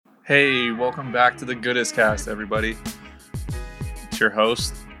Hey, welcome back to the Goodest Cast, everybody. It's your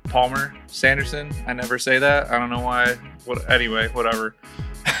host, Palmer Sanderson. I never say that. I don't know why. Anyway, whatever.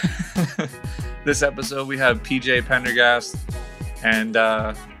 This episode, we have PJ Prendergast, and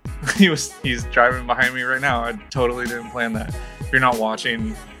he's driving behind me right now. I totally didn't plan that. If you're not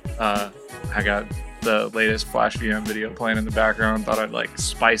watching, I got the latest Flash VM video playing in the background. Thought I'd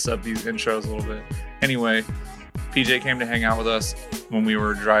spice up these intros a little bit. Anyway, PJ came to hang out with us when we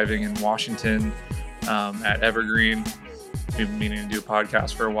were driving in Washington at Evergreen. We've been meaning to do a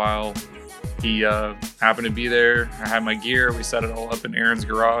podcast for a while. He happened to be there. I had my gear. We set it all up in Aaron's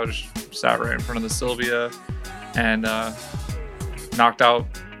garage, sat right in front of the Sylvia, and knocked out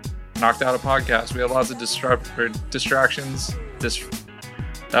a podcast. We had lots of distractions.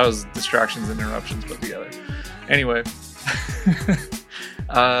 That was distractions and interruptions put together. Anyway,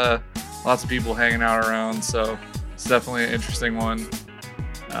 lots of people hanging out around, so it's definitely an interesting one.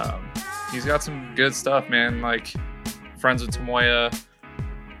 He's got some good stuff, man. Like, friends with Tomoya,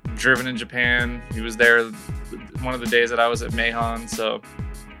 driven in Japan. He was there one of the days that I was at Mahon, so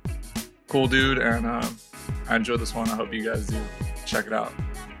cool dude, and I enjoyed this one. I hope you guys do. Check it out.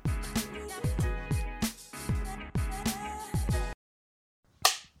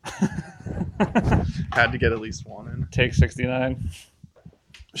 Had to get at least one in. Take 69.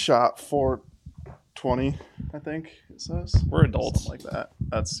 Shot 420, I think it says. We're adults. Something like that.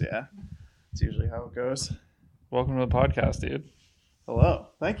 That's usually how it goes. Welcome to the podcast, dude. Hello.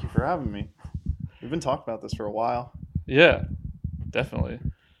 Thank you for having me. We've been talking about this for a while. Yeah, definitely.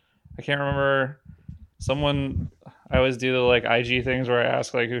 I can't remember. I always do the IG things where I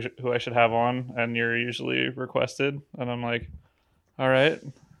ask who I should have on, and you're usually requested, and I'm like, all right.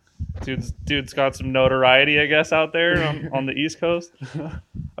 Dude's got some notoriety, I guess, out there on the East Coast.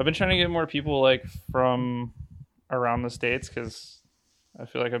 I've been trying to get more people from around the States because I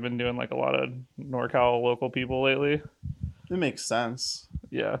feel like I've been doing a lot of NorCal local people lately. It makes sense.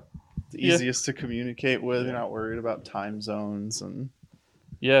 Yeah. It's easiest to communicate with. You're not worried about time zones and.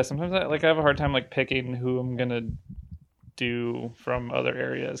 Yeah, sometimes I have a hard time picking who I'm gonna do from other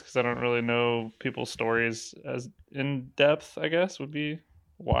areas because I don't really know people's stories as in depth, I guess would be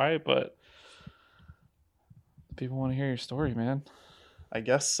why, but people want to hear your story, man. I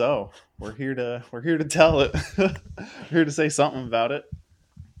guess so. We're here to tell it. We're here to say something about it.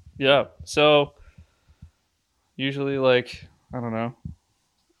 Yeah. So usually I don't know.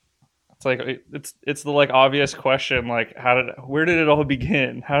 It's the obvious question, where did it all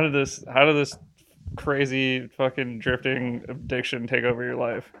begin? How did this crazy fucking drifting addiction take over your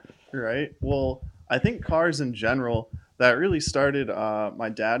life? Right. Well, I think cars in general, that really started, my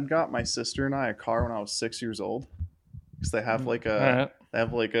dad got my sister and I a car when I was 6 years old. Because they have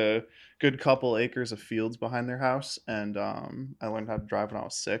a good couple acres of fields behind their house, and I learned how to drive when I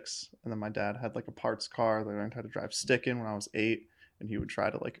was 6. And then my dad had a parts car. They learned how to drive stick-in when I was 8, and he would try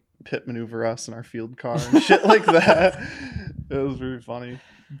to pit maneuver us in our field car and shit like that. It was really funny.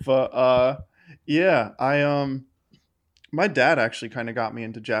 But yeah, my dad actually kind of got me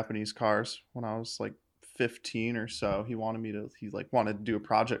into Japanese cars when I was 15 or so. He wanted to do a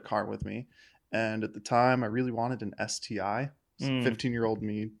project car with me, and at the time I really wanted an STI. 15-year-old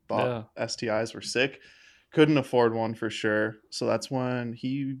me thought STIs were sick, couldn't afford one for sure. So that's when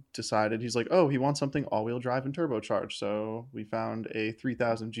he decided, he's he wants something all-wheel drive and turbocharged. So we found a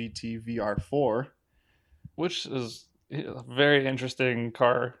 3000 GT VR4, which is a very interesting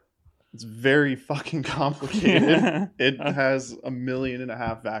car. It's very fucking complicated. It has 1.5 million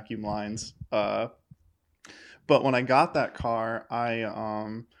vacuum lines. But when I got that car,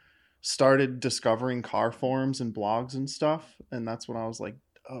 I started discovering car forums and blogs and stuff. And that's when I was like,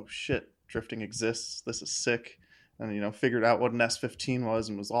 oh shit, drifting exists. This is sick. And, figured out what an S15 was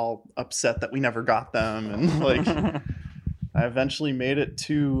and was all upset that we never got them. And I eventually made it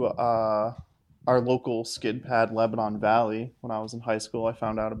to our local skid pad, Lebanon Valley. When I was in high school, I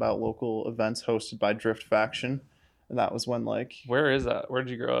found out about local events hosted by Drift Faction. And that was when Where is that? Where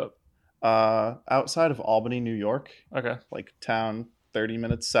did you grow up? Outside of Albany, New York. Okay. Town 30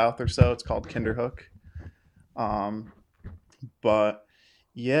 minutes south or so. It's called Kinderhook. But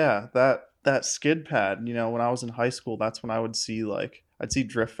yeah, that skid pad, when I was in high school, that's when I would see I'd see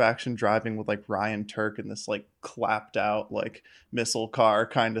Drift Faction driving with Ryan Turk in this clapped out missile car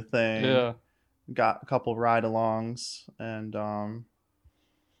kind of thing. Yeah. Got a couple ride-alongs, and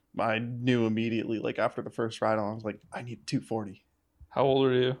I knew immediately after the first ride-along, I was I need 240. How old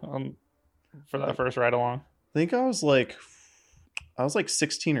were you for that first ride-along? I think I was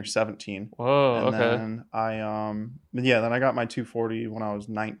 16 or 17. Whoa, and okay. Then then I got my 240 when I was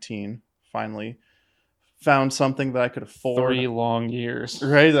 19, finally found something that I could afford. 3 long years.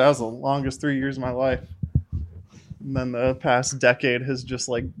 Right? That was the longest 3 years of my life. And then the past decade has just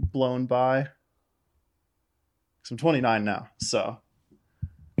like blown by. 'Cause I'm 29 now, so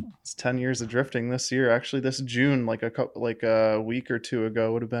it's 10 years of drifting this year. Actually, this June, like a week or two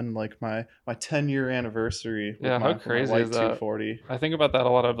ago, would have been like my 10-year anniversary. Yeah, how crazy is that? 240. I think about that a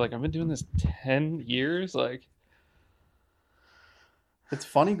lot. Of like, I've been doing this 10 years. Like, it's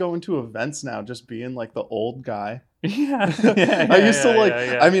funny going to events now, just being like the old guy. Yeah. I used to like.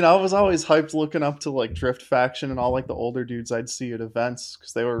 I mean, I was always hyped looking up to like Drift Faction and all like the older dudes I'd see at events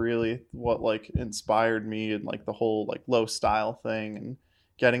because they were really what like inspired me and like the whole like low style thing and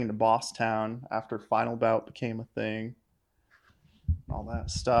getting into Bosstown after Final Bout became a thing. All that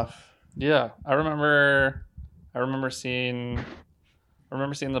stuff. Yeah, I remember seeing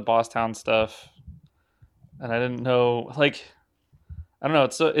the Bosstown stuff, and I didn't know, like, I don't know.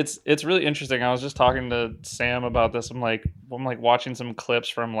 It's really interesting. I was just talking to Sam about this. I'm like watching some clips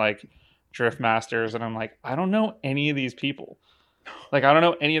from like Drift Masters, and I'm like, I don't know any of these people. Like, I don't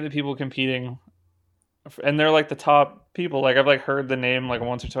know any of the people competing, and they're like the top people. Like, I've like heard the name like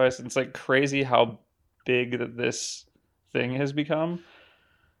once or twice. And it's like crazy how big that this thing has become.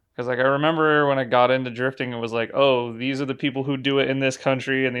 Because like I remember when I got into drifting, it was like, oh, these are the people who do it in this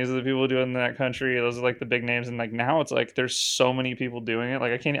country, and these are the people who do it in that country. Those are like the big names, and like now it's like there's so many people doing it.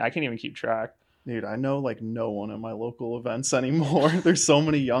 Like I can't even keep track. Dude, I know like no one at my local events anymore. There's so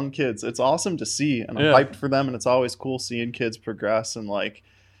many young kids. It's awesome to see, and I'm hyped for them. And it's always cool seeing kids progress. And like,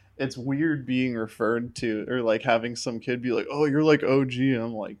 it's weird being referred to or like having some kid be like, "Oh, you're like OG," and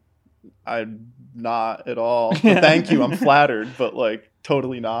I'm like, I'm not at all. Thank you, I'm flattered, but like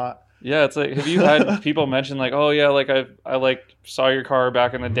totally not. Yeah, it's like, have you had people mention like, oh yeah, like I like saw your car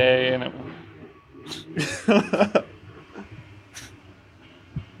back in the day, and it.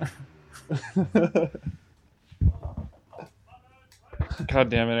 God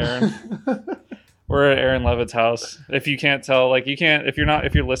damn it, Aaron. We're at Aaron Levitt's house. If you can't tell, like you can't, if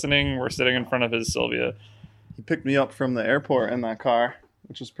you're listening, we're sitting in front of his Sylvia. He picked me up from the airport in that car,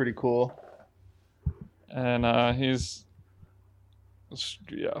 which is pretty cool. And he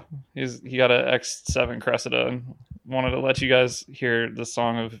got a X7 Cressida and wanted to let you guys hear the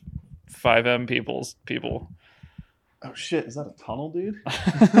song of 5M people. Oh shit, is that a tunnel, dude?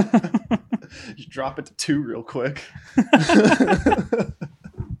 You drop it to 2 real quick.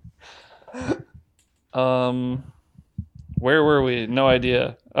 Where were we? No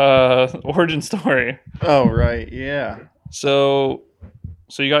idea. Origin story. Oh right, yeah. So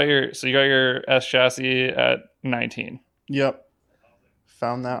you got your S chassis at 19. Yep.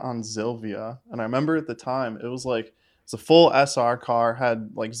 Found that on Zilvia, and I remember at the time it was like it's a full SR car,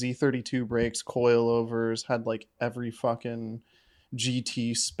 had like Z32 brakes, coilovers, had like every fucking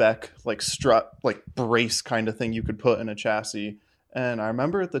GT spec like strut like brace kind of thing you could put in a chassis. And I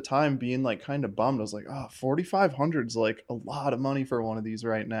remember at the time being like kind of bummed. I was like, oh, 4,500 is like a lot of money for one of these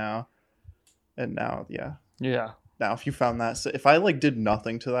right now. And now, yeah. Now, if you found that, if I like did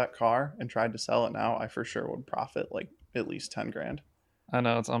nothing to that car and tried to sell it now, I for sure would profit like at least 10 grand. I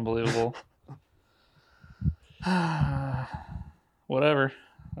know, it's unbelievable. Whatever.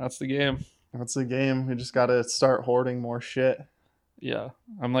 That's the game. That's the game. We just got to start hoarding more shit. Yeah.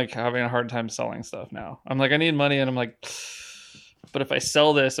 I'm like having a hard time selling stuff now. I'm like, I need money, and I'm like, but if I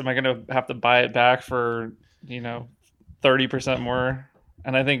sell this, am I going to have to buy it back for, 30% more?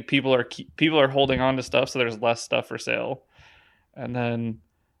 And I think people are holding on to stuff, so there's less stuff for sale. And then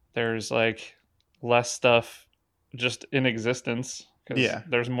there's like less stuff just in existence because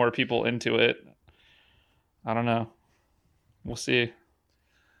there's more people into it. I don't know. We'll see.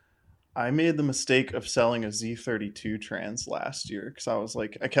 I made the mistake of selling a Z32 trans last year because I was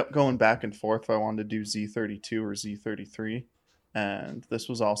like, I kept going back and forth if I wanted to do Z32 or Z33. And this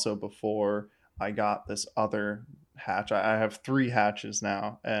was also before I got this other hatch. I have 3 hatches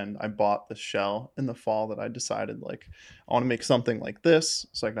now, and I bought the shell in the fall that I decided like I want to make something like this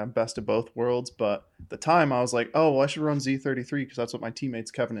so I can have best of both worlds. But at the time I was like, oh well, I should run Z33 because that's what my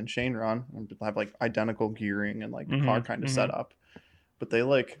teammates Kevin and Shane run, and have like identical gearing and like car kind of setup. But they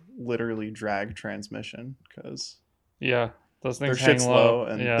like literally drag transmission because those things their shit's low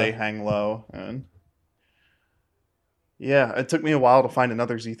and they hang low. And yeah, it took me a while to find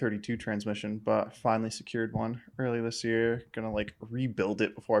another Z32 transmission, but I finally secured one early this year. Gonna like rebuild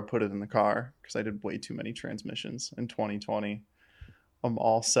it before I put it in the car because I did way too many transmissions in 2020. I'm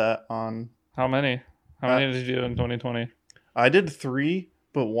all set on. How many? How many did you do in 2020? I did 3,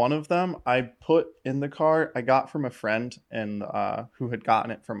 but one of them I put in the car. I got from a friend and who had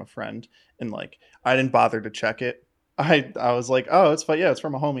gotten it from a friend, and like I didn't bother to check it. I was like, oh, it's fine. Yeah, it's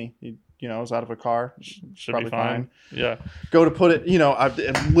from a homie. He I was out of a car. Should Probably be fine. Yeah. Go to put it,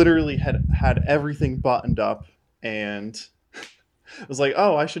 I literally had everything buttoned up, and I was like,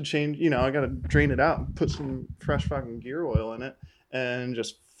 oh, I should change, I got to drain it out and put some fresh fucking gear oil in it, and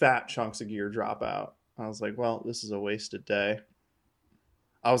just fat chunks of gear drop out. I was like, well, this is a wasted day.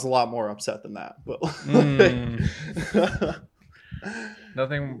 I was a lot more upset than that, but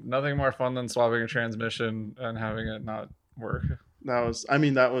nothing more fun than swapping a transmission and having it not work. That was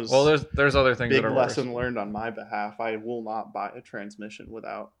well, there's other things big that are lesson worse. learned on my behalf. I will not buy a transmission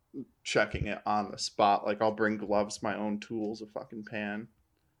without checking it on the spot. Like, I'll bring gloves, my own tools, a fucking pan.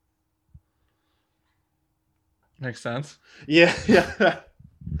 Makes sense. Yeah.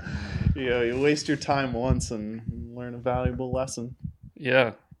 You waste your time once and learn a valuable lesson.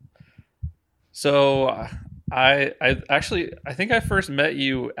 Yeah. So I think I first met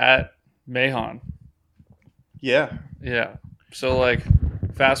you at Mahon. Yeah. Yeah. So like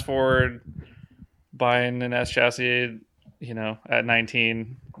fast forward, buying an S chassis, at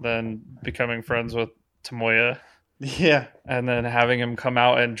 19, then becoming friends with Tomoya. Yeah. And then having him come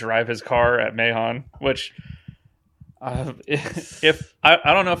out and drive his car at Mahon, which if I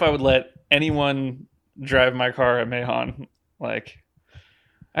don't know if I would let anyone drive my car at Mahon. Like,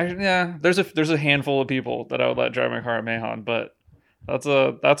 there's a handful of people that I would let drive my car at Mahon, but that's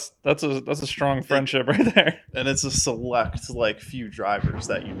a strong friendship right there. And it's a select few drivers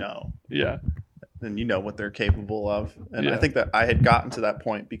that Yeah. And what they're capable of. And Yeah. I think that I had gotten to that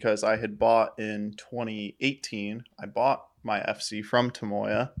point because I had bought in 2018. I bought my FC from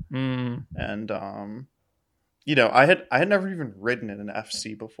Tomoya, and I had never even ridden in an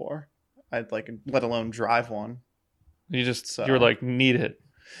FC before. I'd let alone drive one. You were like, need it.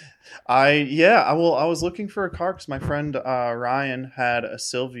 I was looking for a car because my friend Ryan had a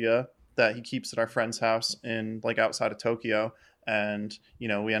Sylvia that he keeps at our friend's house in outside of Tokyo, and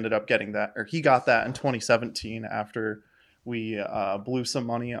we ended up getting that, or he got that in 2017 after we blew some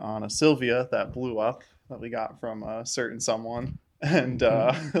money on a Sylvia that blew up that we got from a certain someone, and who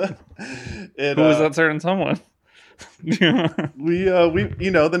was that certain someone? we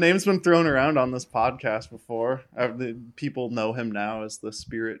the name's been thrown around on this podcast before. The people know him now as the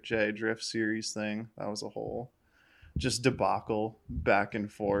Spirit J Drift Series thing. That was a whole just debacle back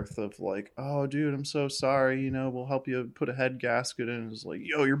and forth of oh dude, I'm so sorry, we'll help you put a head gasket in. It's like,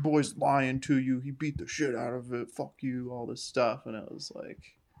 yo, your boy's lying to you, he beat the shit out of it, fuck you, all this stuff. And it was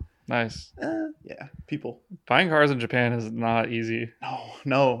like, nice. Yeah, people buying cars in Japan is not easy.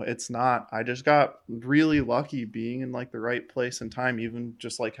 No, it's not. I just got really lucky being in the right place and time, even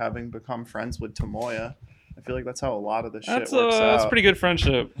just having become friends with Tomoya. I feel like that's how a lot of this shit works out. That's a pretty good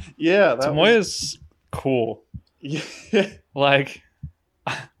friendship. Yeah, Tomoya's cool. Yeah.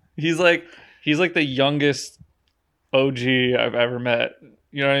 He's like the youngest OG I've ever met.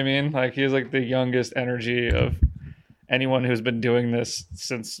 You know what I mean? He's the youngest energy of anyone who's been doing this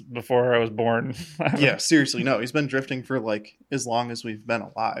since before I was born. Yeah, seriously, no, he's been drifting for as long as we've been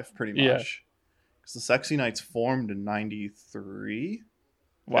alive, pretty much. Because the Sexy Nights formed in '93.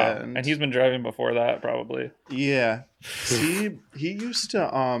 Wow, and he's been driving before that, probably. Yeah, he used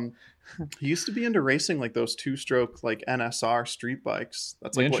to be into racing those two-stroke NSR street bikes.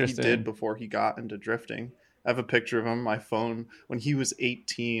 That's what he did before he got into drifting. I have a picture of him on my phone when he was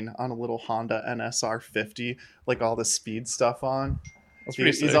 18 on a little Honda NSR 50, all the speed stuff on. That's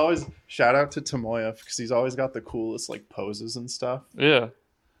pretty sick. He's always, shout out to Tomoya, because he's always got the coolest poses and stuff. Yeah.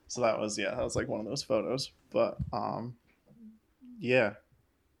 So that was one of those photos. But yeah.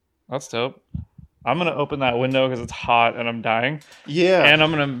 That's dope. I'm gonna open that window because it's hot and I'm dying. Yeah. And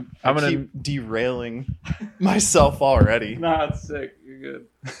I'm gonna keep derailing myself already. Nah, it's sick. You're good.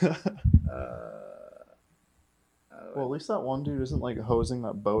 Well, at least that one dude isn't hosing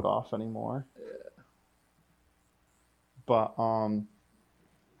that boat off anymore. Yeah.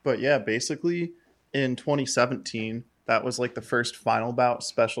 But yeah, basically in 2017, that was the first Final Bout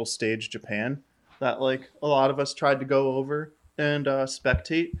Special Stage Japan that a lot of us tried to go over and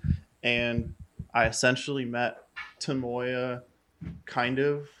spectate, and I essentially met Tomoya kind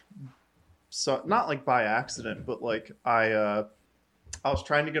of, so not by accident, but I was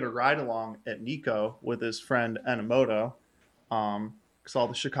trying to get a ride along at Nico with his friend Enomoto, because all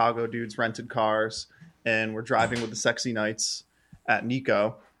the Chicago dudes rented cars and were driving with the Sexy Nights at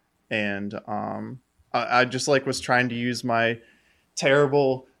Nico, and I just was trying to use my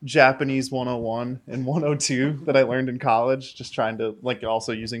terrible Japanese 101 and 102 that I learned in college, just trying to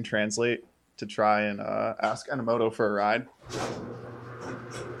also using Translate to try and ask Enomoto for a ride.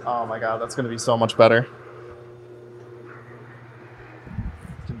 Oh my god, that's gonna be so much better.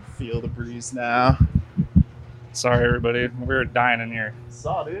 Feel the breeze now. Sorry, everybody. We're dying in here.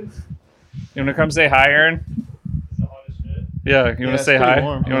 Saw, dude. You want to come say hi, Aaron? It's the hottest shit. Yeah, you want to say hi?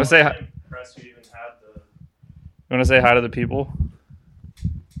 Warm. You want to say hi? Impressed you even had the. You want to say hi to the people?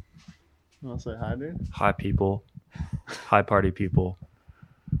 You want to say hi, dude? Hi, people. Hi, party people.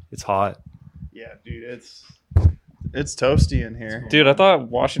 It's hot. Yeah, dude, it's toasty in here. Dude, I thought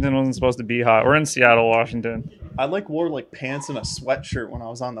Washington wasn't supposed to be hot. We're in Seattle, Washington. I wore like pants and a sweatshirt when I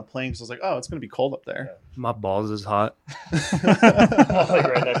was on the plane because I was like, oh, it's gonna be cold up there. My balls is hot. Like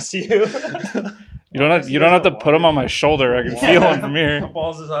right next to you. You don't have to put them on my shoulder. I can feel them from My here.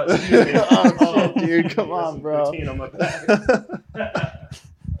 balls is hot. Excuse me. Oh, shit, dude, come on, Some bro. protein on my back. What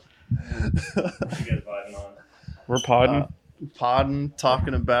you guys vibing on? We're podding. Podding,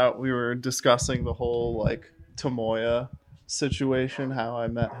 talking about, we were discussing the whole like Tomoya situation, how I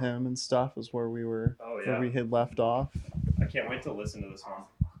met him and stuff is where we were, where we had left off. I can't wait to listen to this one.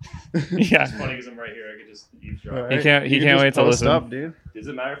 Yeah. It's funny because I'm right here. I could just eavesdrop. All He right. can't You can just wait to post listen. up, dude. Does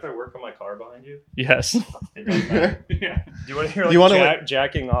it matter if I work on my car behind you? Yes. It doesn't matter. Yeah. Do you want to hear Do you wanna,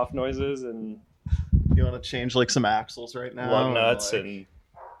 jacking off noises and You want to change like some axles right now? lug nuts Like, and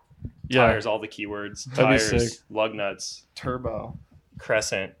Yeah. tires? All the keywords. That'd be Tires, sick. lug nuts, turbo.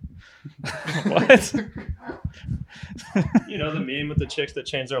 crescent. What? You know the meme with the chicks that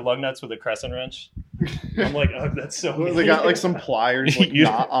change their lug nuts with a crescent wrench? I'm like, oh, that's so Well, mean. they got like some pliers like You-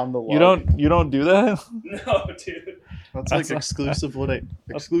 not on the lug. You don't do that? No, dude. That's like That's-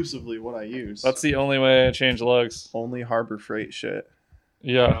 exclusively what I use. That's the only way I change lugs. only Harbor Freight shit.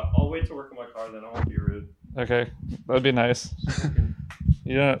 Yeah. I'll wait to work on my car, then I won't be rude. Okay. That'd be nice.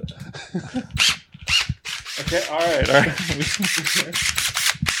 Yeah. Okay, all All right. right.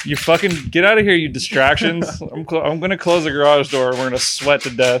 You fucking get out of here, you distractions. I'm gonna close the garage door. We're gonna sweat to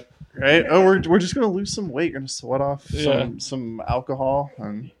death. Right? Oh, we're just gonna lose some weight. We're gonna sweat off Yeah. some alcohol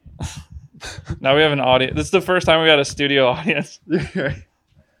and Now we have an audience. This is the first time we got a studio audience. This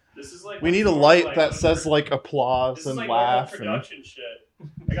is like we need a light that says like applause this is and like laugh. local And, production shit.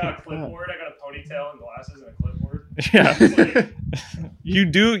 I got a clipboard, I got a ponytail and glasses and a clipboard. Yeah. It's like, You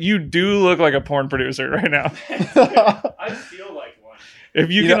do look like a porn producer right now. I feel like one. If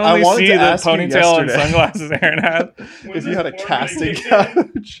you You can know, I only wanted see to the ask you ponytail and yesterday. sunglasses Aaron had. When's if you this had a porn casting gonna kick in?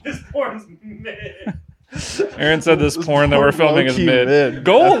 couch. This porn's mid. Aaron said this porn that we're filming is low-key mid.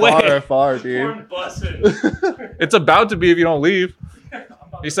 Go away. FR, dude. Porn bussin'. It's about to be if you don't leave. I'm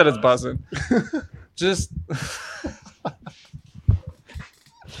about He to said it's bust. buzzing. Just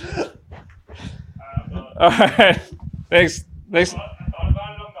all right. Thanks. I thought about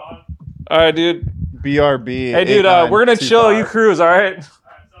it, I'm gone. All right, dude. BRB. Hey, dude. We're gonna chill. You cruise. All right.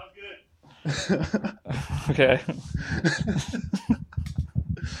 Alright, sounds good. Okay.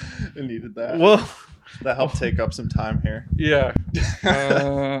 I needed that. Well, That helped take up some time here. yeah.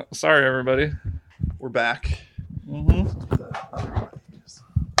 Sorry, everybody. We're back.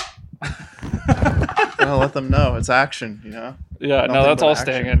 I'll let them know it's action. You know. Yeah. No, Nothing that's but all action.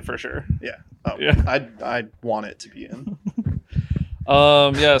 staying in for sure. Yeah. Oh, Yeah. I want it to be in.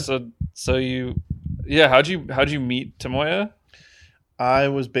 Yeah. So you. Yeah. How'd you meet Tomoya? I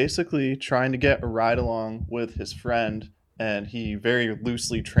was basically trying to get a ride along with his friend, and he very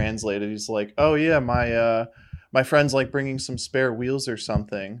loosely translated. He's like, "Oh yeah, my friend's like bringing some spare wheels or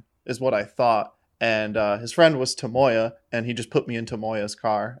something," is what I thought. And his friend was Tomoya, and he just put me in Tomoya's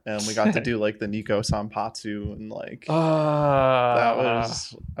car, and we got to do like the Nico Sanpatsu, and like that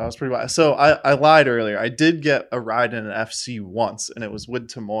was pretty wild. So I lied earlier. I did get a ride in an FC once, and it was with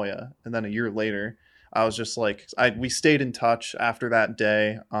Tomoya, and then a year later, I was just like, we stayed in touch after that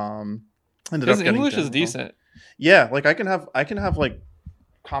day. Ended up His getting English is dinner. decent. Yeah, like I can have like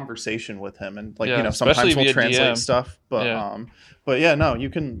conversation with him, and like Yeah, sometimes especially we'll via translate DM. stuff, but Yeah. no,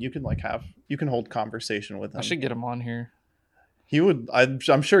 you can like you can hold conversation with him. I should get him on here. He would.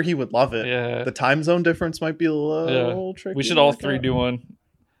 I'm sure he would love it. Yeah. The time zone difference might be a little tricky. We should to all work three out. do one.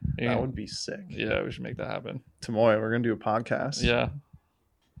 That would be sick. Yeah, we should make that happen. Tomoya, we're gonna do a podcast. Yeah.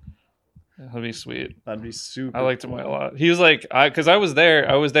 That'd be sweet. That'd be super. I like Tomoya a lot. He was like, because I was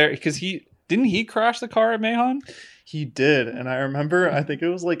there because he crash the car at Mahon? He did, and I remember, I think it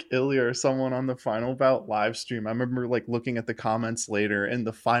was like Ilya or someone on the Final Bout live stream. I remember like looking at the comments later in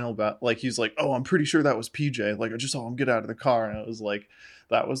the Final Bout, like he's like, "Oh, I'm pretty sure that was PJ. Like I just saw him get out of the car," and it was like,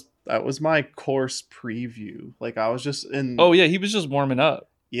 that was my course preview. Like I was just in. Oh yeah, he was just warming up.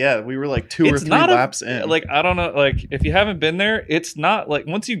 Yeah, we were like two or It's three not laps in. Like I don't know, like if you haven't been there, it's not like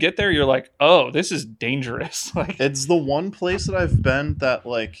once you get there, you're like, oh, this is dangerous. Like it's the one place that I've been that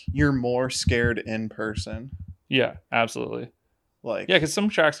like you're more scared in person. yeah, absolutely. Like Yeah, because some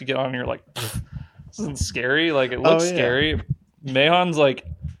tracks you get on and you're like, this isn't scary. Like it looks Oh, yeah. scary. Mahon's like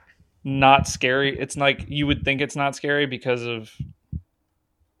not scary. It's like you would think it's not scary because of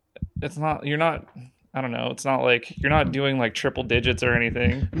it's not. You're not. I don't know. It's not like you're not doing like triple digits or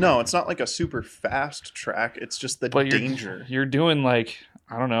anything. No, it's not like a super fast track. It's just the danger. You're doing like,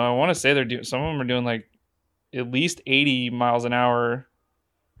 I don't know. I want to say some of them are doing like at least 80 miles an hour,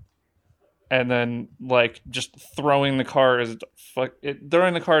 and then like just throwing the car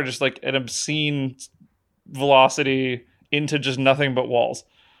just like an obscene velocity into just nothing but walls.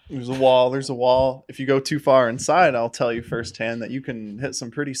 There's a wall. If you go too far inside, I'll tell you firsthand that you can hit some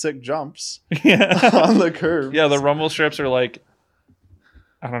pretty sick jumps on the curve. Yeah, the rumble strips are like,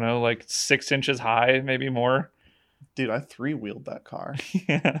 I don't know, like 6 inches high, maybe more. Dude, I 3-wheeled that car.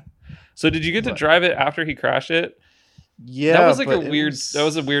 Yeah. So did you get to drive it after he crashed it? Yeah. That was like that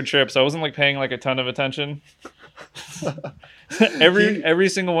was a weird trip. So I wasn't like paying like a ton of attention. Every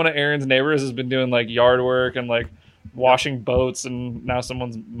single one of Aaron's neighbors has been doing like yard work and like washing boats, and now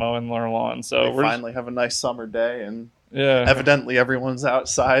someone's mowing their lawn. So we finally have a nice summer day, and yeah, evidently everyone's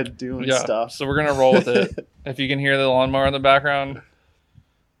outside doing stuff. So we're gonna roll with it. If you can hear the lawnmower in the background,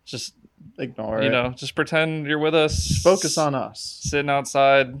 just ignore it. Just pretend you're with us. Just focus on us. Sitting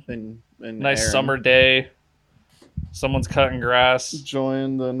outside. Nice Aaron. Summer day. Someone's cutting grass.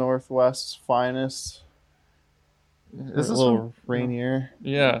 Enjoying the Northwest's finest. This is a little rainier.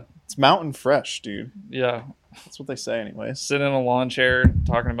 Yeah. It's mountain fresh, dude. Yeah. That's what they say anyways. Sitting in a lawn chair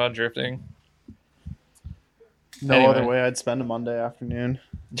talking about drifting. No other way I'd spend a Monday afternoon.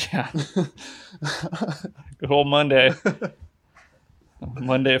 Yeah. Good old Monday.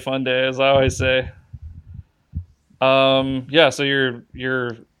 Monday fun day, as I always say. Yeah, so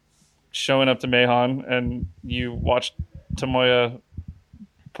you're showing up to Mahon and you watched Tomoya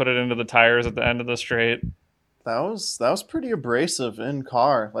put it into the tires at the end of the straight. That was pretty abrasive in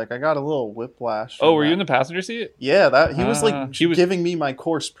car. Like I got a little whiplash. Oh, were you in the passenger seat? Yeah, he was like giving me my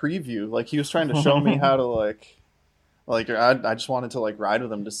course preview. Like he was trying to show me how to like I just wanted to like ride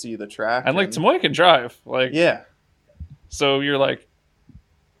with him to see the track. And like Tomoya can drive. Like yeah. So you're like,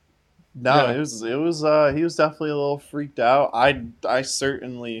 no, yeah. It was he was definitely a little freaked out. I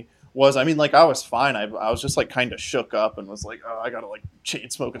certainly was. I mean, like I was fine. I was just like kind of shook up and was like, oh, I gotta like chain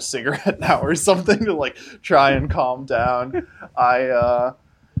smoke a cigarette now or something to like try and calm down. I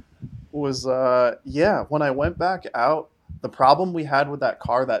was when I went back out, the problem we had with that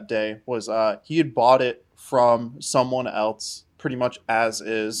car that day was he had bought it from someone else pretty much as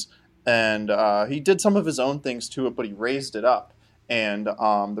is, and he did some of his own things to it, but he raised it up. And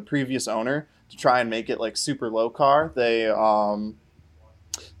the previous owner, to try and make it like super low car, they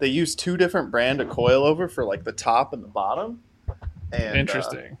used 2 different brand of coilover for like the top and the bottom. And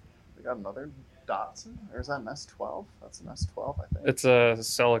interesting. They got another Datsun, or is that an S12? That's an S12, I think. It's a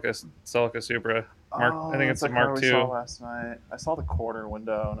Celica Supra. I think it's a Mark II. Saw last night. I saw the quarter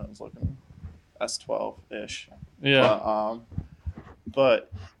window and it was looking S12-ish. Yeah.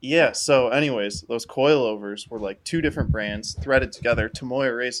 But yeah, so anyways, those coilovers were like 2 different brands threaded together.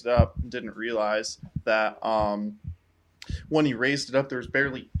 Tomoya raised it up and didn't realize that when he raised it up, there was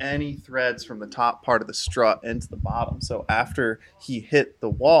barely any threads from the top part of the strut into the bottom. So after he hit the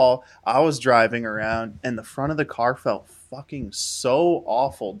wall, I was driving around and the front of the car felt fucking so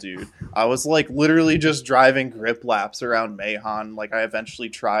awful, dude. I was like literally just driving grip laps around Mahon. Like I eventually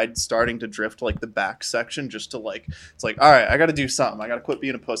tried starting to drift like the back section just to like, it's like, all right, I got to do something. I got to quit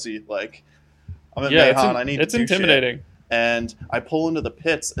being a pussy. Like I'm at Mahon. I need to do It's intimidating. Shit. And I pull into the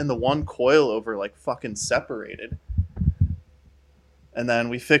pits and the one coilover like fucking separated. And then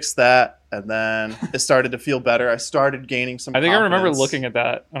we fixed that, and then it started to feel better. I started gaining some confidence. I remember looking at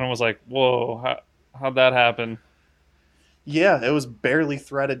that, and I was like, whoa, how'd that happen? Yeah, it was barely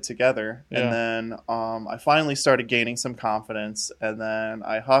threaded together. Yeah. And then I finally started gaining some confidence, and then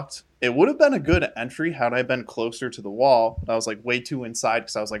I hucked. It would have been a good entry had I been closer to the wall. I was like way too inside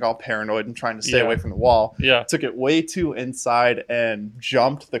because I was like all paranoid and trying to stay away from the wall. Yeah. Took it way too inside and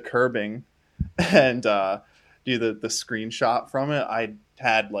jumped the curbing, and the screenshot from it, I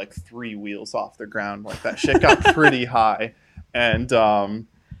had like 3 wheels off the ground. Like that shit got pretty high. And when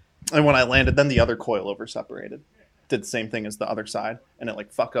I landed, then the other coilover separated. Did the same thing as the other side, and it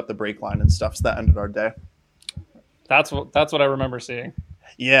like fucked up the brake line and stuff. So that ended our day. That's what I remember seeing.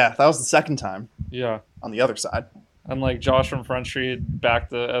 Yeah, that was the second time. Yeah. On the other side. And like Josh from Front Street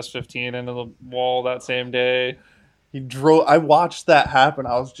backed the S15 into the wall that same day. I watched that happen.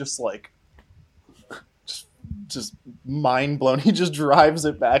 I was just like, just mind blown. He just drives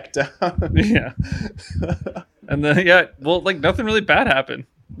it back down. Yeah. And then like nothing really bad happened.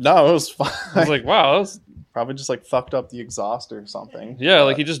 No, it was fine. I was like, wow, that was probably just like fucked up the exhaust or something. Yeah,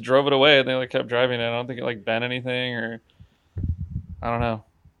 like he just drove it away and they like kept driving it. I don't think it like bent anything, or I don't know.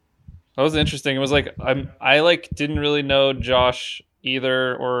 That was interesting. It was like I like didn't really know Josh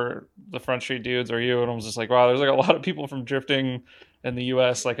either or the Front Street Dudes or you, and I was just like, wow, there's like a lot of people from drifting in the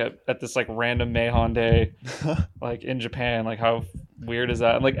US like at this like random Mahon day like in Japan. Like how weird is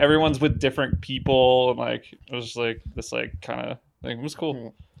that? And like everyone's with different people, and like it was just like this like kind of thing. It was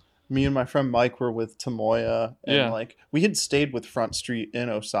cool. Me and my friend Mike were with Tomoya, and like we had stayed with Front Street in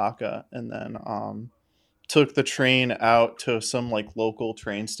Osaka, and then took the train out to some like local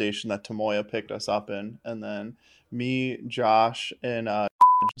train station that Tomoya picked us up in, and then me, Josh, and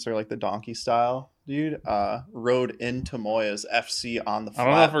so like the donkey style dude rode in Tomoya's FC on the flatbed. I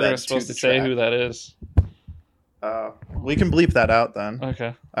don't know if we're supposed to say who that is. We can bleep that out then.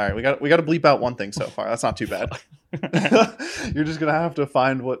 Okay. All right, we got to bleep out one thing so far. That's not too bad. You're just gonna have to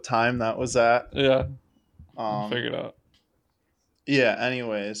find what time that was at. Yeah. Figure it out. Yeah.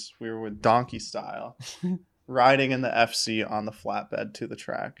 Anyways, we were with donkey style, riding in the FC on the flatbed to the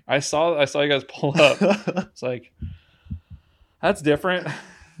track. I saw you guys pull up. It's like that's different.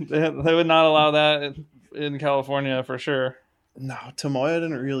 They would not allow that in California for sure. No, Tomoya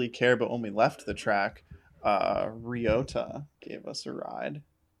didn't really care, but when we left the track, Ryota gave us a ride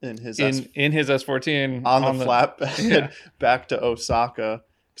in his S14 on the flatbed back to Osaka,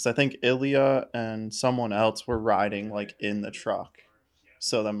 because I think Ilya and someone else were riding like in the truck.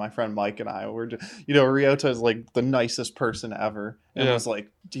 So then my friend Mike and I were, Ryota is like the nicest person ever, and was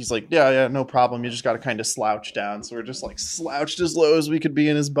like, he's like, yeah, no problem. You just got to kind of slouch down. So we're just like slouched as low as we could be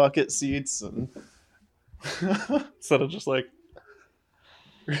in his bucket seats, and instead of just like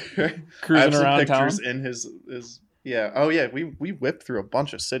cruising around pictures town in his yeah. Oh yeah, we whipped through a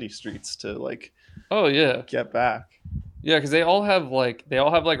bunch of city streets to like get back. Yeah, because they all have like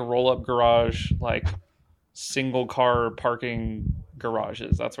roll up garage, like single car parking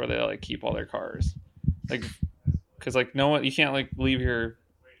garages. That's where they like keep all their cars, like because like no one, you can't like leave your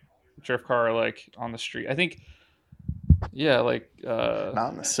drift car like on the street. I think not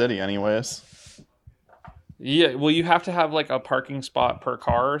in the city anyways. Yeah, well, you have to have like a parking spot per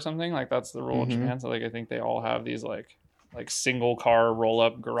car or something. Like that's the rule in Japan. So like I think they all have these like single car roll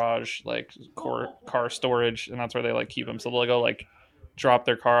up garage like car storage, and that's where they like keep them. So they'll go like drop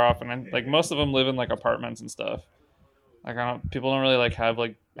their car off, and then, like most of them live in like apartments and stuff. Like people don't really like have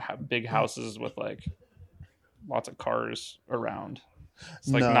big houses with like lots of cars around. It's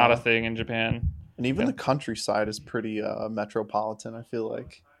like not a thing in Japan. And even the countryside is pretty metropolitan, I feel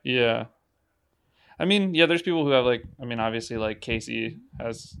like. Yeah. I mean, yeah, there's people who have like, I mean, obviously like Casey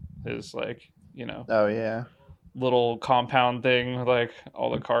has his like, oh yeah, little compound thing with like all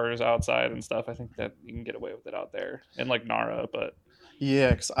the cars outside and stuff. I think that you can get away with it out there in like Nara, but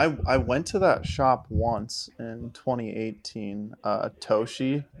yeah, because I went to that shop once in 2018.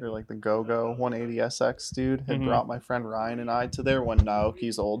 Toshi, or like the Go-Go 180SX dude, had brought my friend Ryan and I to there when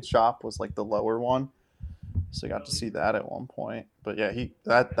Naoki's old shop was like the lower one. So I got to see that at one point. But yeah,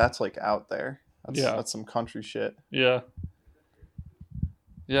 that's like out there. That's some country shit. Yeah.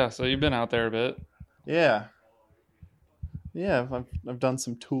 Yeah, so you've been out there a bit. Yeah. Yeah, I've done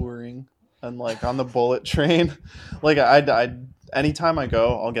some touring and like on the bullet train. Like I anytime I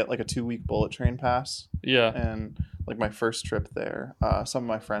go, I'll get like a 2-week bullet train pass. Yeah. And like my first trip there, some of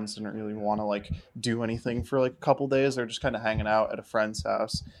my friends didn't really want to like do anything for like a couple days. They're just kind of hanging out at a friend's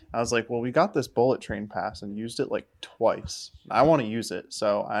house. I was like, well, we got this bullet train pass and used it like twice. I want to use it.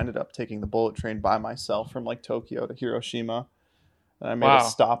 So I ended up taking the bullet train by myself from like Tokyo to Hiroshima. And I made a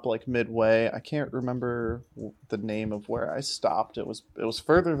stop like midway. I can't remember the name of where I stopped. It was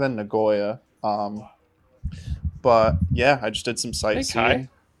further than Nagoya. But yeah, I just did some sightseeing. Hey, Kai.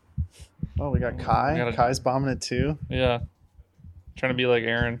 Oh, we got Kai. Kai's bombing it too. Yeah. Trying to be like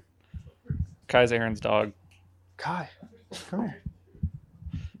Aaron. Kai's Aaron's dog. Kai, come here.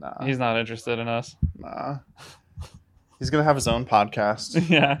 Nah. He's not interested in us. Nah. He's going to have his own podcast.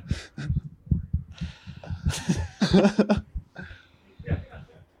 Yeah.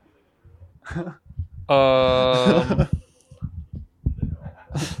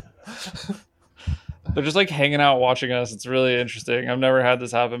 They're just like hanging out watching us. It's really interesting. I've never had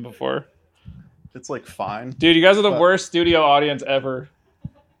this happen before. It's like fine. Dude, you guys are the worst studio audience ever.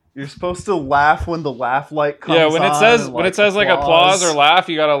 You're supposed to laugh when the laff light comes on. Yeah, when it says like applause or laugh,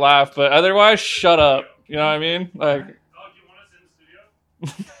 you gotta laugh. But otherwise, shut up. You know what I mean? Like, do you want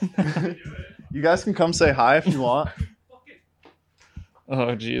us in the studio? You guys can come say hi if you want.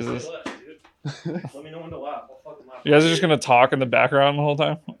 Oh Jesus! Let me know when to laugh. I'll fucking laugh. You guys are just gonna talk in the background the whole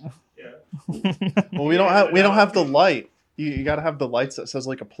time. Yeah. Well, we don't have the light. You gotta have the lights that says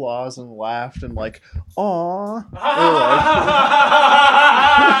like applause and laughed and like aww.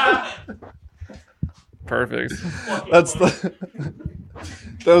 Perfect. That's the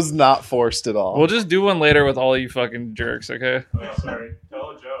That was not forced at all. We'll just do one later with all you fucking jerks, okay? Oh, sorry.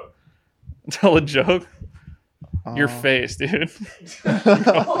 Tell a joke. Tell a joke? Your face, dude. This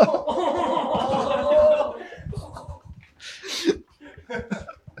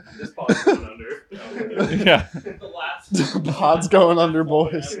pod's going under. Yeah. The pod's going under,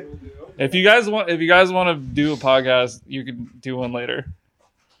 boys. If you guys want to do a podcast, you can do one later.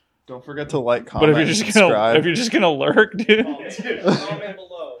 Don't forget to like, But comment, if you're just gonna lurk, dude. Comment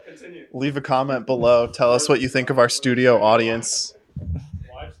below. Continue. leave a comment below. Tell us what you think of our studio audience.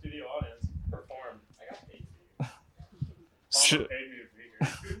 Live studio audience. Perform. I got paid. Shit. Paid me to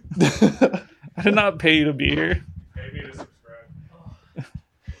be here. I did not pay you to be here. Paid me to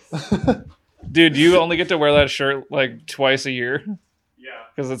subscribe. Dude, you only get to wear that shirt like twice a year Yeah.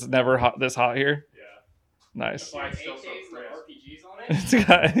 because it's never this hot here. Yeah. Nice. That's why it's still so crisp.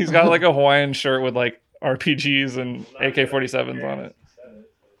 He's got like a Hawaiian shirt with like RPGs and AK-47s on it.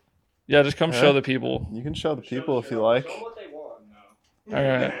 Yeah, just come show the people. You can show the people if you like. Show them what they want. No. All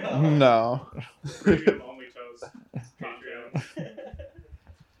right. No. Premium only toes. Patreon.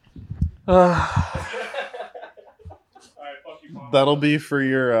 Alright, fuck you, Mom. That'll be for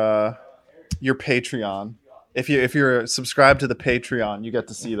your Patreon. If you're subscribed to the Patreon, you get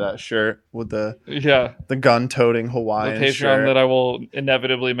to see that shirt with the gun-toting The Hawaiian Patreon shirt. that I will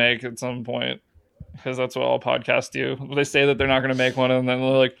inevitably make at some point because that's what all podcasts do. They say that they're not going to make one, and then they're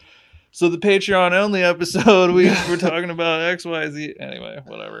like, "So the Patreon only episode we're talking about XYZ." Anyway,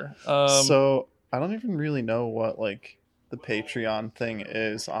 whatever. So I don't even really know what like the Patreon thing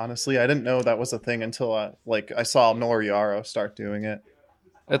is. Honestly, I didn't know that was a thing until I saw Noriaro start doing it.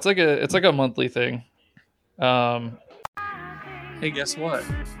 it's like a monthly thing. Hey, guess what?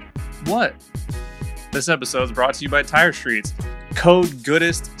 What? This episode is brought to you by Tire Streets. Code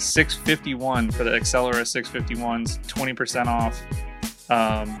GOODEST651 for the Accelera 651s, 20% off.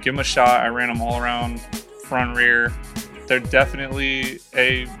 Give them a shot. I ran them all around, front, rear. They're definitely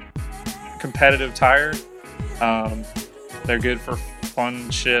a competitive tire. They're good for fun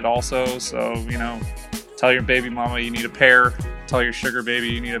shit also. So, tell your baby mama you need a pair. Tell your sugar baby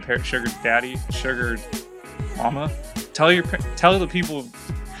you need a pair. Sugar daddy, sugar mama. Tell the people,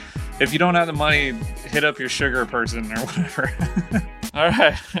 if you don't have the money, hit up your sugar person or whatever. All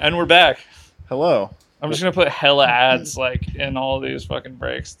right, and we're back. Hello. I'm just gonna put hella ads like in all these fucking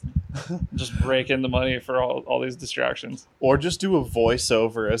breaks. Just break in the money for all these distractions. Or just do a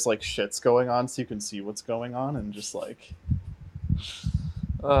voiceover as like shit's going on so you can see what's going on and just like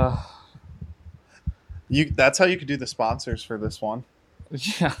that's how you could do the sponsors for this one.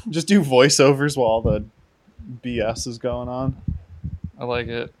 Yeah, Just do voiceovers while all the BS is going on. I like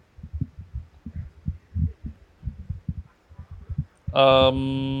it.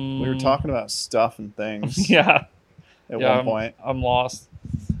 We were talking about stuff and things Yeah. at one point. I'm lost.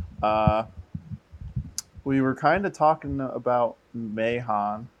 We were kind of talking about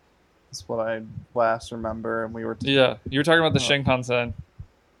Mayhan. That's what I last remember, and we were. Yeah, you were talking about the Shinkansen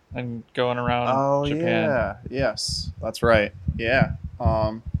and going around Japan. Yeah, yes, that's right. Yeah.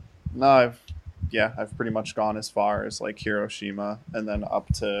 No, I've pretty much gone as far as like Hiroshima and then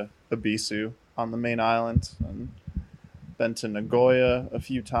up to Ibisu on the main island, and been to Nagoya a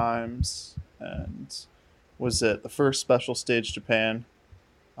few times, and was at the first Special Stage Japan,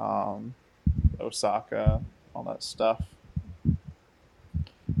 Osaka, all that stuff.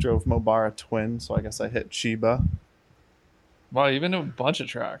 Drove Mobara Twin, so I guess I hit Chiba. Wow, you've been to a bunch of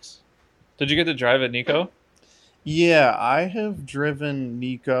tracks. Did you get to drive at Nico? Yeah, I have driven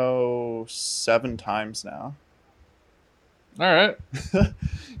Nico 7 times now. All right.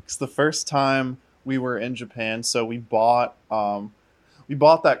 It's the first time we were in Japan, so we bought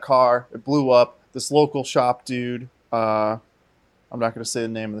that car. It blew up. This local shop dude, I'm not going to say the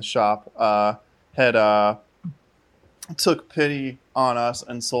name of the shop, had took pity on us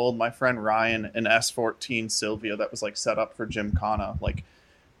and sold my friend Ryan an S14 Silvia that was like set up for Gymkhana, like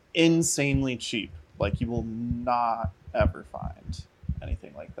insanely cheap. Like you will not ever find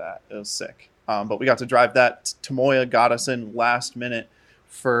anything like that. It was sick. But we got to drive that. Tomoya got us in last minute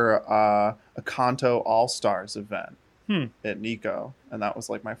for a Kanto All-Stars event at Nico. And that was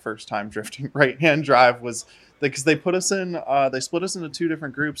like my first time drifting right-hand drive was because they put us in, they split us into 2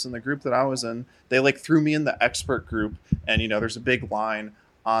 different groups. And the group that I was in, they like threw me in the expert group. And, there's a big line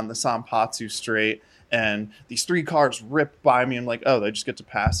on the Sanpatsu Strait. And these 3 cars ripped by me. I'm like, oh, they just get to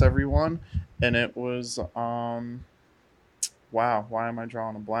pass everyone. And it was, wow, why am I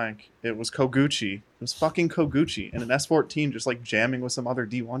drawing a blank? It was Koguchi. It was fucking Koguchi. And an S14 just like jamming with some other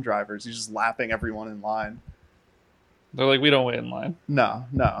D1 drivers. He's just lapping everyone in line. They're like, we don't wait in line. No.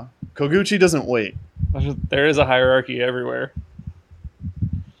 Koguchi doesn't wait. There is a hierarchy everywhere.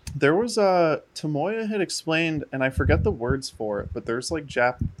 There was Tomoya had explained, and I forget the words for it, but there's like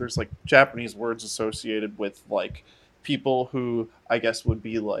Japanese words associated with like people who I guess would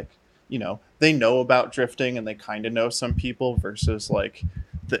be like, you know, they know about drifting and they kind of know some people versus like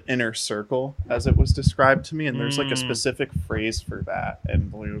the inner circle as it was described to me, and there's like a specific phrase for that,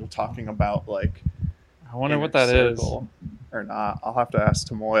 and we were talking about like I wonder what that is or not. I'll have to ask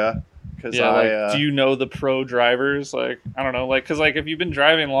Tomoya. Yeah, do you know the pro drivers? Like, I don't know, like, because like if you've been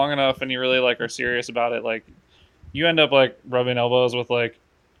driving long enough and you really like are serious about it, like you end up like rubbing elbows with like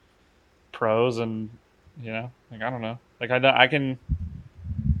pros, and you know, like I don't know, like I can,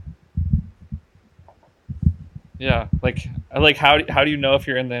 yeah, like how do you know if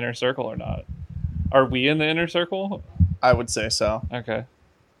you're in the inner circle or not? Are we in the inner circle? I would say so. Okay.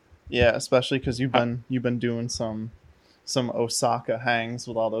 Yeah, especially because you've been doing some Osaka hangs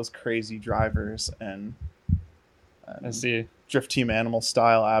with all those crazy drivers, and I see. Drift Team Animal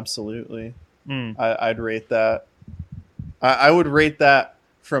Style, absolutely. I'd rate that. I would rate that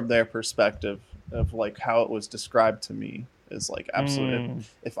from their perspective of like how it was described to me is like absolutely.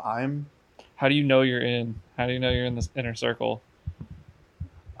 If I'm, how do you know you're in? How do you know you're in this inner circle?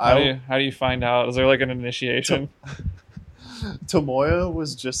 How do you find out? Is there like an initiation? Tomoya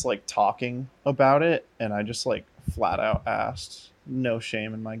was just like talking about it, and I just like flat out asked. No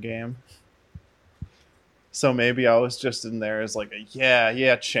shame in my game. So maybe I was just in there as like a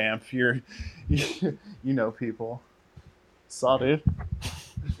yeah champ. You know people. Saw dude.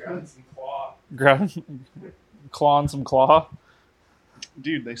 Grabbing some claw. Clawing some claw.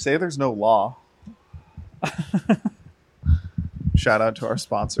 Dude, they say there's no law. Shout out to our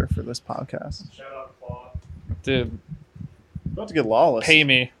sponsor for this podcast. Shout out Claw. Dude. About to get lawless. Pay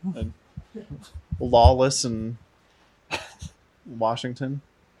me. Lawless in Washington.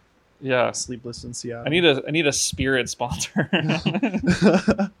 Yeah. Sleepless in Seattle. I need a spirit sponsor.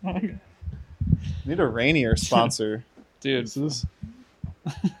 Need a Rainier sponsor. Dude. This is...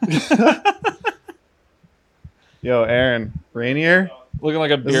 Yo, Aaron. Rainier? Looking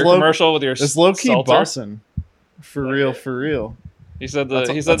like a beer commercial with your It's low-key seltzer. bussin'. For real. He said That's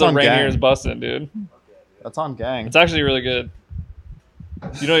the on Rainier's gang. bussin', dude. That's on gang. It's actually really good.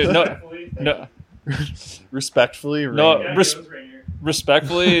 You know, no, Respectfully, no, Rainier.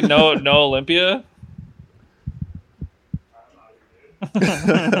 respectfully, no Olympia.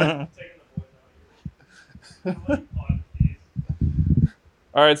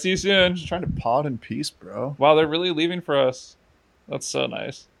 All right, see you soon. Just trying to pod in peace, bro. Wow, they're really leaving for us. That's so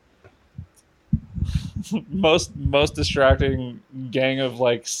nice. most distracting gang of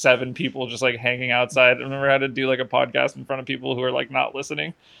like 7 people just like hanging outside. I've never had to do like a podcast in front of people who are like not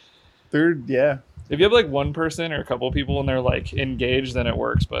listening. Yeah. If you have like one person or a couple of people and they're like engaged, then it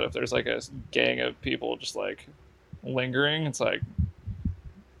works. But if there's like a gang of people just like lingering, it's like,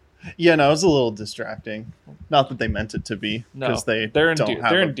 yeah, no, it was a little distracting. Not that they meant it to be, because they're don't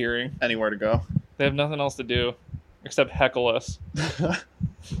have endearing. Anywhere to go. They have nothing else to do except heckle us.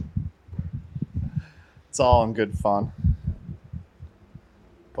 It's all in good fun.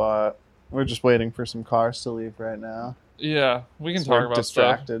 But we're just waiting for some cars to leave right now. Yeah, we can So talk we're about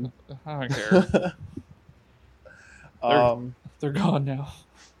distracted. stuff. I don't care. They're gone now.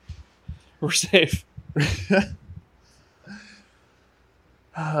 We're safe.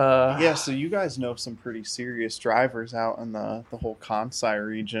 Yeah, so you guys know some pretty serious drivers out in the whole Kansai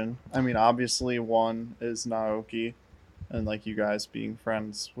region. I mean, obviously one is Naoki, and like you guys being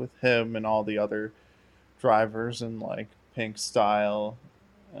friends with him and all the other drivers and like Pink Style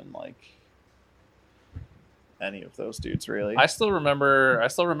and like any of those dudes really. I still remember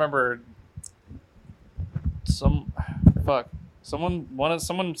someone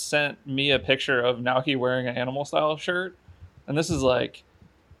sent me a picture of Naoki wearing an Animal Style shirt, and this is like,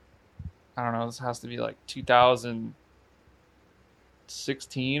 I don't know, this has to be like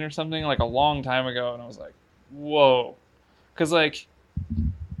 2016 or something, like a long time ago, and I was like, whoa, because like,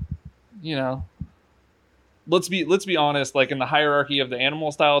 you know, let's be honest, like in the hierarchy of the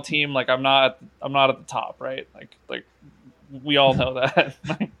Animal Style team, like I'm not at the top, right? Like we all know that.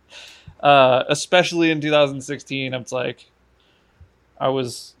 Especially in 2016, it's like I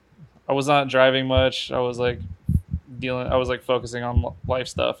was not driving much. I was like focusing on life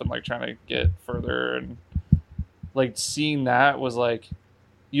stuff and like trying to get further, and like seeing that was like,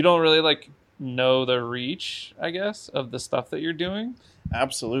 you don't really like know the reach, I guess, of the stuff that you're doing.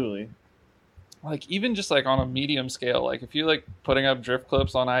 Absolutely. Like even just like on a medium scale, like if you like putting up drift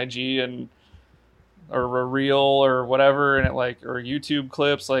clips on IG and or a reel or whatever, and it like, or YouTube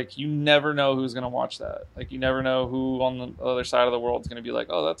clips, like you never know who's gonna watch that. Like you never know who on the other side of the world is gonna be like,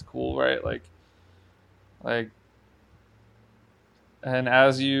 oh, that's cool, right? Like And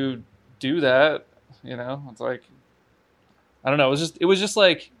as you do that, you know, it's like, I don't know. It was just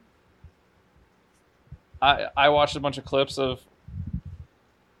like, I watched a bunch of clips of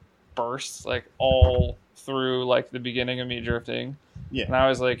bursts, like all through like the beginning of me drifting. Yeah. And I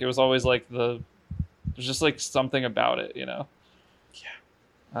was like, it was always like there's just like something about it, you know?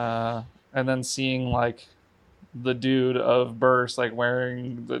 Yeah. And then seeing like the dude of burst, like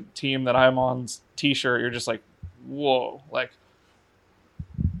wearing the team that I'm on's t-shirt, you're just like, whoa, like,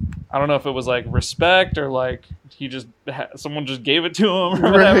 I don't know if it was like respect or like someone just gave it to him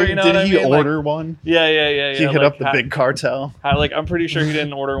or whatever. You know Did what he I mean? order like, one? Yeah. He hit like, up the big cartel. Like I'm pretty sure he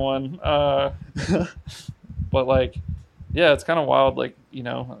didn't order one. But like, yeah, it's kind of wild. Like, you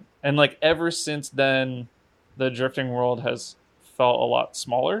know, and like ever since then, the drifting world has felt a lot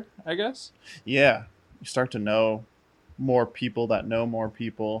smaller, I guess. Yeah, you start to know more people that know more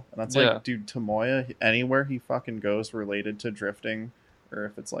people, and that's like, dude, Tomoya, anywhere he fucking goes related to drifting, or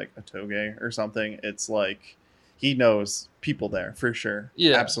if it's like a toge or something, it's like he knows people there for sure.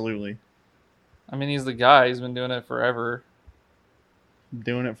 Yeah, absolutely. I mean, he's the guy. He's been doing it forever.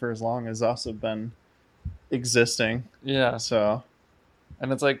 Doing it for as long as us have been existing. Yeah. So,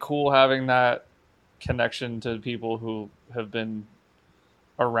 and it's like cool having that connection to people who have been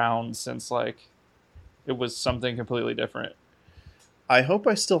around since like it was something completely different. I hope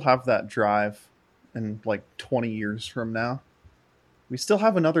I still have that drive in like 20 years from now. We still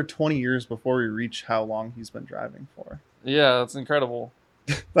have another 20 years before we reach how long he's been driving for. Yeah, that's incredible.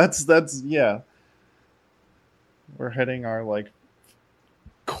 that's yeah. We're hitting our like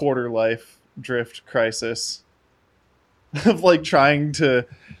quarter life drift crisis of like trying to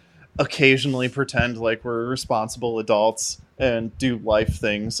occasionally pretend like we're responsible adults and do life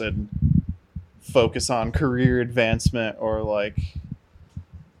things and focus on career advancement or like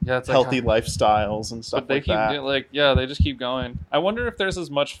it's healthy like, lifestyles and stuff but they like keep that. They just keep going. I wonder if there's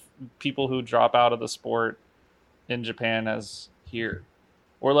as much people who drop out of the sport in Japan as here,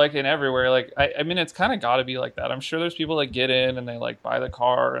 or like in everywhere. Like I mean, it's kind of got to be like that. I'm sure there's people that get in and they like buy the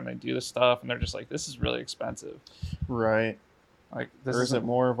car and they do the stuff and they're just like, this is really expensive, right? Like this or is it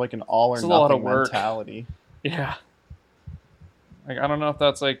more of like an all or a lot of nothing work. mentality? Yeah. Like I don't know if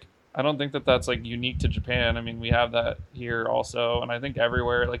that's like, I don't think that that's like unique to Japan. I mean, we have that here also, and I think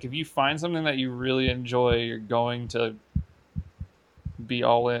everywhere. Like if you find something that you really enjoy, you're going to be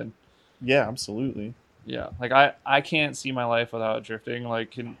all in. Yeah, absolutely. Yeah, like I can't see my life without drifting.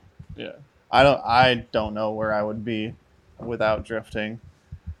 Like, yeah. I don't know where I would be without drifting.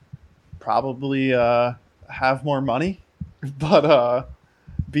 Probably have more money, but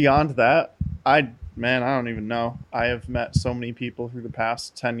beyond that, I don't even know. I have met so many people through the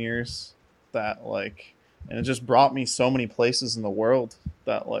past 10 years that like, and it just brought me so many places in the world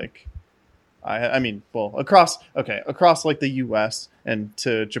that like, I mean, well, across like the US and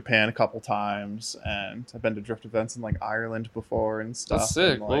to Japan a couple times, and I've been to drift events in like Ireland before and stuff. That's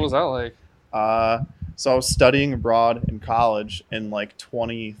sick. And, like, what was that like? So I was studying abroad in college in like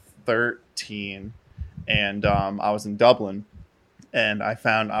 2013, and I was in Dublin, and I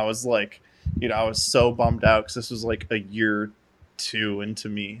was like, I was so bummed out because this was like a year or two into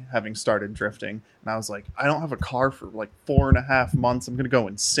me having started drifting, and I was like, I don't have a car for like 4.5 months. I'm gonna go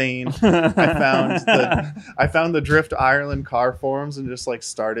insane. I found the Drift Ireland car forums and just like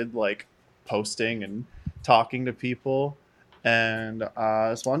started like posting and talking to people. And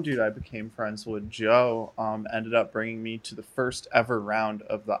this one dude I became friends with, Joe, ended up bringing me to the first ever round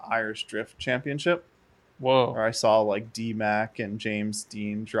of the Irish Drift Championship. Whoa. Where I saw like D-Mac and James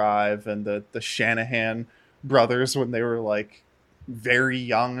Dean drive, and the Shanahan brothers when they were like very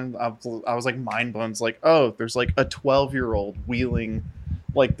young. And I was like mind blown. It's like, oh, there's like a 12-year-old wheeling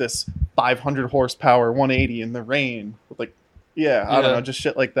like this 500 horsepower 180 in the rain with like, I don't know, just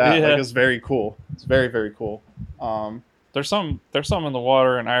shit like that. Like, it's very cool. It's very, very cool. There's some in the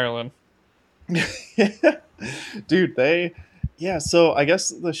water in Ireland. Dude, so I guess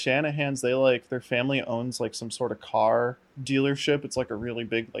the Shanahans, they like, their family owns like some sort of car dealership. It's like a really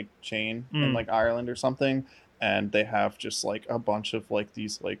big like chain in like Ireland or something. And they have just like a bunch of like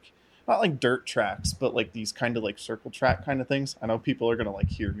these like, not like dirt tracks, but like these kind of like circle track kind of things. I know people are going to like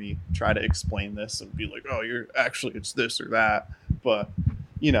hear me try to explain this and be like, oh, it's this or that. But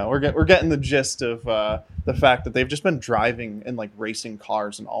we're getting the gist of the fact that they've just been driving and like racing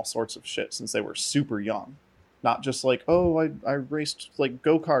cars and all sorts of shit since they were super young. Not just like, oh, I raced like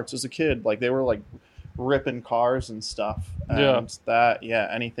go-karts as a kid. Like they were like ripping cars and stuff. And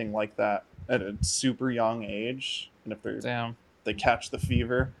anything like that at a super young age. And if they catch the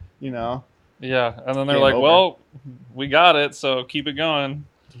fever, Yeah. And then they're like, over. Well, we got it, so keep it going.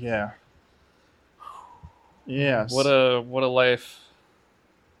 Yeah. Yes. What a life.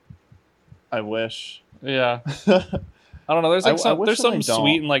 I wish. Yeah. I don't know. There's like there's something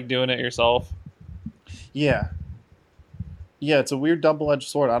sweet in like doing it yourself. Yeah. Yeah, it's a weird double-edged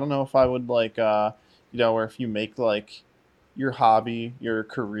sword. I don't know if I would like, or if you make like your hobby your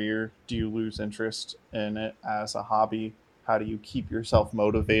career, do you lose interest in it as a hobby? How do you keep yourself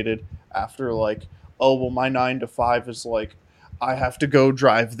motivated after like, oh, well, my 9 to 5 is like, I have to go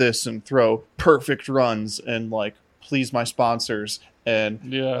drive this and throw perfect runs and like please my sponsors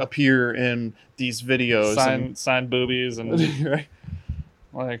and appear in these videos, sign boobies and right?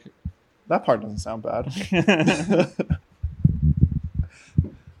 Like that part doesn't sound bad.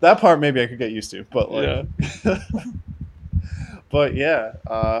 That part maybe I could get used to, but like, but yeah,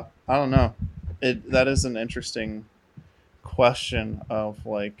 I don't know. That is an interesting question of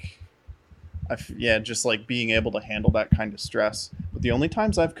like, just like being able to handle that kind of stress. But the only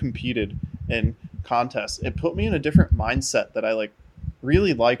times I've competed in contests, it put me in a different mindset that I like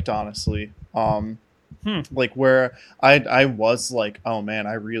really liked, honestly. Like where I was like, oh man,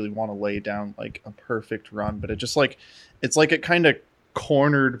 I really want to lay down like a perfect run, but it just like, it's like it kind of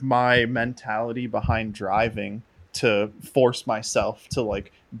cornered my mentality behind driving to force myself to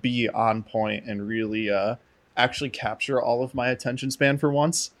like be on point and really actually capture all of my attention span for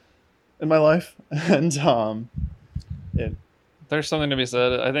once in my life. And there's something to be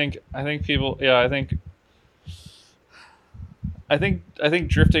said. I think people, I think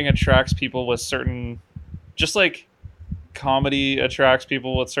drifting attracts people with certain, just like comedy attracts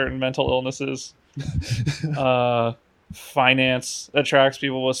people with certain mental illnesses. Finance attracts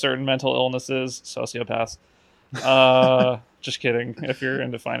people with certain mental illnesses, sociopaths. Just kidding. If you're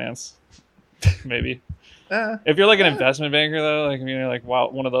into finance, maybe. If you're like an investment banker, though, like you're like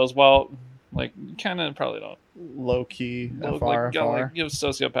one of those, like you kind of probably don't. Low key, like, you have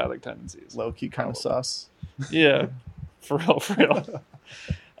sociopathic tendencies. Low key, kind of sus. Yeah, for real.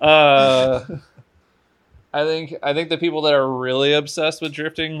 I think the people that are really obsessed with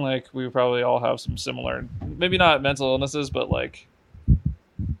drifting, like we probably all have some similar, maybe not mental illnesses, but like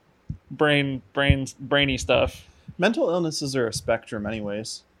brainy stuff. Mental illnesses are a spectrum,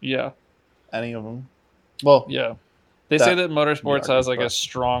 anyways. Yeah, any of them. Well, yeah. They say that motorsports has like a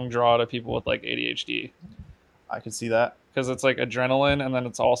strong draw to people with like ADHD. I can see that because it's like adrenaline, and then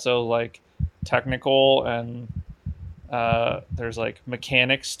it's also like technical and. There's like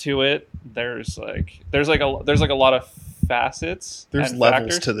mechanics to it. There's like a lot of facets. There's levels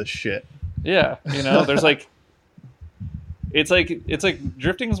factors to the shit. Yeah, there's like it's like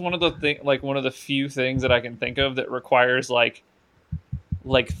drifting is one of the few things that I can think of that requires like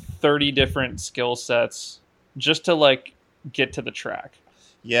 30 different skill sets just to like get to the track.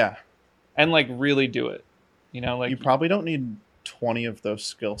 Yeah, and like really do it. Like you probably don't need 20 of those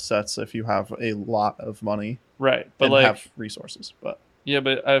skill sets if you have a lot of money. Right, but and like have resources, but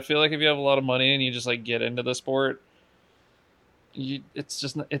but I feel like if you have a lot of money and you just like get into the sport,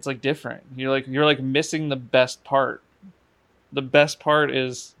 it's like different. You're like missing the best part. The best part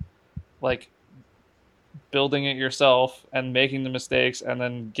is like building it yourself and making the mistakes and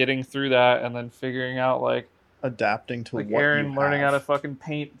then getting through that and then figuring out like adapting to like what Aaron learning how to fucking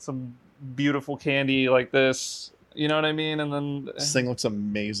paint some beautiful candy like this. You know what I mean? And then this thing looks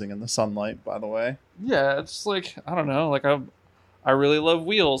amazing in the sunlight, by the way. Yeah, it's like, I don't know, like I really love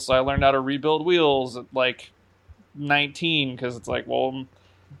wheels, so I learned how to rebuild wheels at like 19 because it's like, well,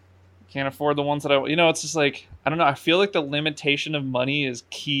 can't afford the ones that it's just like, I don't know. I feel like the limitation of money is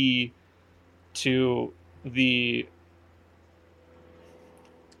key to the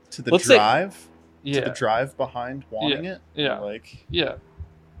drive. To the drive behind wanting it. Yeah. Like, yeah.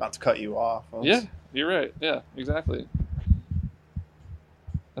 Not to cut you off. Yeah, you're right. Yeah, exactly.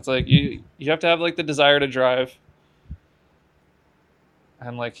 It's like you have to have like the desire to drive.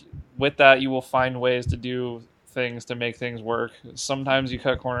 And like with that, you will find ways to do things to make things work. Sometimes you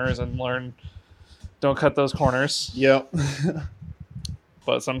cut corners and learn, don't cut those corners. Yep.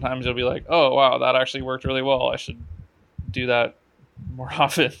 But sometimes you'll be like, oh, wow, that actually worked really well. I should do that more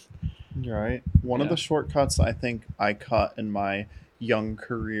often. Right. One of the shortcuts I think I cut in my young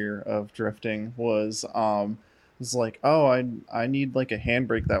career of drifting was like, oh, I need like a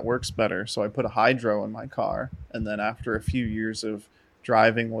handbrake that works better. So I put a hydro in my car. And then after a few years of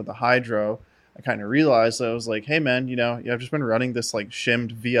driving with a hydro, I kind of realized I was like, hey man, I've just been running this like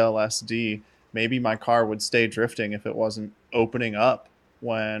shimmed VLSD. Maybe my car would stay drifting if it wasn't opening up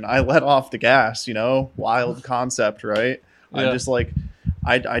when I let off the gas, wild concept, right? Yeah. I'm just like,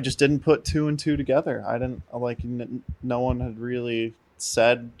 I just didn't put two and two together. I didn't like, no one had really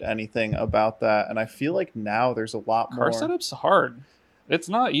said anything about that. And I feel like now there's a lot more. Car setup's hard. It's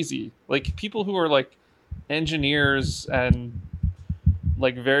not easy. Like people who are like engineers and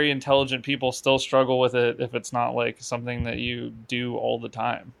like very intelligent people still struggle with it if it's not like something that you do all the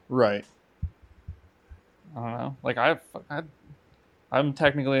time. Right. I don't know. Like I'm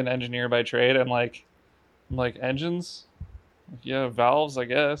technically an engineer by trade, and like engines, yeah, valves, I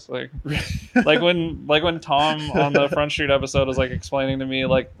guess. Like when Tom on the Front Street episode was like explaining to me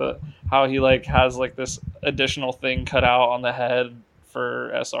like how he like has like this additional thing cut out on the head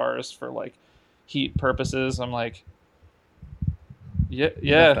for SRs for like heat purposes. I'm like, yeah.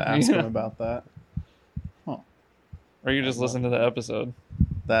 You have to ask him about that. Huh. Or you just listen to the episode.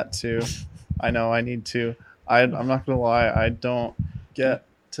 That too. I know I need to. I'm not gonna lie. I don't get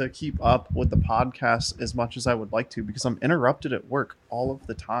to keep up with the podcast as much as I would like to because I'm interrupted at work all of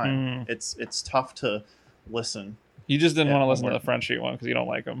the time. It's tough to listen. You just didn't want to listen to the Front Street one because you don't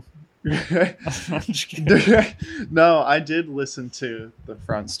like them. I'm just kidding. No, I did listen to the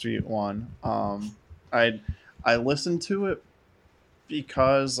Front Street one. I listened to it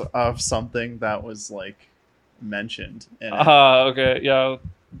because of something that was like mentioned in it. Okay, yeah,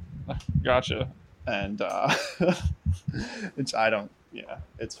 gotcha. And which I don't. Yeah,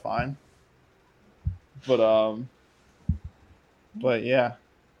 it's fine. But yeah.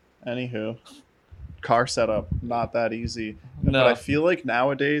 Anywho, car setup not that easy. No. But I feel like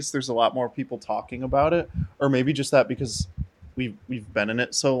nowadays there's a lot more people talking about it, or maybe just that because we've been in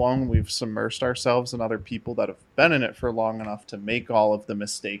it so long, we've submersed ourselves in other people that have been in it for long enough to make all of the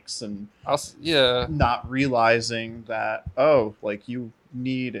mistakes and not realizing that like you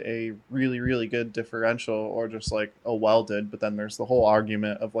need a really, really good differential or just like a welded, but then there's the whole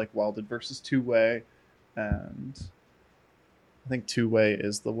argument of like welded versus two-way, and I think two-way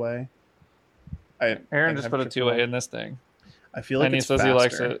is the way. Aaron just put a two-way in this thing. I feel like and he says faster. he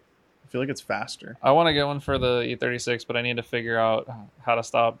likes it. I feel like it's faster. I want to get one for the E36, but I need to figure out how to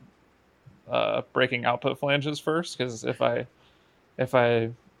stop breaking output flanges first, because if I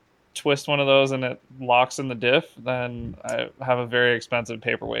twist one of those and it locks in the diff, then I have a very expensive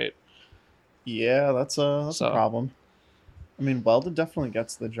paperweight. Yeah, that's a problem. I mean, welded definitely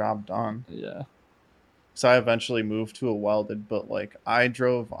gets the job done. Yeah. So I eventually moved to a welded, but like I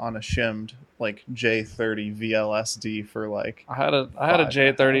drove on a shimmed like J30 VLSD for like I had a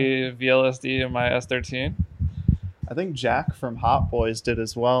J30 VLSD in my S13. I think Jack from Hot Boys did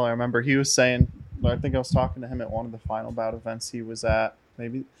as well. I remember he was saying, I think I was talking to him at one of the Final Bout events he was at.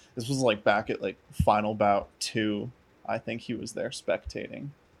 Maybe this was like back at like Final Bout 2. I think he was there spectating.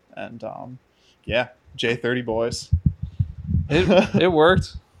 And yeah, J30 boys. It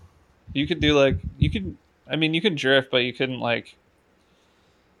worked. You could do like you can drift, but you couldn't like,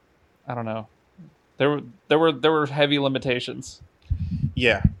 I don't know. There were heavy limitations.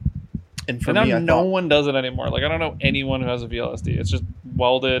 Yeah. And for now me, no one does it anymore. Like I don't know anyone who has a VLSD. It's just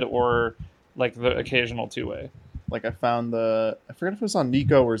welded or like the occasional two-way. Like I found I forget if it was on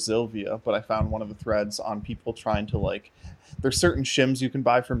Nico or Zilvia, but I found one of the threads on people trying to like, there's certain shims you can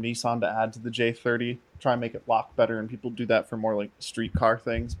buy from Nissan to add to the J30, try and make it lock better, and people do that for more like street car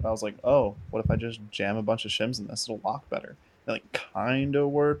things. But I was like, oh, what if I just jam a bunch of shims in this? It'll lock better. It like kind of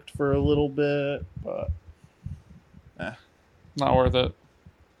worked for a little bit, but not worth it.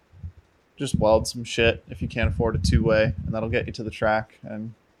 Just weld some shit if you can't afford a two-way, and that'll get you to the track.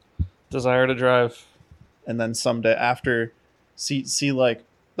 And desire to drive. And then someday after, see like,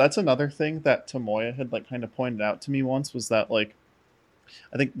 that's another thing that Tomoya had like kind of pointed out to me once, was that like,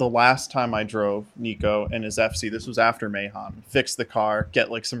 I think the last time I drove Nico and his FC, this was after Mahon, fix the car,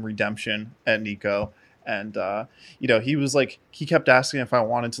 get like some redemption at Nico. And, he was like, he kept asking if I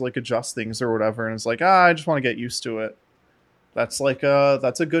wanted to like adjust things or whatever. And it's like, I just want to get used to it. That's like,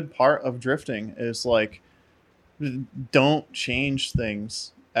 that's a good part of drifting, is like, don't change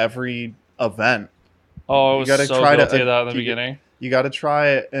things every event. Oh, I was so guilty of that in the beginning. You got to try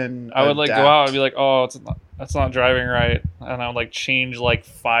it, and I would like go out and be like, "Oh, that's not driving right," and I would like change like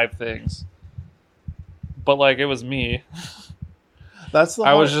 5 things. But like it was me.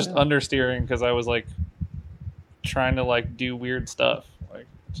 I was just understeering because I was like trying to like do weird stuff, like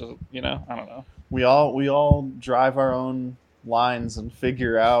just I don't know. We all drive our own lines and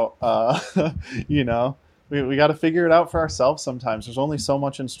figure out, we got to figure it out for ourselves. Sometimes there's only so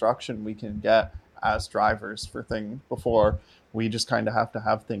much instruction we can get as drivers for things before we just kind of have to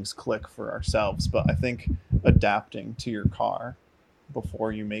have things click for ourselves. But I think adapting to your car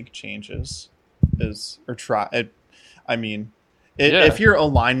before you make changes if your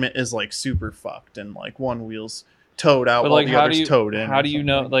alignment is like super fucked and like one wheel's towed out while the other's towed in. How do you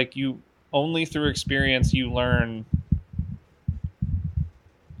know? Like you only through experience you learn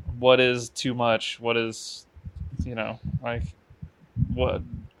what is too much, what is, like what.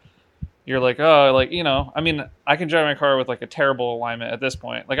 you're like, oh, like, you know, I mean, I can drive my car with like a terrible alignment at this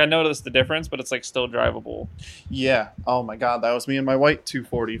point. Like I noticed the difference, but it's like still drivable. Yeah. Oh my God, that was me and my white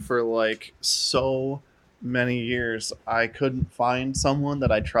 240 for like so many years. I couldn't find someone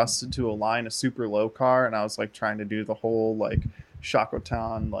that I trusted to align a super low car, and I was like trying to do the whole like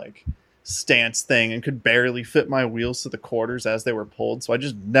Shakotan like stance thing and could barely fit my wheels to the quarters as they were pulled, so I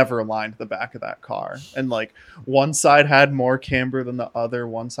just never aligned the back of that car. And like one side had more camber than the other,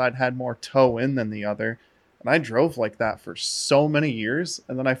 one side had more toe in than the other, and I drove like that for so many years.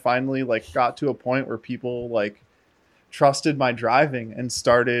 And then I finally like got to a point where people like trusted my driving and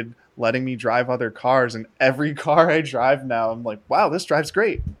started letting me drive other cars, and every car I drive now I'm like, wow, this drives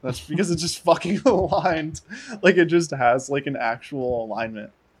great. That's because it's just fucking aligned. Like it just has like an actual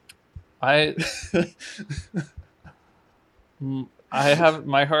alignment. I have,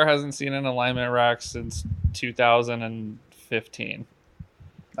 my car hasn't seen an alignment rack since 2015.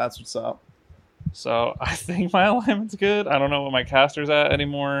 That's what's up. So I think my alignment's good. I don't know what my caster's at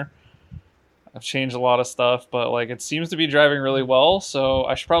anymore. I've changed a lot of stuff, but like it seems to be driving really well. So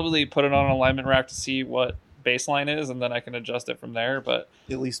I should probably put it on an alignment rack to see what baseline is, and then I can adjust it from there. But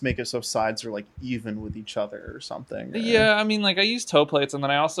at least make it so sides are like even with each other or something. Or... yeah, I mean, like I use toe plates, and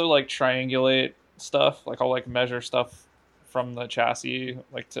then I also like triangulate stuff. Like I'll like measure stuff from the chassis,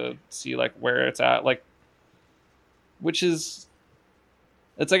 like to see like where it's at, like, which is,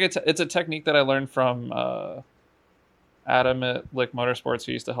 it's like it's a technique that I learned from Adam at Lick Motorsports,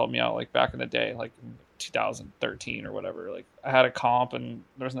 who used to help me out like back in the day, like in 2013 or whatever. Like I had a comp and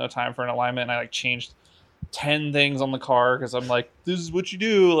there was no time for an alignment, and I like changed 10 things on the car because I'm like, this is what you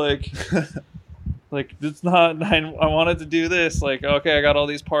do, like like it's not, I wanted to do this, like, okay, I got all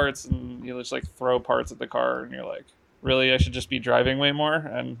these parts, and you just like throw parts at the car and you're like, really, I should just be driving way more,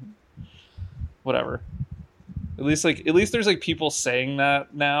 and whatever. At least there's like people saying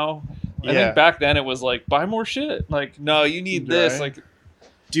that now. I think back then it was like, buy more shit, like, no, you need this, like,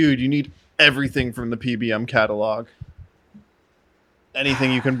 dude, you need everything from the PBM catalog,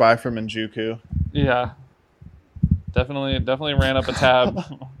 anything you can buy from Injuku. Yeah, definitely ran up a tab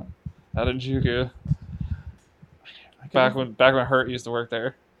at Injuku back when Hurt used to work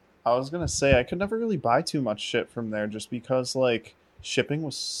there. I was gonna say I could never really buy too much shit from there just because like shipping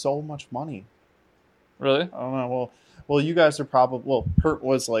was so much money. Really? I don't know. Well, you guys are probably, Hurt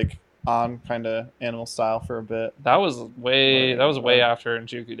was like on kind of animal style for a bit. That was way after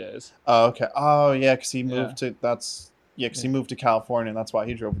Injuku days. Oh, okay. Oh yeah, because he moved to he moved to California, and that's why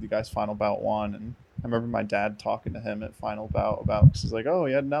he drove with you guys Final Bout 1. And I remember my dad talking to him at Final Bout about, because he's like, oh,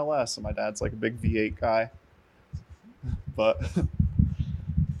 he had an LS, and my dad's like a big V8 guy. But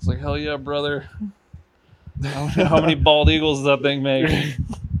it's like, hell yeah, brother. How many bald eagles does that thing make?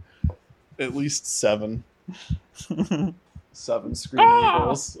 At least 7. 7 screaming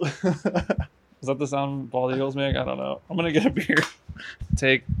eagles. Is that the sound bald eagles make? I don't know. I'm gonna get a beer.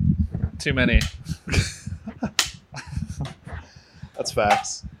 Take too many. That's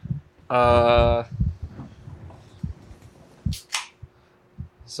facts.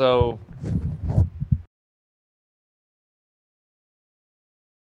 So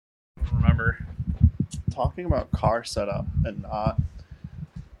remember talking about car setup and not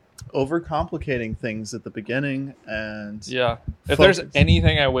overcomplicating things at the beginning. And yeah, if there's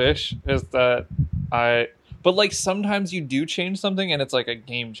anything I wish is that but like sometimes you do change something and it's like a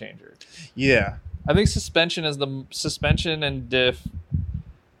game changer. Yeah, I think suspension and diff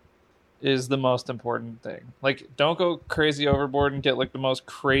is the most important thing. Like, don't go crazy overboard and get like the most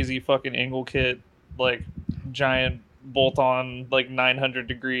crazy fucking angle kit, like giant bolt-on like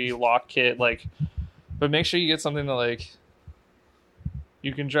 900-degree lock kit, like, but make sure you get something that like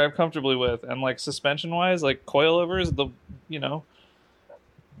you can drive comfortably with. And like suspension wise, like coilovers,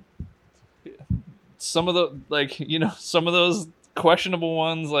 some of those questionable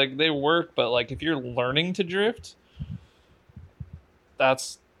ones, like they work, but like if you're learning to drift,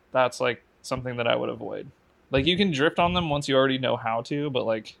 that's like something that I would avoid. Like you can drift on them once you already know how to, but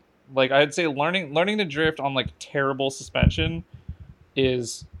like I'd say learning to drift on like terrible suspension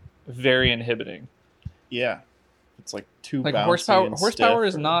is very inhibiting. Yeah, it's like too like bouncy horsepower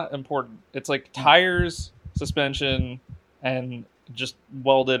is not important. It's like tires, suspension, and just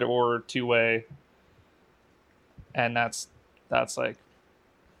welded or two-way, and that's like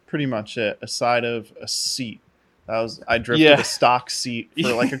pretty much it. Aside of a seat, I drifted a stock seat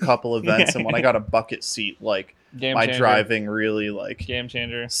for like a couple events, and when I got a bucket seat, like my driving really like game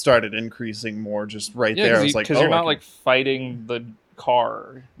changer started increasing more. Just right there, I was like, because you're not like fighting the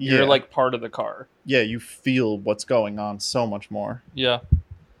car, you're like part of the car. Yeah, you feel what's going on so much more. Yeah.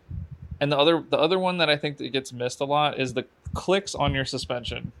 And the other one that I think that gets missed a lot is the clicks on your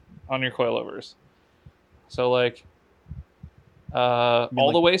suspension. on your coilovers. So like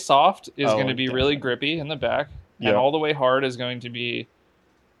all the way soft is going to be really grippy in the back, and all the way hard is going to be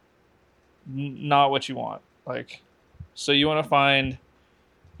not what you want. Like, so you want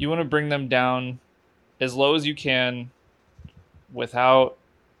to bring them down as low as you can without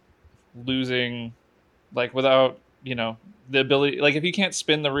losing, like without, you know, the ability, like if you can't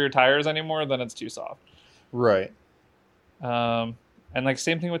spin the rear tires anymore, then it's too soft. Right. And like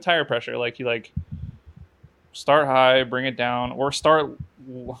same thing with tire pressure. Like you like start high, bring it down, or start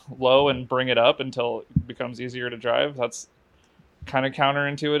low and bring it up until it becomes easier to drive. That's kind of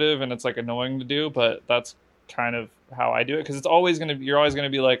counterintuitive and it's like annoying to do, but that's kind of how I do it, because it's always going to be, you're always going to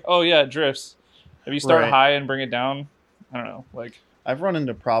be like, oh yeah, it drifts. If you start high and bring it down, I don't know, like I've run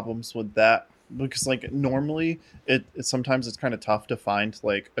into problems with that because like normally it sometimes it's kind of tough to find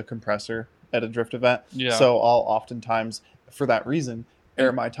like a compressor at a drift event. Yeah. So I'll oftentimes, for that reason,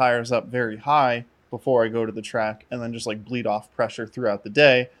 air my tires up very high before I go to the track and then just like bleed off pressure throughout the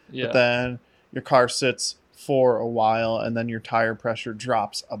day. Yeah. But then your car sits for a while and then your tire pressure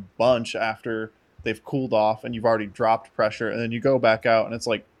drops a bunch after they've cooled off and you've already dropped pressure, and then you go back out and it's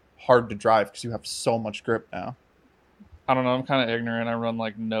like hard to drive because you have so much grip now. I don't know, I'm kind of ignorant. I run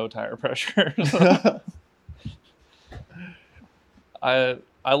like no tire pressure. I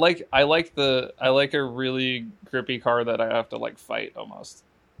like a really grippy car that I have to like fight almost.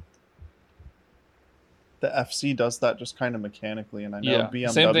 The FC does that just kind of mechanically, and I know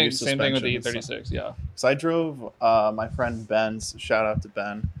BMW same thing with the suspension E36. Yeah. So I drove my friend Ben's. Shout out to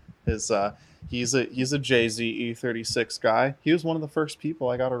Ben. He's a Jay-Z E36 guy. He was one of the first people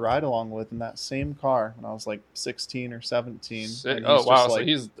I got a ride along with in that same car when I was like 16 or 17. Oh wow, so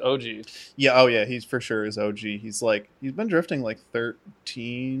he's OG. Yeah, oh yeah, he's for sure is OG. He's been drifting like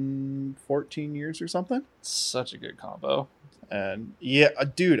 13, 14 years or something. Such a good combo. And yeah,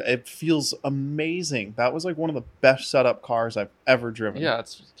 dude, it feels amazing. That was like one of the best setup cars I've ever driven. Yeah,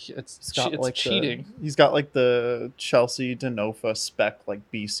 it's cheating. He's got like the Chelsea Denofa spec like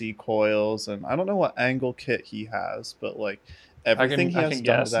BC coils, and I don't know what angle kit he has, but like everything he has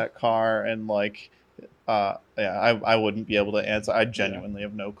done to that car, and like I wouldn't be able to answer. I genuinely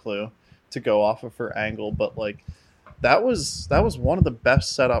have no clue to go off of for angle, but like that was one of the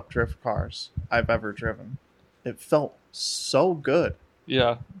best setup drift cars I've ever driven. It felt so good.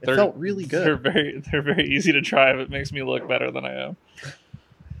 Yeah, it felt really good. They're very easy to drive. It makes me look better than I am.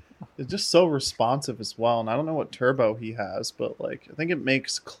 It's just so responsive as well, and I don't know what turbo he has, but like I think it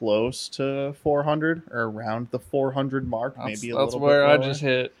makes close to 400 or around the 400 mark, maybe a little bit. That's where I just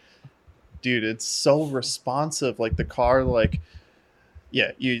hit. Dude, it's so responsive. Like the car, like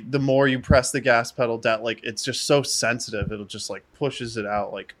the more you press the gas pedal down, like it's just so sensitive. It'll just like pushes it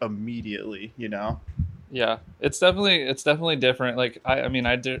out like immediately, you know. Yeah, it's definitely different. Like I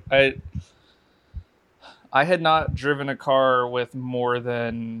had not driven a car with more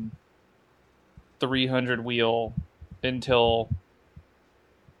than 300 wheel until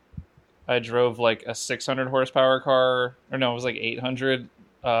I drove like a 600 horsepower car, or no, it was like 800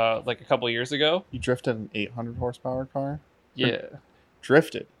 like a couple years ago. You drifted an 800 horsepower car? Yeah.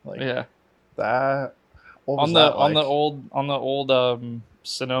 Drifted? Like yeah. That on the old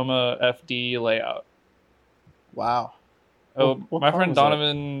Sonoma FD layout. Wow. Oh, my friend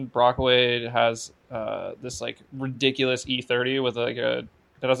Donovan Brockway has this like ridiculous E30 with like it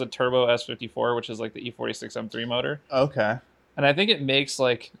has a turbo S54, which is like the E46 M3 motor. Okay. And I think it makes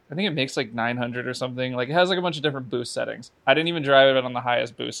like 900 or something. Like it has like a bunch of different boost settings. I didn't even drive it on the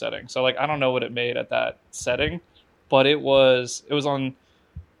highest boost setting, so like I don't know what it made at that setting, but it was on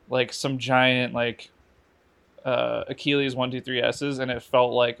like some giant like Achilles 123S's, and it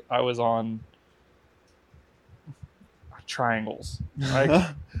felt like I was on triangles. Like,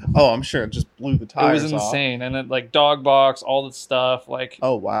 oh, I'm sure it just blew the tires off. It was insane. And then like dog box, all the stuff. Like,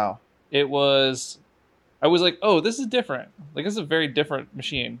 oh wow, I was like, oh, this is different. Like this is a very different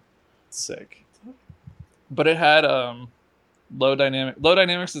machine. Sick. But it had Low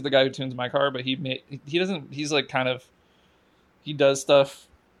Dynamics is the guy who tunes my car, but he does stuff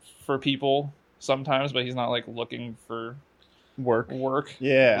for people sometimes, but he's not like looking for work.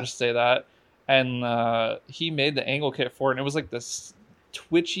 Yeah, I'll just say that. And he made the angle kit for it, and it was like this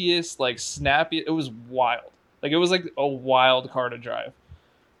twitchiest, like snappy. It was wild. Like it was like a wild car to drive.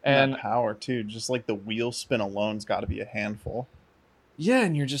 And that power too, just like the wheel spin alone's got to be a handful. Yeah,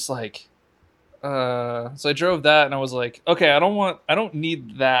 and you're just like, so I drove that, and I was like, okay, I don't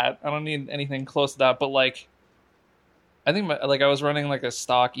need that. I don't need anything close to that. But like, I think I was running like a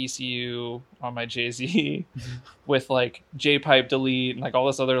stock ECU on my JZ with like J-pipe delete and like all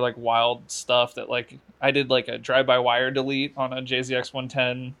this other like wild stuff that like I did like a drive-by-wire delete on a JZX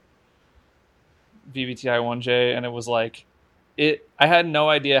 110 VVTi 1J, and it was like I had no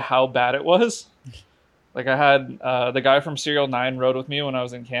idea how bad it was. Like I had the guy from Serial 9 rode with me when I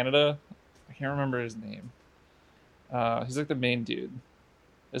was in Canada. I can't remember his name. He's like the main dude.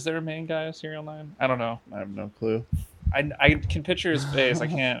 Is there a main guy of Serial 9? I don't know. I have no clue. I can picture his face. I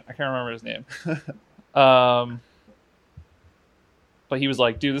can't remember his name. But he was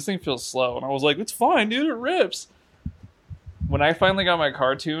like, dude, this thing feels slow. And I was like, it's fine, dude, it rips. When I finally got my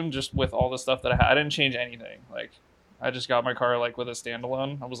car tuned, just with all the stuff that I didn't change anything. Like, I just got my car like with a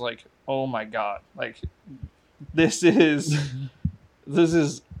standalone. I was like, oh my God. Like, this is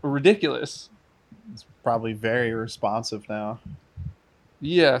ridiculous. It's probably very responsive now.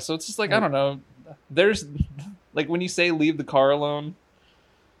 Yeah, so it's just like, I don't know. There's, like, when you say leave the car alone,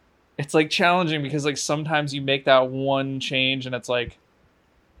 it's like challenging because like sometimes you make that one change and it's like,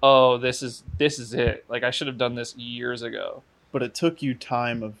 oh, this is it. Like I should have done this years ago. But it took you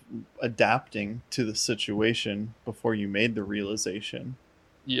time of adapting to the situation before you made the realization.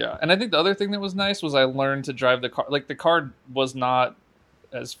 Yeah, and I think the other thing that was nice was I learned to drive the car. Like the car was not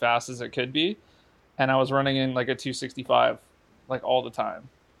as fast as it could be, and I was running in like a 265 like all the time.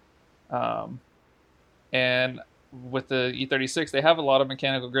 And with the E36, they have a lot of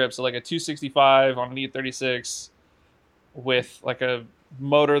mechanical grip. So like a 265 on an E36 with like a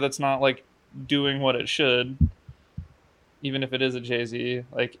motor that's not like doing what it should, even if it is a JZ,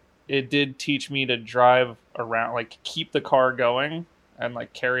 like it did teach me to drive around, like keep the car going and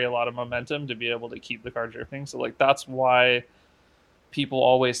like carry a lot of momentum to be able to keep the car drifting. So like that's why people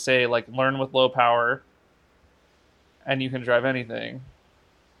always say like learn with low power and you can drive anything.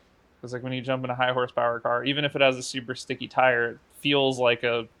 Because like when you jump in a high horsepower car, even if it has a super sticky tire, it feels like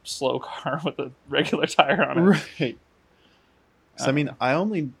a slow car with a regular tire on it. Right. So I mean, I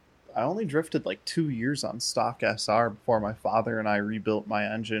only drifted like 2 years on stock SR before my father and I rebuilt my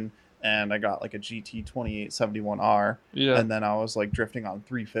engine, and I got like a GT 2871R. Yeah. And then I was like drifting on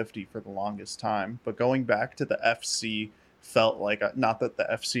 350 for the longest time. But going back to the FC felt like, not that the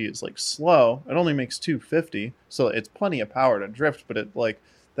FC is like slow, it only makes 250, so it's plenty of power to drift, but it like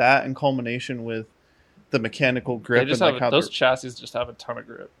that in culmination with the mechanical grip, they just and have like those chassis just have a ton of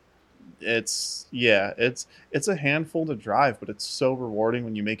grip. it's a handful to drive, but it's so rewarding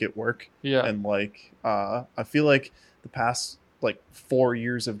when you make it work. Yeah. And like I feel like the past like 4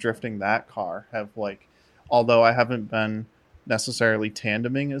 years of drifting that car have like, although I haven't been necessarily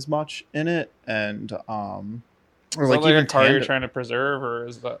tandeming as much in it, and or is like that even a car you're trying to preserve, or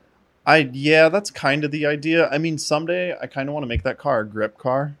is that yeah, that's kind of the idea. I mean, someday I kind of want to make that car a grip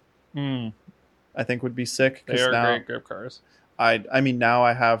car. I think would be sick. They are now, great grip cars. I mean, now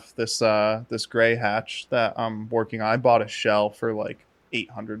I have this this gray hatch that I'm working on. I bought a shell for like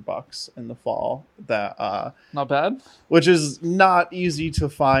 $800 in the fall. That not bad. Which is not easy to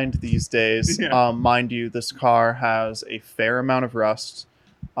find these days. Yeah. Mind you, this car has a fair amount of rust.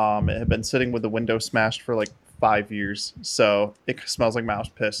 It had been sitting with the window smashed for like 5 years, so it smells like mouse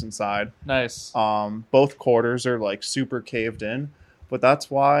piss inside. Nice. Both quarters are like super caved in, but that's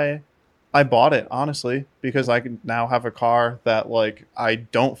why I bought it, honestly, because I can now have a car that like I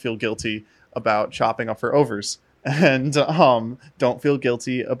don't feel guilty about chopping up for overs, and don't feel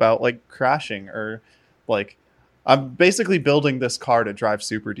guilty about like crashing, or like I'm basically building this car to drive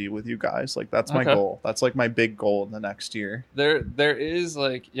Super D with you guys. Like that's my goal. That's like my big goal in the next year. There is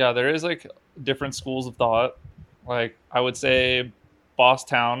like different schools of thought. Like I would say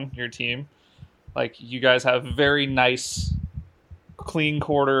Bosstown, your team, like you guys have very nice clean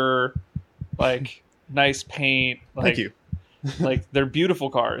quarter, like nice paint. Like, Thank you. Like they're beautiful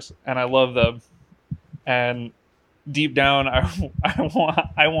cars and I love them. And deep down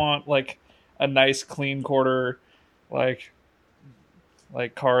I want like a nice clean quarter like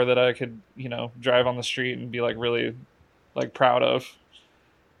car that I could, drive on the street and be like really like proud of.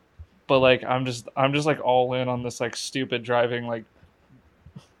 But like I'm just like all in on this like stupid driving. Like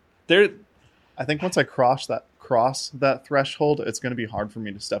I think once I cross that threshold, it's going to be hard for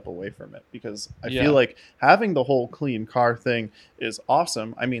me to step away from it, because I feel like having the whole clean car thing is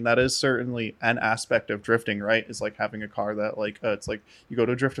awesome. I mean, that is certainly an aspect of drifting, right? Is like having a car that like it's like you go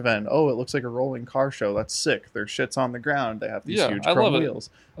to a drift event, oh, it looks like a rolling car show. That's sick. Their shit's on the ground. They have these huge chrome wheels.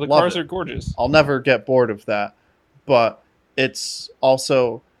 The cars are gorgeous. I'll never get bored of that, but it's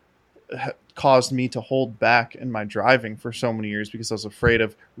also caused me to hold back in my driving for so many years because I was afraid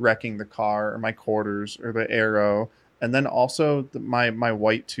of wrecking the car or my quarters or the aero. And then also my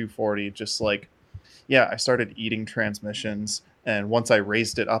white 240, just like, I started eating transmissions. And once I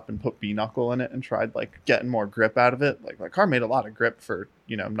raised it up and put B-knuckle in it and tried like getting more grip out of it, like my car made a lot of grip for,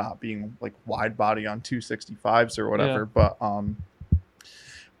 not being like wide body on 265s or whatever. Yeah.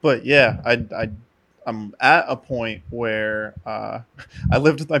 But yeah, I I'm at a point where I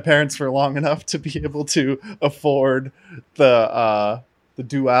lived with my parents for long enough to be able to afford the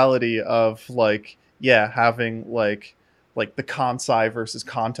duality of like, yeah, having like the Kansai versus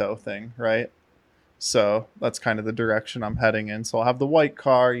Kanto thing, right? So that's kind of the direction I'm heading in. So I'll have the white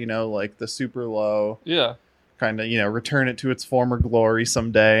car, you know, like the super low, Yeah. kind of, you know, return it to its former glory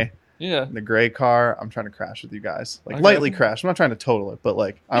someday. Yeah. The gray car, I'm trying to crash with you guys, like Okay. lightly crash. I'm not trying to total it, but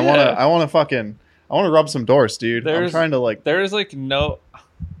like I Yeah. want to rub some doors, dude. I'm trying to like. There's like no,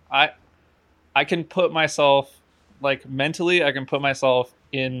 I can put myself like mentally. I can put myself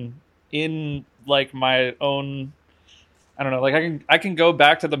in like my own. I don't know. Like I can go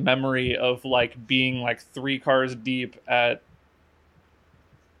back to the memory of like being like 3 cars deep at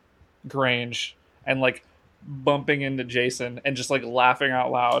Grange and like bumping into Jason and just like laughing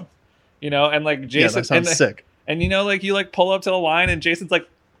out loud, you know, and like Jason, Yeah, that sounds sick. And you know, like you like pull up to the line and Jason's like,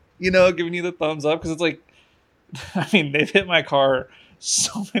 you know, giving you the thumbs up because it's like, I mean, they've hit my car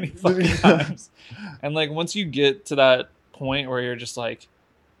so many fucking times, and like once you get to that point where you're just like,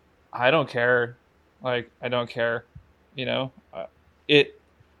 I don't care, like I don't care, you know,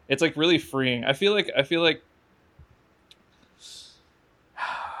 it's like really freeing. I feel like I feel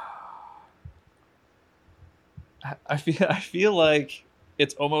like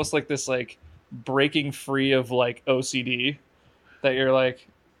it's almost like this like breaking free of like OCD that you're like,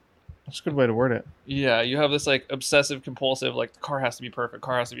 That's a good way to word it. yeah, you have this like obsessive compulsive like the car has to be perfect,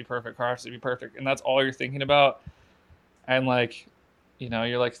 car has to be perfect, car has to be perfect, and that's all you're thinking about. And like, you know,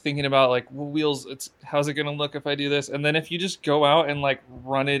 you're like thinking about like wheels, it's how's it gonna look if I do this, and then if you just go out and like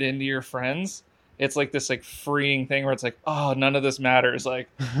run it into your friends, it's like this like freeing thing where it's like, oh, none of this matters, like,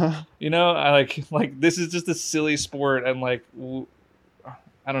 you know, I like this is just a silly sport, and like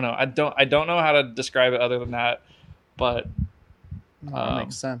I don't know, I don't know how to describe it other than that, but That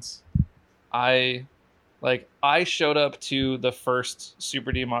makes sense. I showed up to the first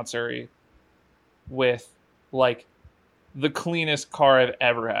Super D Matsuri with like the cleanest car I've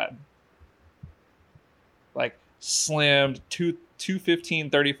ever had. Like slammed two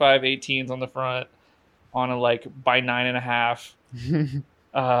 1535 18s on the front on a like by 9.5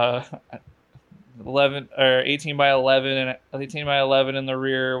 11 or 18 by 11 and 18 by 11 in the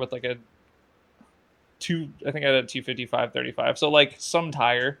rear with like a I think I had a 255 35, so like some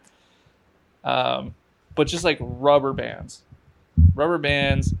tire, but just like rubber bands,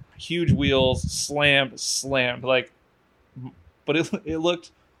 huge wheels, slammed like, but it looked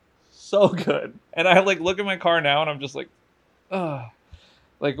so good. And I like look at my car now and I'm just like,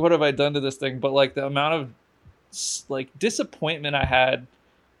 like what have I done to this thing? But like the amount of like disappointment I had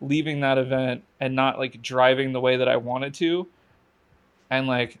leaving that event and not like driving the way that I wanted to. And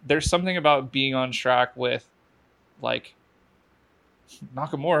like there's something about being on track with like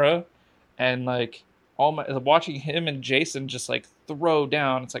Nakamura and like watching him and Jason just like throw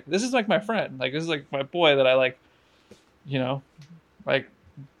down. It's like, this is like my friend, like this is like my boy that I like, you know, like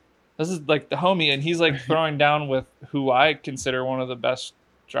this is like the homie, and he's like throwing down with who I consider one of the best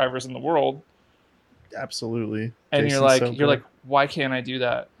drivers in the world. Absolutely. And Jason's you're like, why can't I do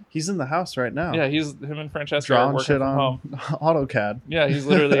that? He's in the house right now. Yeah, him and Francesca drawing are working shit from on home. AutoCAD. Yeah, he's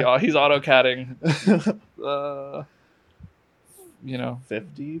literally he's AutoCADing. You know,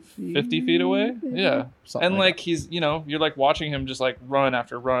 50 feet away. Yeah. Something And like like he's, you know, you're like watching him just like run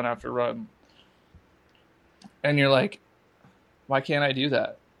after run after run. And you're like, why can't I do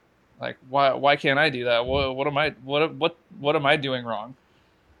that? Like why can't I do that? What am I doing wrong?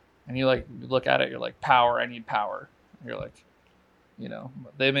 And you like look at it, you're like, power, I need power. You're like, you know,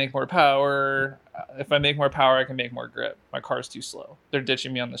 they make more power. If I make more power, I can make more grip. My car's too slow. They're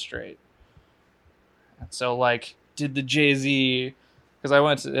ditching me on the straight. And so like did the Jay-Z, because I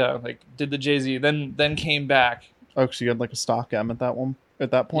went to did the Jay-Z, then came back. Oh, so you had like a stock M at that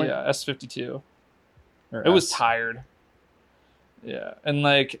point? Yeah, S52. Or It was S? tired. Yeah, and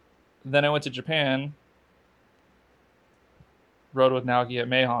like then I went to Japan, rode with Naoki at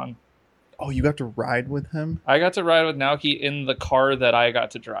Mahon. Oh, you got to ride with him? I got to ride with Naoki in the car that I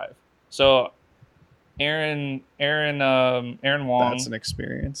got to drive. So Aaron Wong, That's an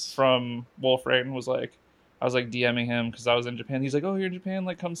experience. from Wolf Raiden was like, I was like DMing him because I was in Japan. He's like, oh, you're in Japan,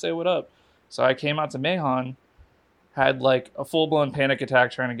 like come say what up. So I came out to Mahon, had like a full-blown panic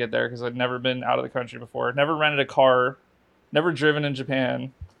attack trying to get there because I'd never been out of the country before, never rented a car, never driven in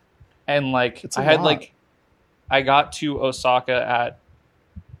Japan, and like I got to Osaka at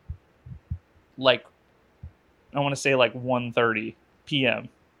like, I want to say like 1:30 p.m.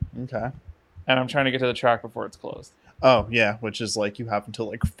 Okay. And I'm trying to get to the track before it's closed. Oh, yeah, which is like you have until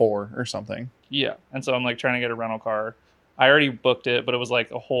like 4 or something. Yeah. And so I'm like trying to get a rental car. I already booked it, but it was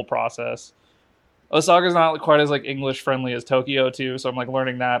like a whole process. Osaka's not quite as like English friendly as Tokyo too, so I'm like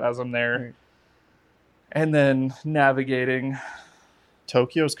learning that as I'm there. Right. And then navigating.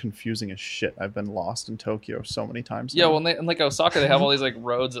 Tokyo's confusing as shit. I've been lost in Tokyo so many times. Yeah, now. well, in like Osaka, they have all these like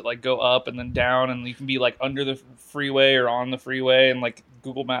roads that like go up and then down, and you can be like under the freeway or on the freeway, and like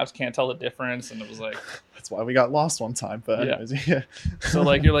Google Maps can't tell the difference. And it was like that's why we got lost one time. But anyways, yeah. So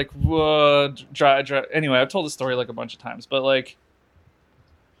like you're like, whoa, drive. Anyway, I've told the story like a bunch of times, but like,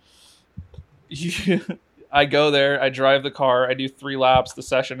 I go there, I drive the car, I do 3 laps, the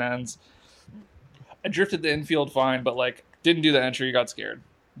session ends. I drifted the infield fine, but like didn't do the entry, got scared.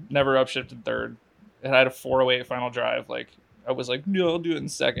 Never upshifted third. It had a 408 final drive. Like I was like, no, I'll do it in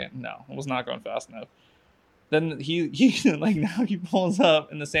second. No, I was not going fast enough. Then he like now he pulls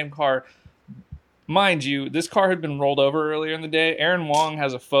up in the same car. Mind you, this car had been rolled over earlier in the day. Aaron Wong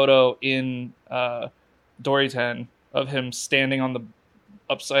has a photo in Doryten of him standing on the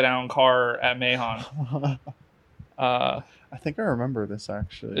upside down car at Mahon. I think I remember this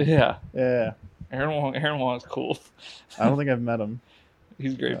actually. Yeah. Yeah. Aaron Wong's cool. I don't think I've met him.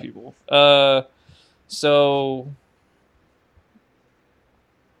 He's great people. So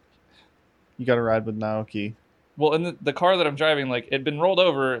you got to ride with Naoki. Well, in the car that I'm driving, like it'd been rolled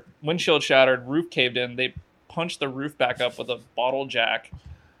over, windshield shattered, roof caved in. They punched the roof back up with a bottle jack,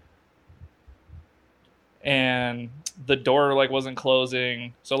 and the door like wasn't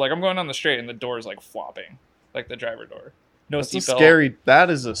closing. So like I'm going down the straight, and the door is like flopping, like the driver door. No seatbelt. That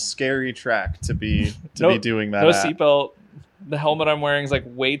is a scary track to be doing that. No at. seatbelt. The helmet I'm wearing is like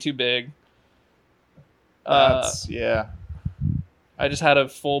way too big. Yeah. I just had a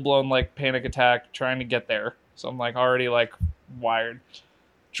full blown like panic attack trying to get there. So I'm like already like wired.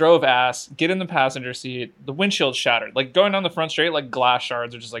 Drove ass, get in the passenger seat. The windshield shattered. Like going down the front straight, like glass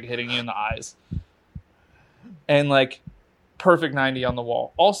shards are just like hitting you in the eyes. And like perfect 90 on the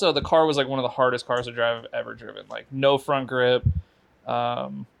wall. Also, the car was like one of the hardest cars to drive I've ever driven. Like no front grip.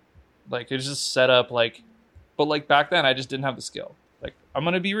 Like it was just set up like, but like back then I just didn't have the skill. Like I'm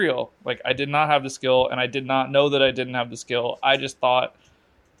going to be real. Like I did not have the skill, and I did not know that I didn't have the skill. I just thought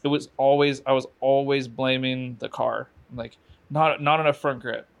I was always blaming the car. Like not enough front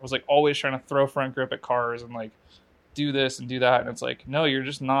grip. I was like always trying to throw front grip at cars and like do this and do that. And it's like, no, you're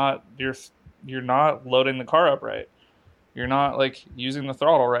just not, you're not loading the car up right. You're not like using the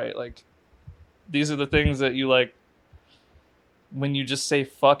throttle right. Like these are the things that you like when you just say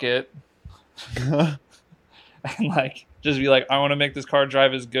fuck it and like just be like, I want to make this car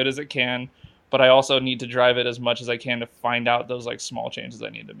drive as good as it can, but I also need to drive it as much as I can to find out those like small changes I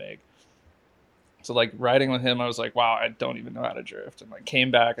need to make. So like riding with him, I was like, wow, I don't even know how to drift. And like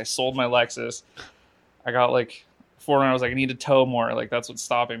came back, I sold my Lexus. I got like Ford, and I was like, I need to tow more. Like that's what's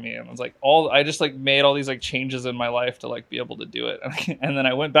stopping me. And I was like, I just like made all these like changes in my life to like be able to do it. And then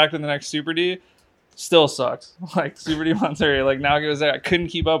I went back to the next Super D, still sucks. Like Super D Monterey, like now he was there. I couldn't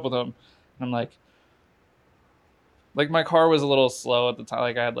keep up with him. And I'm like my car was a little slow at the time.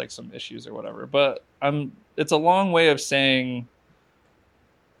 Like I had like some issues or whatever, but it's a long way of saying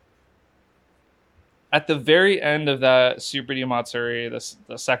at the very end of that Super D Matsuri,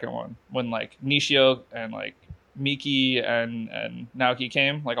 the second one, when like Nishio and like Miki and Naoki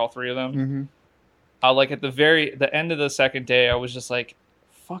came, like all 3 of them. Mm-hmm. Like at the end of the second day, I was just like,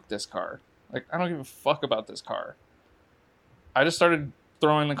 fuck this car. Like I don't give a fuck about this car. I just started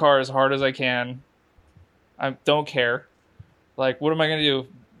throwing the car as hard as I can. I don't care. Like, what am I going to do?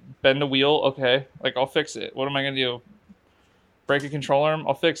 Bend a wheel? Okay. Like, I'll fix it. What am I going to do? Break a control arm?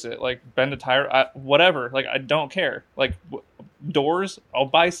 I'll fix it. Like, bend a tire? Whatever. Like, I don't care. Like, doors? I'll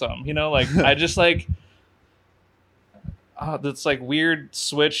buy some. You know, like, I just, like, this, like, weird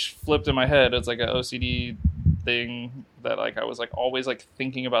switch flipped in my head. It's, like, an OCD thing that, like, I was, like, always, like,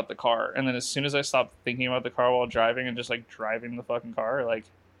 thinking about the car. And then as soon as I stopped thinking about the car while driving and just, like, driving the fucking car, like,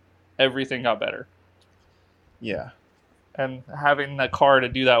 everything got better. Yeah. And having the car to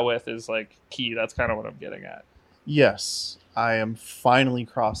do that with is like key. That's kind of what I'm getting at. Yes. I am finally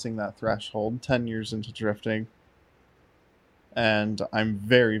crossing that threshold 10 years into drifting. And I'm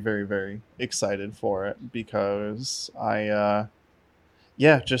very, very, very excited for it because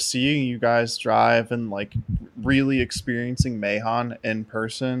just seeing you guys drive and like really experiencing Mahon in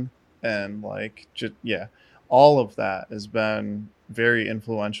person and like, all of that has been very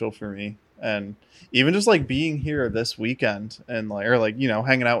influential for me. And even just like being here this weekend and like, or like, you know,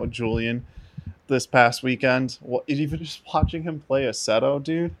 hanging out with Julian this past weekend, even just watching him play Assetto,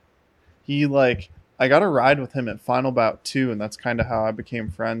 dude, he like, I got a ride with him at Final Bout 2, and that's kind of how I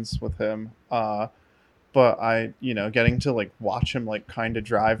became friends with him. But I, you know, getting to like watch him like kind of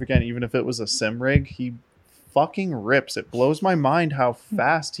drive again, even if it was a sim rig, he fucking rips. It blows my mind how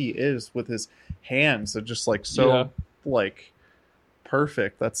fast he is with his hands. They're just like so like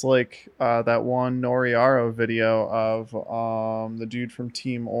perfect. That's like that one Noriaro video of the dude from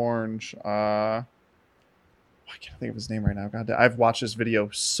Team Orange. I can't think of his name right now. God, I've watched this video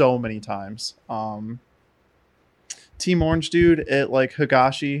so many times. Team Orange dude at like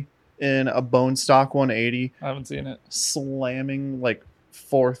Higashi in a bone stock 180. I haven't seen it. Slamming like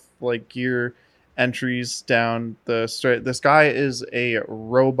fourth like gear entries down the straight. This guy is a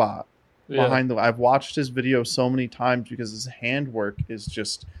robot behind the. I've watched his video so many times because his handwork is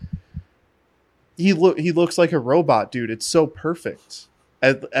just. He looks like a robot, dude. It's so perfect.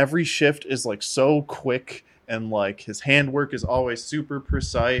 Every shift is like so quick, and like his handwork is always super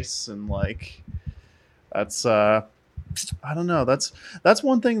precise, and like that's I don't know. That's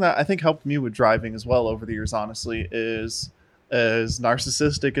one thing that I think helped me with driving as well over the years, honestly, is as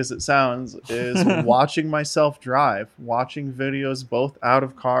narcissistic as it sounds, is watching myself drive, watching videos both out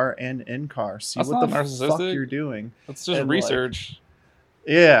of car and in car. See what the fuck you're doing. That's just research.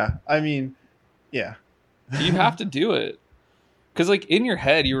 Like, yeah. I mean, yeah. You have to do it. Because like in your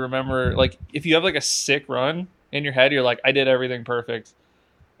head, you remember, like if you have like a sick run in your head, you're like, I did everything perfect.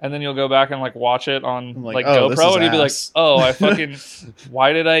 And then you'll go back and like watch it on like GoPro, and you'll be like, "Oh, I fucking,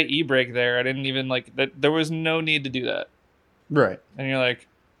 why did I e-brake there? I didn't even like that. There was no need to do that." Right. And you're like,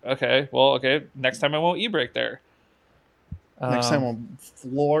 "Okay, well, okay. Next time I won't e-brake there. Next time I'll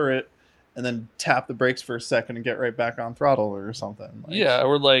floor it, and then tap the brakes for a second and get right back on throttle or something." Like, yeah,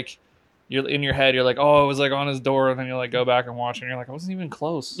 or like you're in your head, you're like, "Oh, it was like on his door," and then you like go back and watch, and you're like, "I wasn't even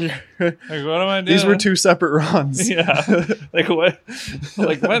close. Like, what am I doing?" These were two separate runs. Yeah, like what?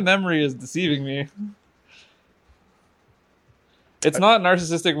 Like my memory is deceiving me. It's not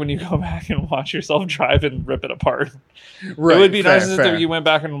narcissistic when you go back and watch yourself drive and rip it apart. Right, it would be narcissistic if you went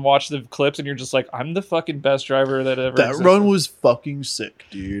back and watched the clips and you're just like, I'm the fucking best driver that ever existed. That run was fucking sick,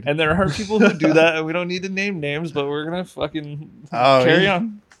 dude. And there are people who do that, and we don't need to name names, but we're gonna fucking carry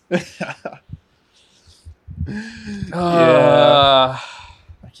on. I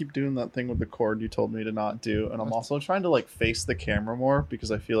keep doing that thing with the cord you told me to not do, and I'm also trying to like face the camera more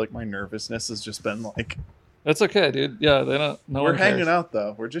because I feel like my nervousness has just been like. That's okay, dude. Yeah, they don't. No, we're hanging out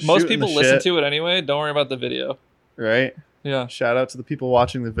though. We're just most people listen to it anyway. Don't worry about the video. Right. Yeah. Shout out to the people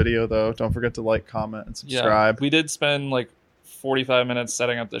watching the video though. Don't forget to like, comment, and subscribe. Yeah, we did spend like 45 minutes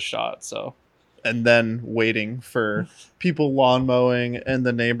setting up this shot, so. And then waiting for people lawn mowing and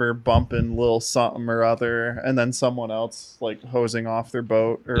the neighbor bumping little something or other, and then someone else like hosing off their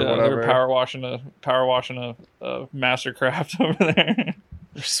boat or whatever. They're power washing a Mastercraft over there.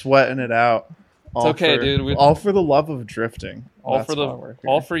 They're sweating it out. It's okay, dude. All for the love of drifting. All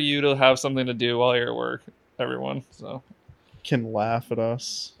for you to have something to do while you're at work. Everyone, so can laugh at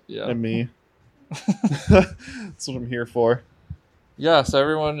us. Yeah, and me. That's what I'm here for. Yeah, so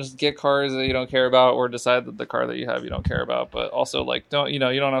everyone just get cars that you don't care about, or decide that the car that you have you don't care about. But also, like, you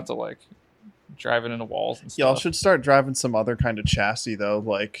don't have to like drive it into walls and stuff. Y'all should start driving some other kind of chassis though.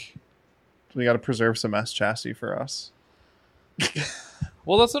 Like, we got to preserve some S chassis for us.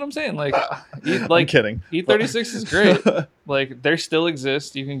 Well, that's what I'm saying. Like, I'm kidding. E36 is great. Like, they still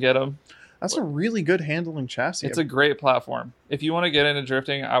exist. You can get them. That's a really good handling chassis. It's a great platform. If you want to get into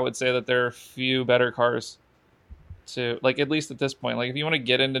drifting, I would say that there are a few better cars to, like, at least at this point. Like, if you want to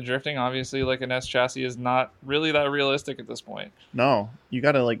get into drifting, obviously, like, an S chassis is not really that realistic at this point. No. You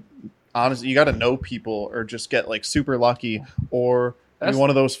got to, like, honestly, you got to know people or just get, like, super lucky or be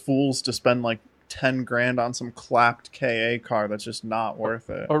one of those fools to spend, like, 10 grand on some clapped KA car that's just not worth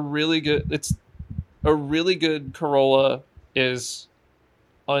it. A really good Corolla is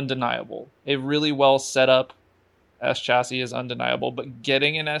undeniable. A really well set up S chassis is undeniable, but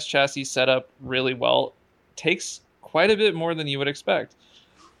getting an S chassis set up really well takes quite a bit more than you would expect.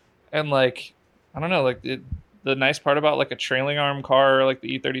 And like, I don't know, like the nice part about like a trailing arm car like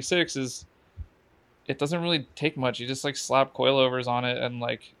the E36 is it doesn't really take much. You just like slap coilovers on it and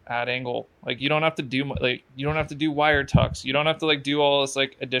like add angle. Like you don't have to do wire tucks. You don't have to like do all this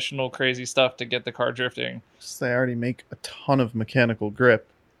like additional crazy stuff to get the car drifting. So they already make a ton of mechanical grip.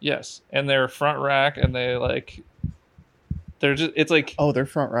 Yes, and they're front rack, and they're just it's like they're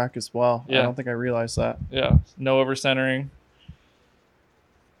front rack as well. Yeah. I don't think I realized that. Yeah, no over centering.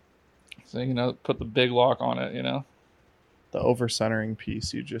 So put the big lock on it. The over centering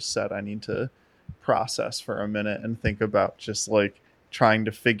piece you just said. I need to process for a minute and think about just like trying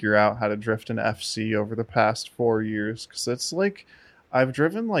to figure out how to drift an FC over the past 4 years, because it's like I've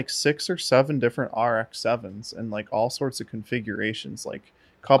driven like 6 or 7 different RX-7s and like all sorts of configurations, like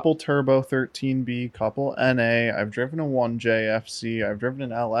couple turbo 13B, couple NA. I've driven a 1J FC. I've driven an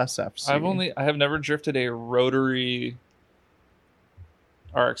LSFC. I have never drifted a rotary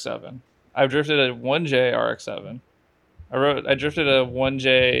RX-7. I've drifted a 1J RX-7. I drifted a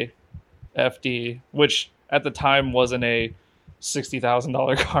 1J FD, which at the time wasn't a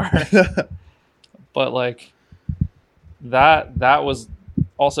 $60,000 car. But like that was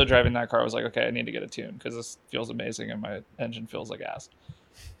also driving that car. I was like, okay, I need to get a tune because this feels amazing and my engine feels like ass.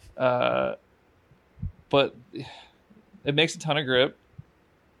 But it makes a ton of grip.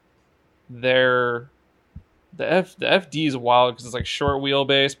 The FD is wild because it's like short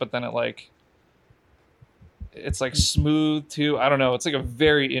wheelbase, but then it's like smooth too. I don't know. It's like a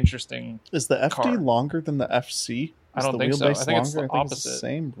very interesting. Is the FD car. longer than the FC? I don't think so. I think it's the opposite. It's the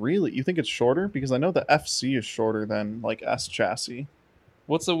same. Really? You think it's shorter? Because I know the FC is shorter than like S chassis.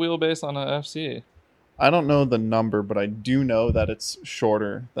 What's the wheelbase on a FC? I don't know the number, but I do know that it's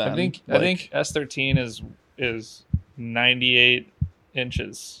shorter than. I think S13 is 98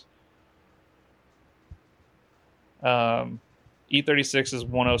 inches. E36 is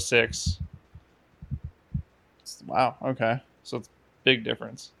 106. Wow. Okay. So it's a big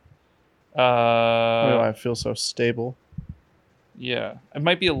difference. Why do I feel so stable? Yeah, it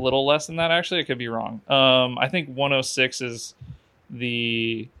might be a little less than that. Actually, I could be wrong. I think 106 is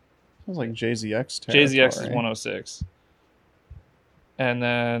the. Sounds like JZX territory. JZX is 106, and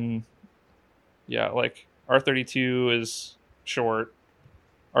then, yeah, like R32 is short,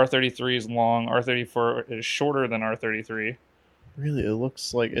 R33 is long, R34 is shorter than R33. Really, it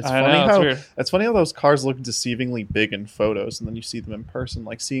looks like it's funny how those cars look deceivingly big in photos, and then you see them in person.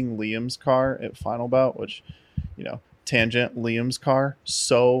 Like seeing Liam's car at Final Bout, which, tangent Liam's car,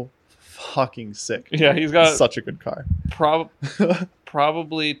 so fucking sick. Yeah, he's got such a good car.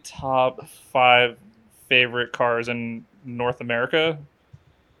 Probably top 5 favorite cars in North America.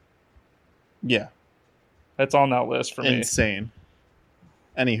 Yeah, it's on that list for me. Insane.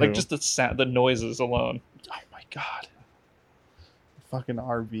 Anywho, like just the noises alone. Oh my god. Fucking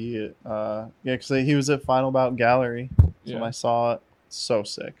RV. Yeah, because he was at Final Bout Gallery. So when I saw it, so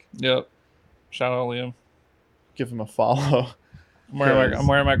sick. Yep. Shout out Liam. Give him a follow. I'm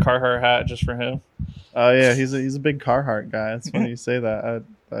wearing my Carhartt hat just for him. Oh yeah, he's a big Carhartt guy. It's funny you say that.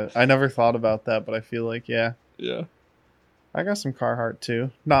 I never thought about that, but I feel like yeah. I got some Carhartt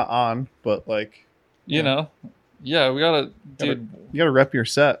too. Not on, but like you know. Yeah, we gotta dude. You gotta rep your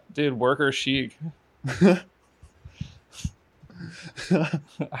set, dude. Worker chic.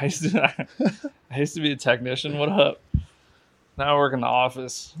 I used to be a technician. What up? Now I work in the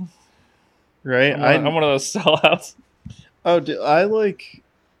office. Right, I'm one of those sellouts. Oh,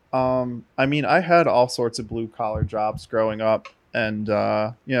 I mean, I had all sorts of blue collar jobs growing up, and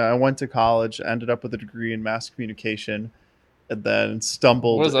I went to college, ended up with a degree in mass communication, and then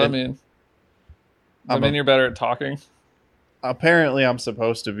stumbled. What does that mean? Does that mean you're better at talking? Apparently, I'm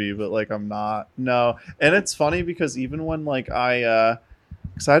supposed to be, but like I'm not. No, and it's funny because even when like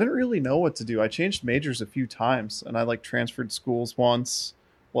because I didn't really know what to do. I changed majors a few times, and I like transferred schools once.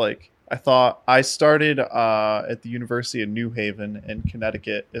 Like I thought I started at the University of New Haven in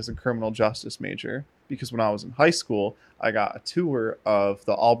Connecticut as a criminal justice major because when I was in high school, I got a tour of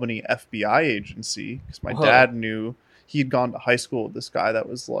the Albany FBI agency because my dad knew. He'd gone to high school with this guy that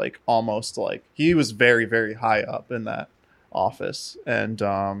was like almost like he was very, very high up in that office. And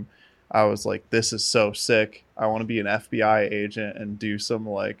I was like, this is so sick. I want to be an FBI agent and do some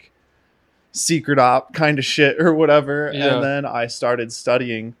like secret op kind of shit or whatever. Yeah. And then I started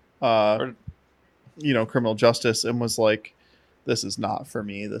studying, criminal justice and was like, this is not for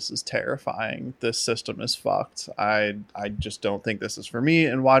me. This is terrifying. This system is fucked. I just don't think this is for me.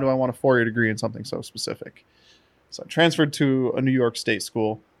 And why do I want a 4-year degree in something so specific? So I transferred to a New York State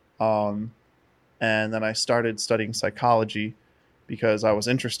school, and then I started studying psychology because I was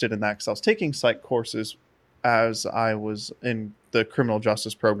interested in that because I was taking psych courses as I was in the criminal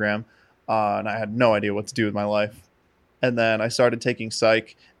justice program, and I had no idea what to do with my life. And then I started taking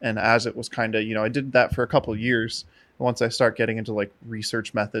psych, and as it was kind of, I did that for a couple of years. Once I start getting into like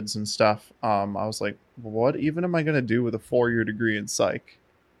research methods and stuff, I was like, what even am I going to do with a 4-year degree in psych?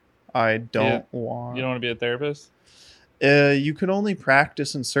 I don't want... You don't want to be a therapist? You can only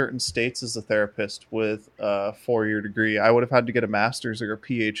practice in certain states as a therapist with a 4-year degree. I would have had to get a master's or a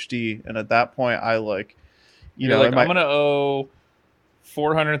PhD. And at that point, I like, I'm going to owe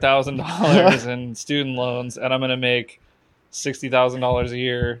 $400,000 in student loans and I'm going to make $60,000 a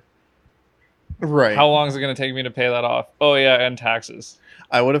year. Right. How long is it going to take me to pay that off? Oh, yeah, and taxes.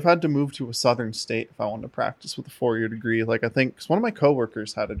 I would have had to move to a southern state if I wanted to practice with a 4-year degree. Like, I think, because one of my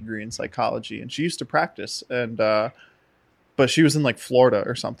coworkers had a degree in psychology and she used to practice. And, but she was in like Florida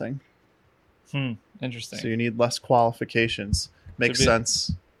or something. Interesting. So you need less qualifications. Makes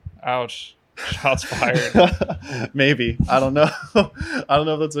sense. Ouch. Shots fired. Maybe. I don't know. I don't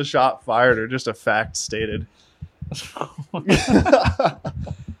know if that's a shot fired or just a fact stated.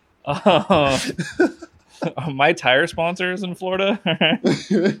 My tire sponsor is in Florida.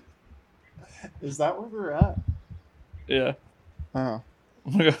 Is that where they're at? Yeah. Oh.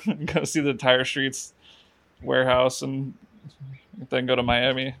 I'm gonna go see the Tire Streets warehouse and then go to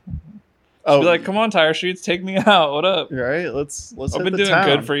Miami. Oh, be like, come on, Tire Streets, take me out. What up? Right. Let's. I've been doing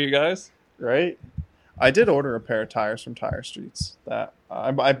good for you guys. Right. I did order a pair of tires from Tire Streets. That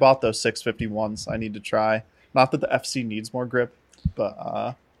I bought those 651s. I need to try. Not that the FC needs more grip,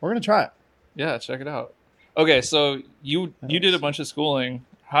 but we're gonna try it. Yeah, check it out. Okay, so you did a bunch of schooling.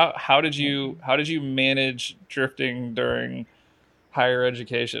 How did you manage drifting during higher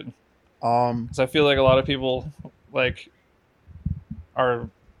education? Because I feel like a lot of people are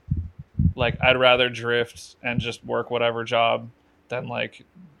like, I'd rather drift and just work whatever job than like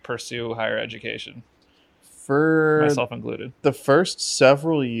pursue higher education. For myself included. The first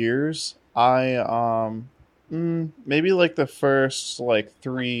several years, I maybe like the first like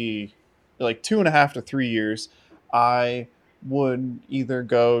 2.5 to 3 years, I would either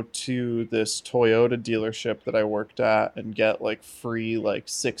go to this Toyota dealership that I worked at and get like free like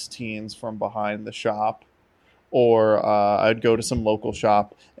 16s from behind the shop, or I'd go to some local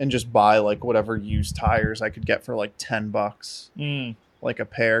shop and just buy like whatever used tires I could get for like $10, like a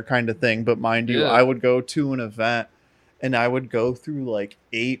pair kind of thing. But mind you, I would go to an event and I would go through like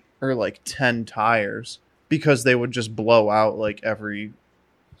 8 or like 10 tires because they would just blow out like every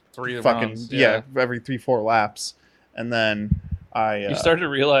every 3-4 laps. And then you start to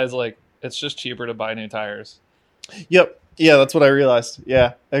realize like it's just cheaper to buy new tires. Yep. Yeah, that's what I realized.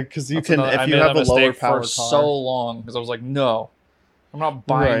 Yeah, because if you have a lower power car. So long because I was like, no, I'm not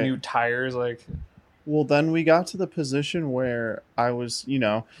buying new tires. Like, well, then we got to the position where I was,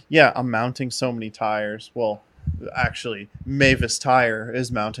 I'm mounting so many tires. Well, actually, Mavis Tire is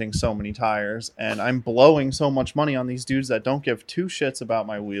mounting so many tires, and I'm blowing so much money on these dudes that don't give two shits about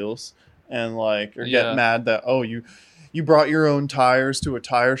my wheels. And like, or get mad that, oh, you brought your own tires to a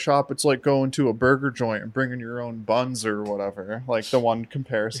tire shop. It's like going to a burger joint and bringing your own buns or whatever. Like the one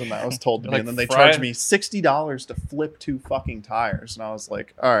comparison that was told to me. And then they charged me $60 to flip 2 fucking tires. And I was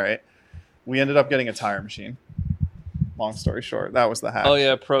like, all right. We ended up getting a tire machine. Long story short, that was the hack. Oh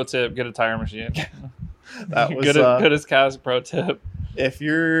yeah, pro tip, get a tire machine. That was good as cast pro tip. If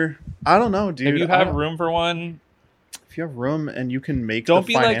you're, I don't know, dude. If you have room for one, if you have room and you can make the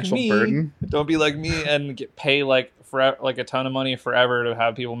financial burden. Don't be like me and pay like a ton of money forever to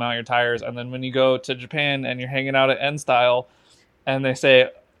have people mount your tires. And then when you go to Japan and you're hanging out at N Style and they say,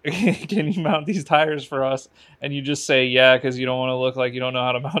 can you mount these tires for us? And you just say, yeah, because you don't want to look like you don't know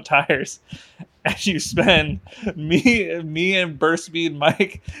how to mount tires. And you spend me and Burst Speed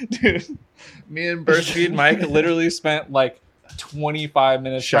Mike, dude, me and Burst Speed Mike literally spent like 25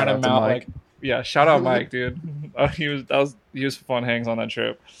 minutes trying to mount like. Yeah, shout out Mike, dude. He was fun hangs on that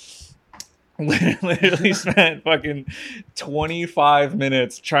trip. Literally spent fucking 25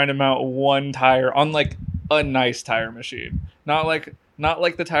 minutes trying to mount one tire on like a nice tire machine. Not like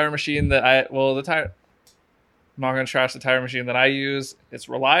the tire machine that I'm not gonna trash the tire machine that I use. It's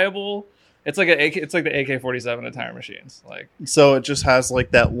reliable. It's like the AK-47 of tire machines. Like, so it just has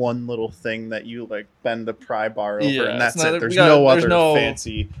like that one little thing that you like bend the pry bar over, and that's it. There's no other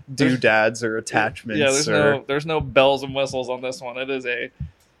fancy doodads or attachments. Yeah, there's no bells and whistles on this one. It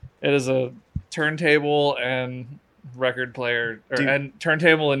is a turntable and record player and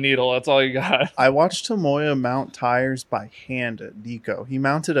turntable and needle. That's all you got. I watched Tomoya mount tires by hand at Nico. He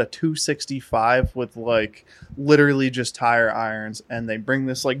mounted a 265 with like literally just tire irons, and they bring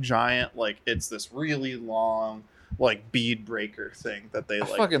this like giant, like it's this really long like bead breaker thing that they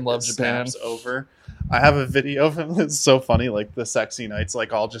like fucking love Japan over. I have a video of him. It's so funny. Like the sexy nights,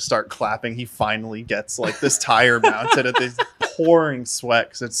 like I'll just start clapping. He finally gets like this tire mounted at this pouring sweat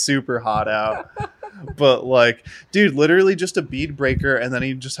because it's super hot out. But like, dude, literally just a bead breaker, and then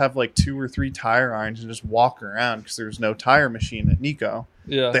he'd just have like 2 or 3 tire irons and just walk around because there's no tire machine at Nico.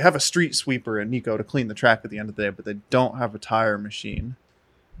 Yeah, they have a street sweeper at Nico to clean the track at the end of the day, but they don't have a tire machine.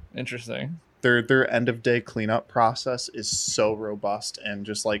 Interesting. Their end of day cleanup process is so robust, and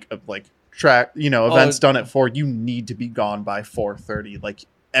just like track, events done at 4, you need to be gone by 4:30. Like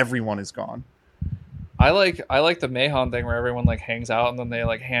everyone is gone. I like the Mahon thing where everyone like hangs out and then they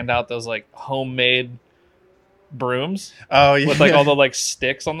like hand out those like homemade brooms. Oh yeah, with like all the like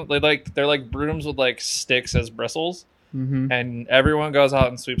sticks on they're like brooms with like sticks as bristles, and everyone goes out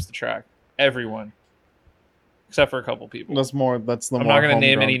and sweeps the track. Everyone, except for a couple people. That's the I'm more not going to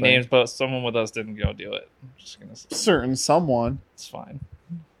name homegrown any thing. names, but someone with us didn't go do it. I'm just going to say Certain someone. it's fine.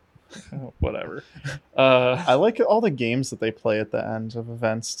 Whatever. I like all the games that they play at the end of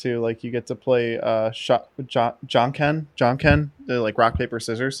events too. Like you get to play John Ken, like rock paper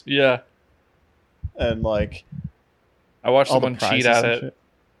scissors, Yeah. and like I watched all the someone cheat prizes at and it. shit.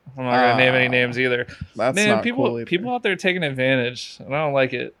 I'm not going to name any names either. That's Man, not people cool either. people out there taking advantage, and I don't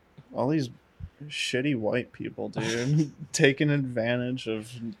like it. All these shitty white people, dude, taking advantage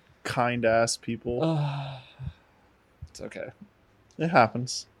of kind ass people. It's okay. It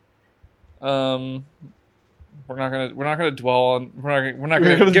happens. We're not gonna dwell on we're not We're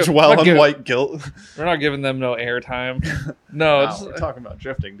gonna gonna dwell on white guilt. We're not giving them no airtime. No, No, we're talking about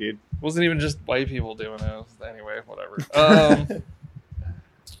drifting, dude. wasn't even just white people doing it. Anyway, whatever.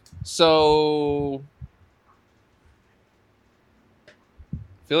 So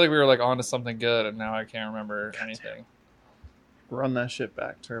I feel like we were like onto something good, and now I can't remember anything. Run that shit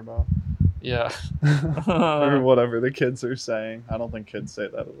back, Turbo. Yeah. Or whatever the kids are saying. I don't think kids say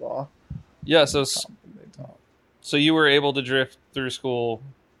that at all. Yeah. So They talk. so you were able to drift through school.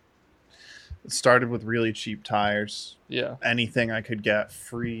 It started with really cheap tires. Yeah. Anything I could get,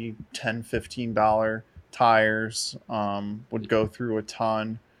 free $10, $15 tires, would go through a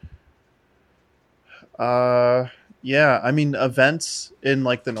ton. Yeah, I mean, events in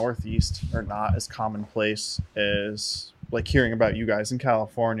like the Northeast are not as commonplace as like hearing about you guys in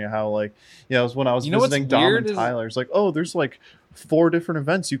California. How like, you know, when I was You know what's visiting Dom weird and is- Tyler, it's like, oh, there's like 4 different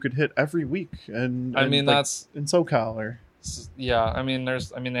events you could hit every week, and I mean, like, that's in SoCal. Or yeah. I mean,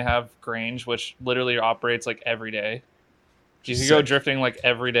 they have Grange, which literally operates like every day. You could Sick. go drifting like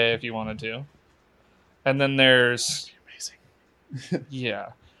every day if you wanted to. And then there's amazing. yeah,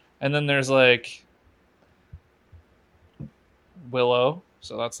 and then there's like Willow,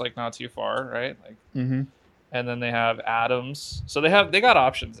 so that's like not too far, right? Like, Mm-hmm. and then they have Adams, so they got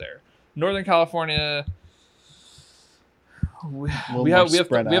options there. Northern California, we have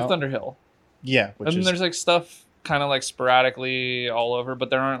Thunderhill, Yeah, and then there's like stuff kind of like sporadically all over, but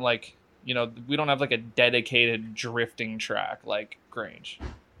there aren't like, you know, we don't have like a dedicated drifting track like Grange.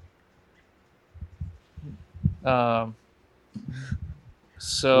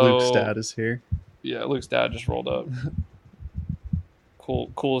 So Luke's dad is here. yeah, Luke's dad just rolled up.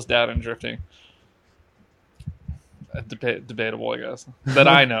 Coolest dad in drifting. Debatable, I guess. That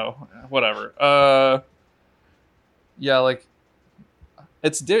I know. Whatever. Yeah, like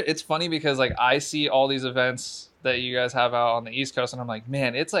it's funny because like I see all these events that you guys have out on the East Coast, and I'm like,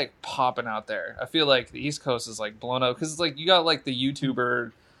 man, it's like popping out there. I feel like the East Coast is like blown up because it's like you got like the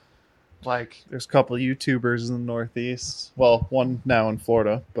YouTuber, like There's a couple of YouTubers in the Northeast. Well, one now in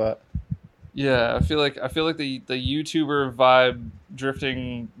Florida, but yeah, I feel like the YouTuber vibe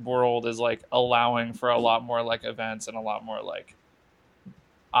drifting world is like allowing for a lot more like events and a lot more like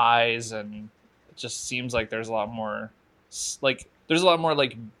eyes, and it just seems like there's a lot more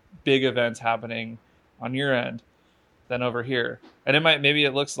like big events happening on your end than over here. And maybe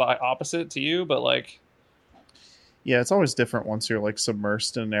it looks like opposite to you, but like yeah, it's always different once you're like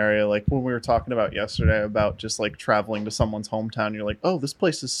submersed in an area. Like when we were talking about yesterday about just like traveling to someone's hometown, you're like, oh, this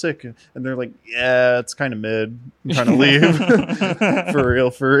place is sick. And they're like, yeah, it's kind of mid. I'm trying to leave. For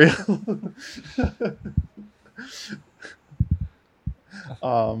real.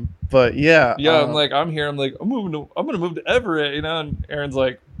 But yeah. I'm like, I'm here. I'm like, I'm gonna move to Everett, you know. And Aaron's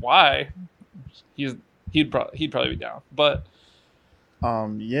like, why? He'd probably be down, but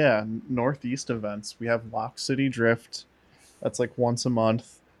yeah, Northeast events. We have Lock City Drift. That's like once a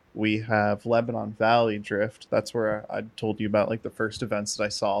month. We have Lebanon Valley Drift. That's where I told you about like the first events that I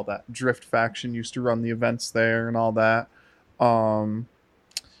saw. That Drift Faction used to run the events there and all that.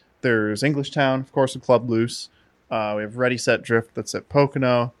 There's Englishtown, of course, with Club Loose. We have Ready Set Drift that's at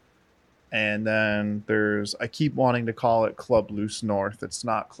Pocono. And then there's, I keep wanting to call it Club Loose North. It's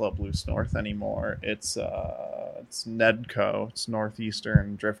not Club Loose North anymore. It's Nedco. It's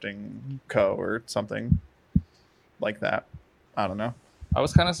Northeastern Drifting Co. or something like that. I don't know. I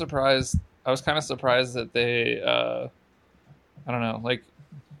was kind of surprised that they I don't know, like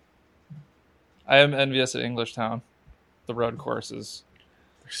I am envious of Englishtown. The road courses.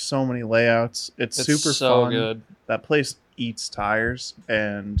 There's so many layouts. It's super so fun. good. That place eats tires,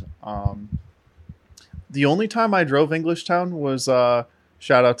 and the only time I drove Englishtown was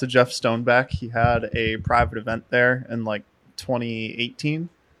shout out to Jeff Stoneback. He had a private event there in like 2018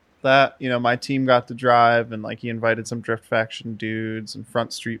 that, you know, my team got to drive, and like he invited some Drift Faction dudes, and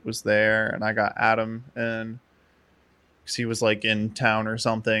Front Street was there, and I got Adam in because he was like in town or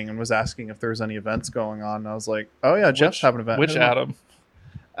something and was asking if there was any events going on, and I was like, oh yeah, Jeff's having an event. Which Adam?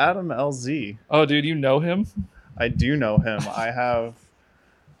 Adam LZ. Oh, dude, you know him? I do know him.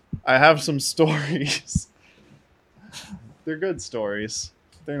 I have some stories. They're good stories.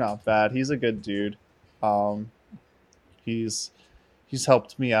 They're not bad. He's a good dude. He's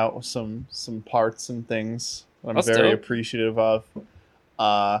helped me out with some parts and things that I'm That's very dope. appreciative of.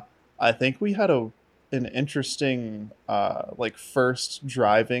 I think we had an interesting like first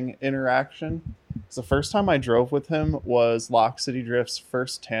driving interaction. The first time I drove with him was Lock City Drift's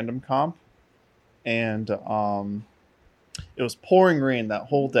first tandem comp, and it was pouring rain that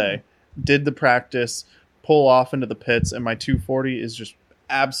whole day. Did the practice, pull off into the pits, and my 240 is just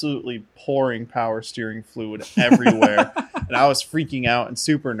absolutely pouring power steering fluid everywhere. And I was freaking out and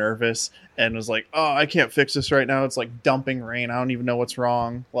super nervous and was like, oh, I can't fix this right now. It's like dumping rain. I don't even know what's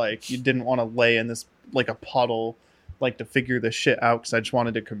wrong. Like, you didn't want to lay in this like a puddle like to figure this shit out because I just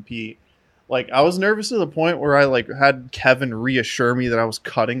wanted to compete. Like, I was nervous to the point where I like had Kevin reassure me that I was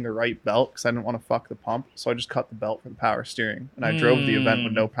cutting the right belt because I didn't want to fuck the pump. So I just cut the belt for the power steering, and I drove the event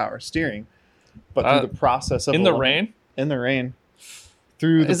with no power steering. But through the process of in the rain,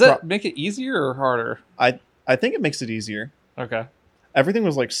 does that make it easier or harder? I think it makes it easier. Okay. Everything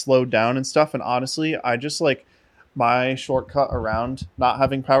was like slowed down and stuff, and honestly, I just like my shortcut around not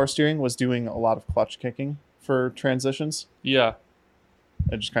having power steering was doing a lot of clutch kicking for transitions. Yeah.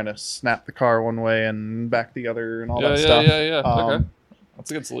 I just kind of snapped the car one way and back the other and all that stuff. Yeah. Okay.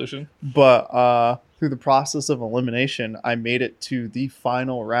 That's a good solution. But through the process of elimination, I made it to the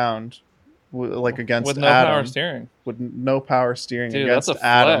final round, like against with no Adam, power steering. With no power steering Dude, against that's a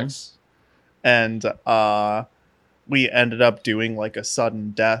Adam. flex. And we ended up doing like a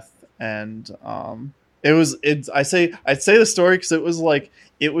sudden death, and I'd say the story because it was like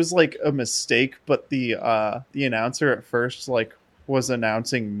a mistake, but the announcer at first like was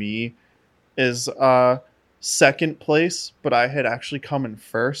announcing me as second place, but I had actually come in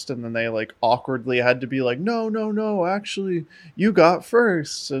first, and then they like awkwardly had to be like, no, actually you got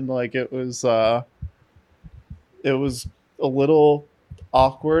first, and like it was a little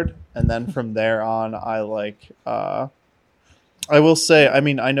awkward. And then from there on, I will say, I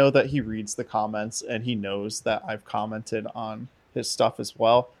mean, I know that he reads the comments and he knows that I've commented on his stuff as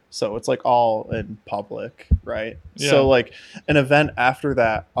well. So it's like all in public, right? Yeah. So like an event after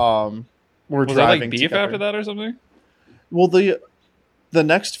that, we're was driving there like beef together. after that or something? Well, the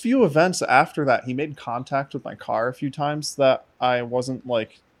next few events after that, he made contact with my car a few times that I wasn't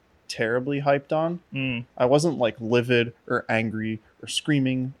like terribly hyped on. I wasn't like livid or angry or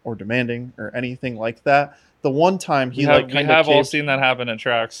screaming or demanding or anything like that. The one time he we have all seen that happen at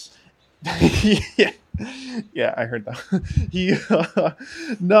tracks. yeah, I heard that.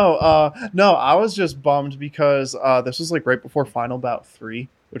 No, I was just bummed because this was like right before Final Bout 3,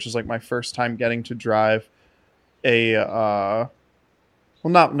 which was like my first time getting to drive a well,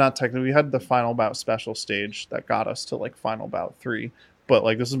 not technically. We had the Final Bout special stage that got us to like Final Bout 3. But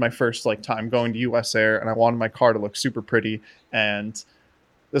like this is my first like time going to US Air, and I wanted my car to look super pretty. And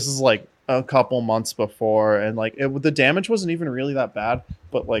this is like a couple months before, and like the damage wasn't even really that bad.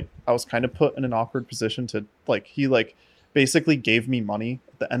 But like I was kind of put in an awkward position to like he like basically gave me money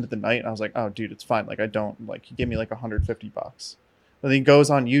at the end of the night, and I was like, oh dude, it's fine. Like I don't like he gave me like $150. But then he goes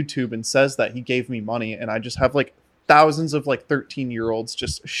on YouTube and says that he gave me money, and I just have like thousands of like 13-year-olds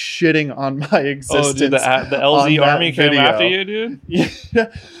just shitting on my existence. Oh, dude, the LZ Army came after you, dude? Yeah.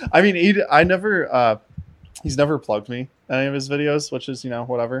 I mean, he's never plugged me in any of his videos, which is,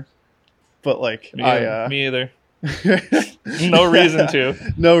 whatever. But like, me either. No reason to.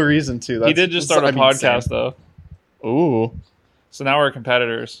 No reason to. He did just start a podcast, though. Ooh. So now we're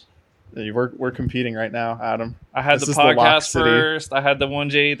competitors. We're competing right now, Adam. I had the podcast first. I had the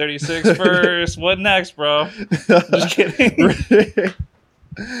 1J36 first. What next, bro? Just kidding.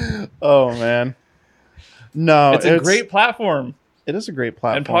 Oh, man. No, it's a great platform. It is a great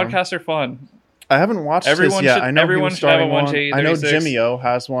platform. And podcasts are fun. I haven't watched his yet. I know everyone should have a 1J36. I know Jimmy O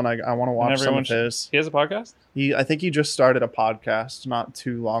has one. I want to watch some of his. He has a podcast? I think he just started a podcast not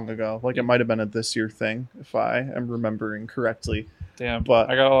too long ago. Like it might have been a this year thing, if I am remembering correctly. Damn, but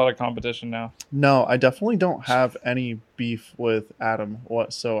I got a lot of competition now. No, I definitely don't have any beef with Adam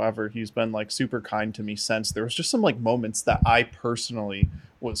whatsoever. He's been like super kind to me since. There was just some like moments that I personally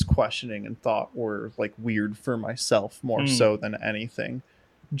was questioning and thought were like weird for myself more so than anything.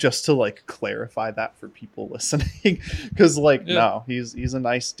 Just to like clarify that for people listening, because no, he's a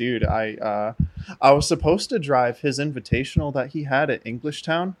nice dude. I was supposed to drive his invitational that he had at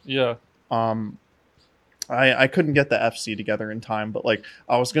Englishtown. Yeah. I couldn't get the FC together in time, but like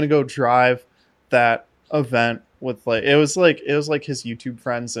I was gonna go drive that event with it was like his YouTube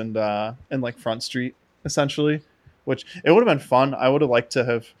friends and like Front Street essentially, which it would have been fun. I would have liked to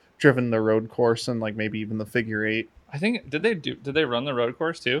have driven the road course and like maybe even the figure eight. I think did they run the road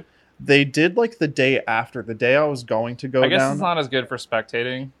course too? They did like the day after, the day I was going to go I guess down. it's not as good for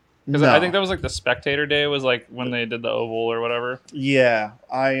spectating. Because No. I think that was like the spectator day was like when they did the oval or whatever. Yeah,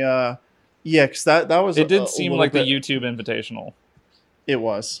 because that was. It did seem like bit, the YouTube Invitational. It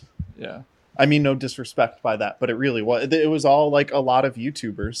was. Yeah. I mean, no disrespect by that, but it really was. It was all like a lot of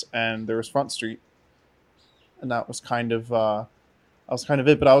YouTubers, and there was Front Street, and that was kind of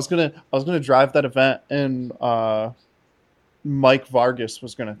it. But I was gonna drive that event, and Mike Vargas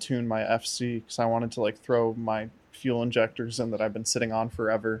was gonna tune my FC because I wanted to like throw my fuel injectors in that I've been sitting on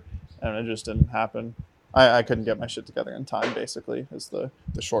forever, and it just didn't happen. I couldn't get my shit together in time, basically, is the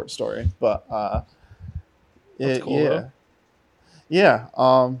short story. But That's cool, yeah.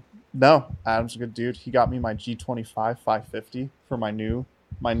 No, Adam's a good dude. He got me my G25 550 for my new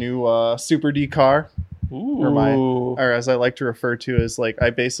Super D car. Ooh. Or as I like to refer to as like,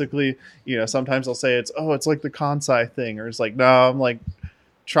 I basically, sometimes I'll say it's like the Kansai thing, or it's like, no, I'm like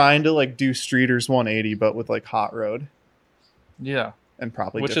trying to like do Streeters 180, but with like hot road. Yeah. And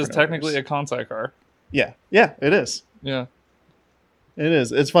probably which is technically a Kansai car. Yeah. Yeah, it is. Yeah. It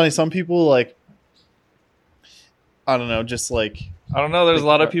is. It's funny. Some people like, I don't know, just like, I don't know. There's a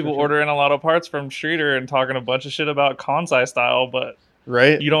lot of people ordering a lot of parts from Streeter and talking a bunch of shit about Kansai style, but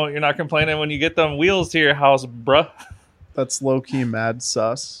right? You're not complaining when you get them wheels to your house, bruh. That's low key mad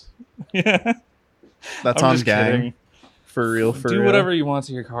sus. Yeah. That's on gang. Kidding. For real. Do whatever you want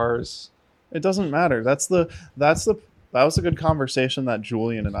to your cars. It doesn't matter. That was a good conversation that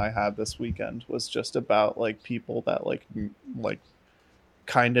Julian and I had this weekend. Was just about like people that like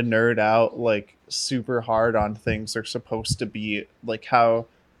kind of nerd out like super hard on things they're supposed to be, like how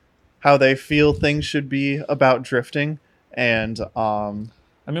they feel things should be about drifting. And I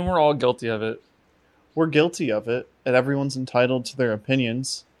mean, we're all guilty of it. We're guilty of it, and everyone's entitled to their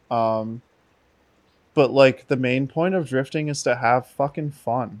opinions. But like the main point of drifting is to have fucking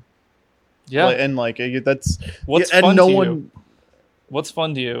fun. Yeah. And like that's what's and fun no to one you? What's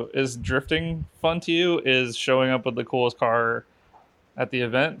fun to you? Is drifting fun to you? Is showing up with the coolest car at the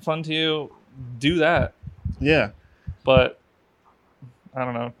event fun to you? Do that. Yeah. But I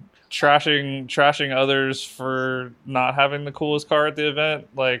don't know, trashing others for not having the coolest car at the event,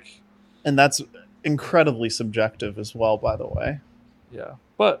 like, and that's incredibly subjective as well, by the way. Yeah.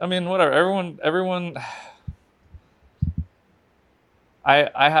 But I mean, whatever. Everyone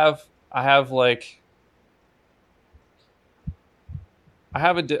I have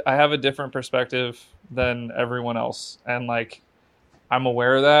a different perspective than everyone else, and like I'm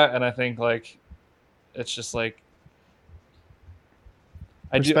aware of that, and I think like it's just like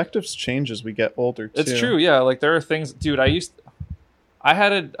perspectives change as we get older too. It's true, yeah. Like there are things, dude. I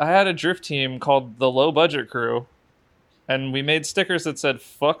had a drift team called the Low Budget Crew, and we made stickers that said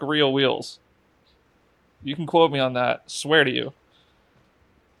 "fuck real wheels." You can quote me on that. Swear to you.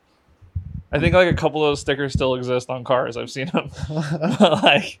 I think like a couple of those stickers still exist on cars. I've seen them. But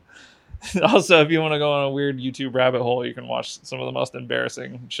like, also, if you want to go on a weird YouTube rabbit hole, you can watch some of the most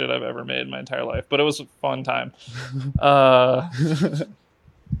embarrassing shit I've ever made in my entire life. But it was a fun time. I'm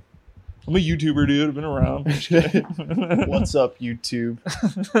a YouTuber, dude. I've been around. What's up, YouTube?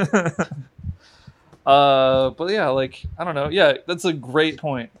 But yeah, like, I don't know. Yeah, that's a great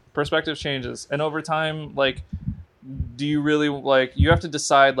point. Perspective changes. And over time, like, do you really, like, you have to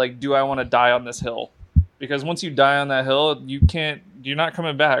decide, like, do I want to die on this hill? Because once you die on that hill, you're not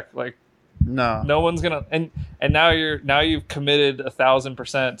coming back. Like, no one's gonna, and now you've committed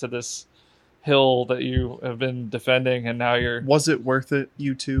 1,000% to this hill that you have been defending, and now was it worth it,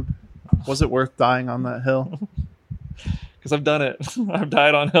 YouTube? Was it worth dying on that hill? Because I've done it. I've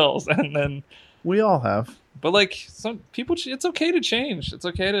died on hills, and then we all have. But like some people, it's okay to change. It's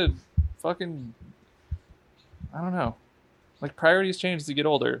okay to fucking, I don't know. Like priorities change as you get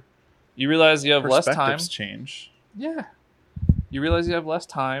older. You realize you have less time. Perspectives change. Yeah. You realize you have less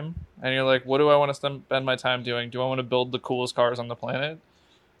time, and you're like, what do I want to spend my time doing? Do I want to build the coolest cars on the planet?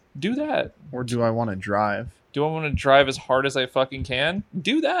 Do that. Or do I want to drive? Do I want to drive as hard as I fucking can?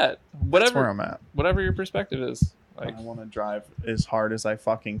 Do that. Whatever. That's where I'm at. Whatever your perspective is. Like, I want to drive as hard as I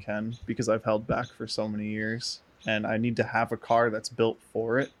fucking can because I've held back for so many years. And I need to have a car that's built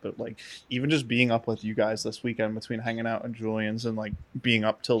for it. But like, even just being up with you guys this weekend between hanging out at Julian's and like being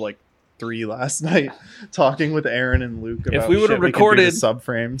up till like 3 last night, talking with Aaron and Luke about if we would have recorded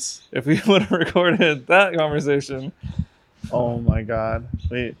subframes. If we would have recorded that conversation. Oh my God.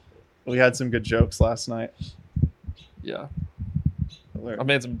 We had some good jokes last night. Yeah. I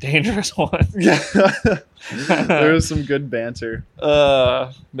made some dangerous ones. Yeah, there was some good banter.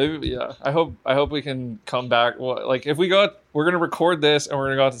 Maybe yeah. I hope we can come back. Well, like if we go, we're gonna record this and we're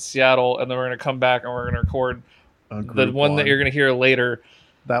gonna go out to Seattle and then we're gonna come back and we're gonna record the one that you're gonna hear later.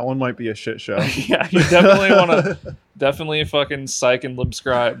 That one might be a shit show. Yeah, you definitely want to definitely fucking psych and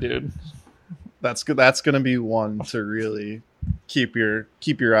subscribe, dude. That's good. That's gonna be one to really keep your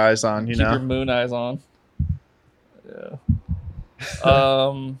eyes on. Keep your moon eyes on. Yeah.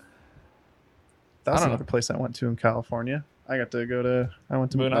 That's another place I went to in California. I went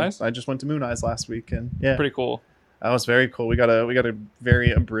to Moon Eyes. I just went to Moon Eyes last week, and yeah, Pretty cool. that was very cool. We got a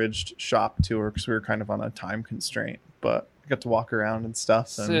very abridged shop tour because we were kind of on a time constraint, but we got to walk around and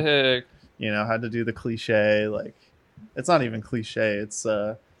stuff. And, Sick. had to do the cliche. Like, it's not even cliche. It's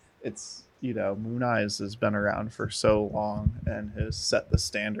Moon Eyes has been around for so long and has set the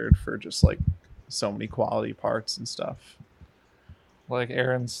standard for just like so many quality parts and stuff. Like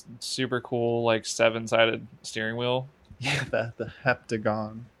Aaron's super cool, like 7-sided steering wheel. Yeah, the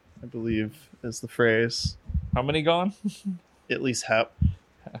heptagon, I believe, is the phrase. How many gone? At least hep.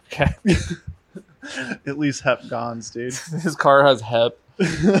 Okay. At least hepgons, dude. His car has hep.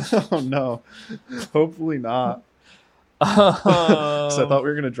 Oh no. Hopefully not. 'Cause I thought we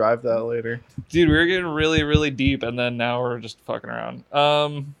were gonna drive that later. Dude, we were getting really, really deep, and then now we're just fucking around.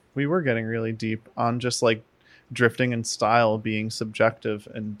 We were getting really deep on just like drifting and style being subjective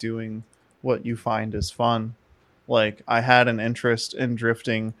and doing what you find is fun. Like, I had an interest in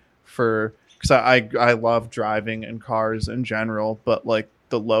drifting because I love driving and cars in general, but like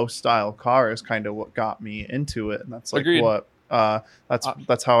the low style car is kind of what got me into it, and that's like Agreed. what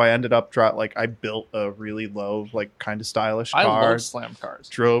that's how I ended up like I built a really low, like kind of stylish car. I love slam cars.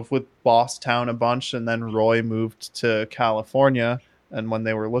 Drove with Bosstown a bunch, and then Roy moved to California, and when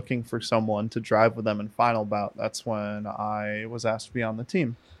they were looking for someone to drive with them in Final Bout, that's when I was asked to be on the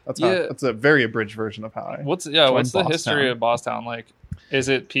team. That's a very abridged version of how I What's the Bosstown. history of Bosstown? Like, is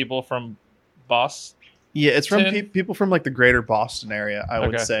it people from Boston? Yeah, it's from people from like the greater Boston area, I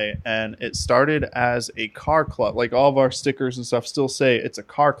would Okay. say. And it started as a car club. Like, all of our stickers and stuff still say it's a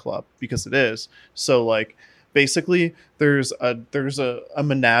car club because it is. So like basically there's a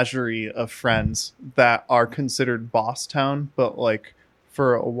menagerie of friends that are considered Bosstown, but like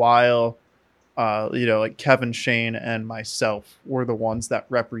for a while like Kevin, Shane, and myself were the ones that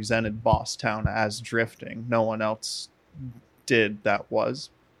represented Bosstown as drifting. No one else did that was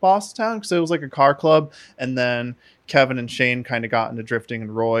Bosstown, because it was like a car club. And then Kevin and Shane kind of got into drifting,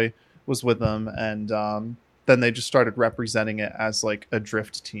 and Roy was with them, and then they just started representing it as like a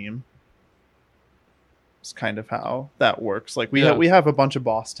drift team. It's kind of how that works. Like we have a bunch of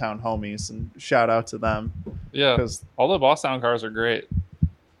Bosstown homies, and shout out to them. Yeah, because all the Bosstown cars are great.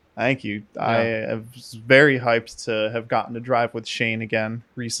 Thank you. Yeah. I was very hyped to have gotten to drive with Shane again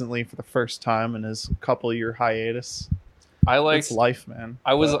recently for the first time in his couple-year hiatus. It's life, man.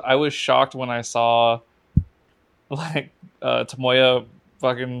 I was shocked when I saw like Tomoya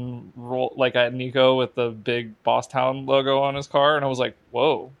fucking roll like at Nico with the big Bosstown logo on his car, and I was like,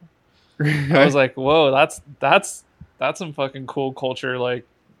 whoa. I was like, whoa, that's some fucking cool culture like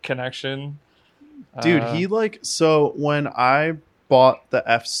connection. Dude, he so when I bought the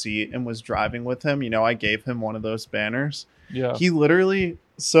FC and was driving with him, I gave him one of those banners. Yeah. He literally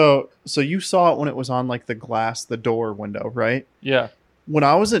so you saw it when it was on like the door window, right? Yeah. When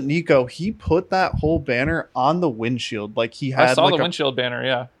I was at Nico, he put that whole banner on the windshield. Like he had I saw the windshield banner,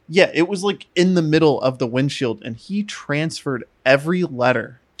 yeah. Yeah, it was like in the middle of the windshield, and he transferred every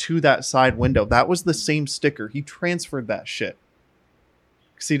letter to that side window. That was the same sticker. He transferred that shit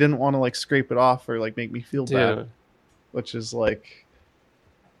because he didn't want to like scrape it off or like make me feel bad, which is like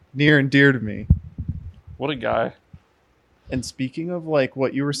near and dear to me. What a guy. And speaking of like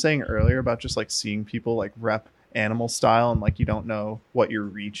what you were saying earlier about just like seeing people like rep animal style and like you don't know what your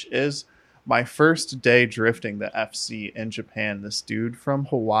reach is, my first day drifting the FC in Japan, this dude from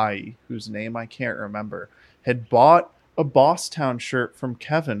Hawaii, whose name I can't remember, had bought a Bosstown shirt from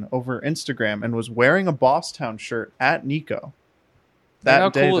Kevin over Instagram and was wearing a Bosstown shirt at Nico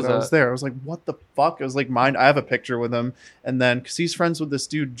that day that I was there. I was like, what the fuck? It was like mine. I have a picture with him. And then because he's friends with this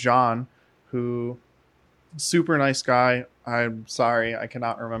dude John, who super nice guy. I'm sorry, I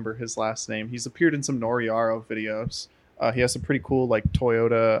cannot remember his last name. He's appeared in some Noriaro videos. He has a pretty cool like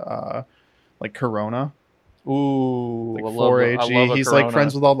Toyota like Corona. Ooh, like 4AG. He's like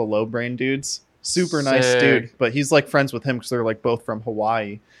friends with all the low brain dudes. Super nice dude, but he's like friends with him because they're like both from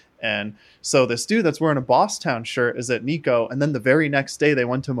Hawaii. And so this dude that's wearing a Bosstown shirt is at Nico, and then the very next day they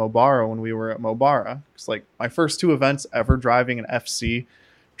went to Mobara when we were at Mobara. It's like my first two events ever driving an FC.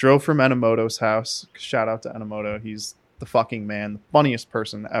 Drove from Enomoto's house. Shout out to Enomoto. He's the fucking man, the funniest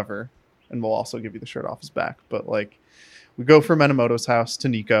person ever. And we'll also give you the shirt off his back. But like, we go from Minamoto's house to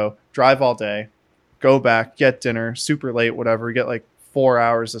Nico, drive all day, go back, get dinner, super late, whatever. Get like 4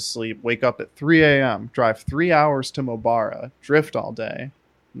 hours of sleep, wake up at 3 a.m., drive 3 hours to Mobara, drift all day.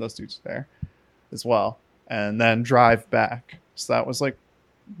 And those dudes are there as well. And then drive back. So that was like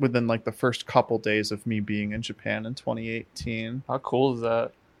within like the first couple days of me being in Japan in 2018. How cool is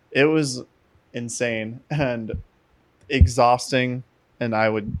that? It was insane and exhausting, and I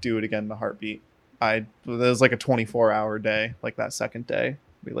would do it again in a heartbeat. It was like a 24-hour day, like that second day.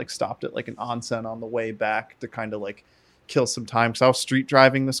 We like stopped at like an onsen on the way back to kind of like kill some time, because I was street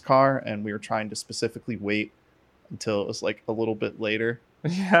driving this car and we were trying to specifically wait until it was like a little bit later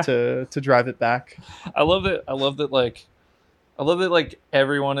to drive it back. I love that like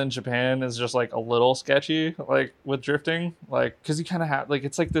everyone in Japan is just like a little sketchy, like with drifting, like because you kind of have like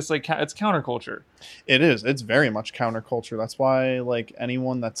it's like this like it's counterculture. It is. It's very much counterculture. That's why like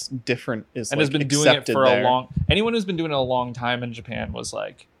anyone that's different is and like, has been doing it for there. a long. Anyone who's been doing it a long time in Japan was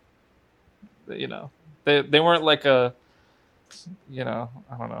like, you know, they weren't like a, you know,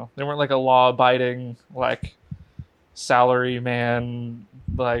 I don't know, they weren't like a law abiding like salary man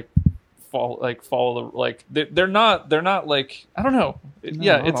like. Follow the like they're not like I don't know.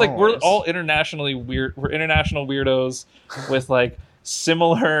 Yeah, it's like always. we're all internationally weird. We're international weirdos with like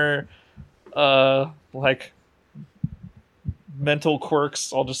similar like mental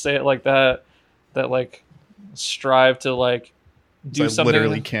quirks. I'll just say it like that. That like strive to like do something. I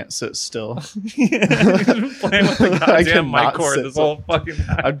literally can't sit still. Yeah, playing with the goddamn mic cord this whole fucking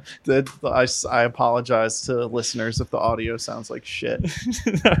time. I apologize to listeners if the audio sounds like shit.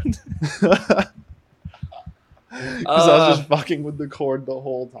 Because I was just fucking with the cord the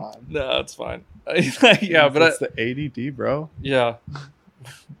whole time. No, it's fine. Yeah, but it's the ADD, bro. Yeah,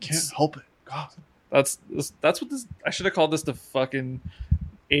 Can't help it. God. That's what this. I should have called this the fucking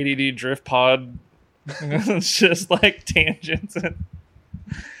ADD drift pod. It's just like tangents.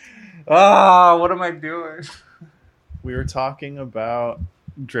 What am I doing? We were talking about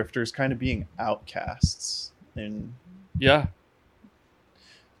drifters kind of being outcasts, and Yeah.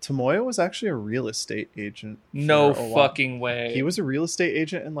 Tomoya was actually a real estate agent. No for a while. fucking way. He was a real estate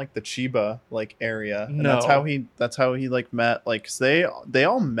agent in like the Chiba like area. And No. that's how he like met, like 'cause they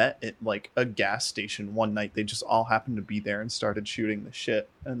all met at like a gas station one night. They just all happened to be there and started shooting the shit,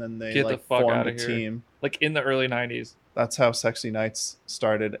 and then they Get the like fuck formed outta a here. team. Like in the early 90s. That's how Sexy Nights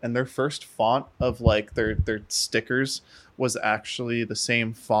started, and their first font of like their stickers was actually the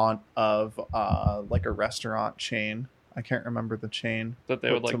same font of like a restaurant chain. I can't remember the chain That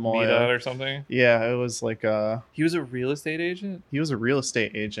they would like Tomoya. meet at or something. Yeah, it was like He was a real estate agent? he was a real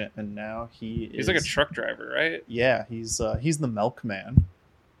estate agent, and now He's like a truck driver, right? Yeah, he's the milkman.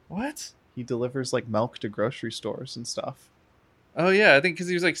 What? He delivers like milk to grocery stores and stuff. Oh yeah, I think because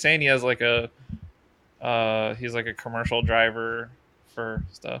he was like saying he has like a he's like a commercial driver for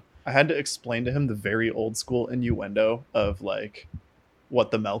stuff. I had to explain to him the very old school innuendo of like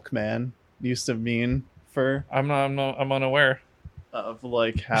what the milkman used to mean for I'm unaware. of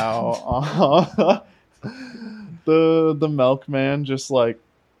like how the milkman just like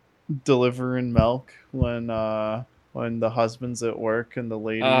delivering milk when the husband's at work and the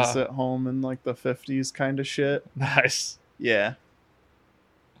ladies at home in like the 50s kind of shit. Nice. Yeah.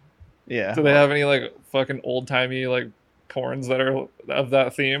 Do they have any like fucking old timey like porns that are of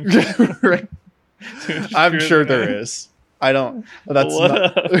that theme? Right. I'm sure there is. I don't. That's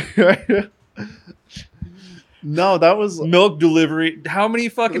not. No, that was Milk delivery. How many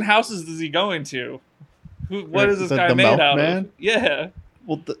fucking houses is he going to? What is this guy the made out milkman? of? Yeah.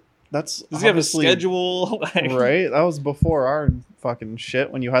 well. That's Does he have a obviously- schedule? Like, Right. That was before our fucking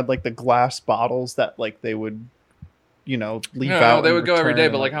shit. When you had like the glass bottles that like they would, leave out. No, they and would go every day.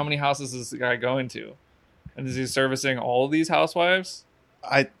 return, But like, how many houses is the guy going to? And is he servicing all of these housewives?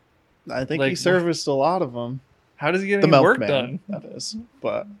 I think like, he serviced a lot of them. How does he get The any work milkman, done? that is.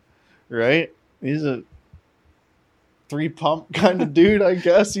 But right, he's a 3-pump kind of dude, I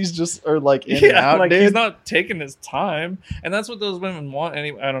guess. He's just in and out, like dude. he's not taking his time, and that's what those women want.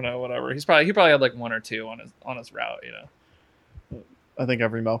 Anyway, I don't know, whatever. He probably had like one or two on his route, I think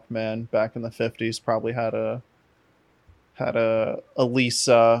every milkman back in the 50s probably had a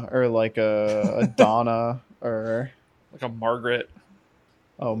Lisa or like a Donna or like a Margaret.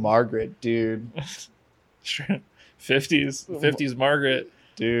 oh Margaret, dude. 50s Margaret.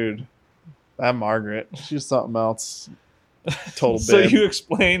 Dude, that Margaret, she's something else. Total babe. So you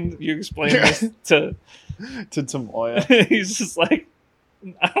explained this to Tomoya. he's just like,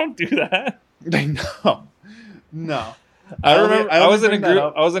 I don't do that. No. I remember I was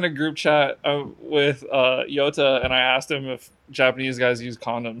in a group chat with Yota, and I asked him if Japanese guys use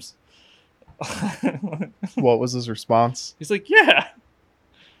condoms. What was his response? He's like, "Yeah."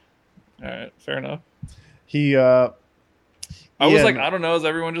 All right, fair enough. I was like, I don't know, is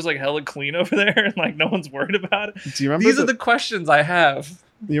everyone just like hella clean over there and like no one's worried about it? Do you remember These are the questions I have.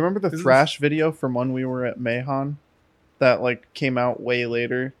 Do you remember the thrash video from when we were at Mahon that like came out way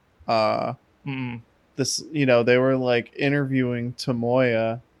later? This, they were like interviewing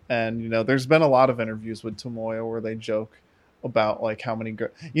Tomoya, and there's been a lot of interviews with Tomoya where they joke about like how many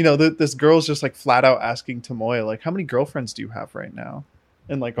this girl's just like flat out asking Tomoya like, how many girlfriends do you have right now?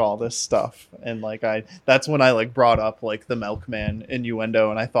 And like all this stuff, and like that's when I like brought up like the milkman innuendo,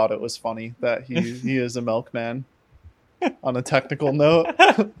 and I thought it was funny that he is a milkman. On a technical note,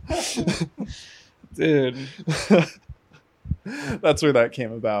 dude, that's where that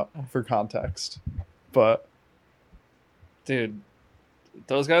came about for context. But dude,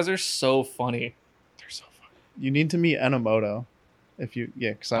 those guys are so funny. They're so funny. You need to meet Enomoto.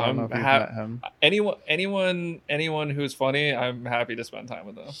 Because I don't know if you've met him. Anyone who's funny, I'm happy to spend time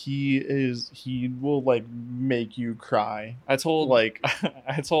with them. He will like make you cry. I told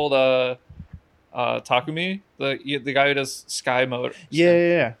Takumi, the guy who does Sky Mode.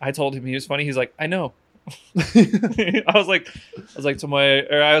 Yeah. I told him he was funny. He's like, I know. I was like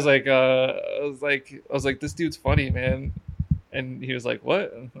Tomoe, or I was like, this dude's funny, man. And he was like,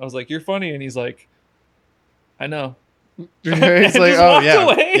 what? And I was like, you're funny. And he's like, I know. It's like, oh yeah,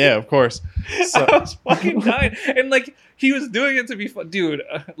 away. Yeah, of course. So. I was fucking dying, and like he was doing it to be fun, dude.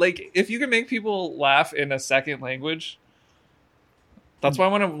 Like if you can make people laugh in a second language, that's why I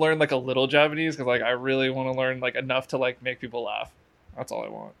want to learn like a little Japanese, because like I really want to learn like enough to like make people laugh. That's all I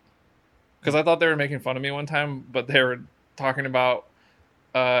want. Because I thought they were making fun of me one time, but they were talking about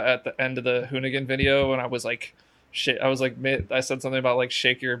at the end of the Hoonigan video, and I was like, shit. I was like, I said something about like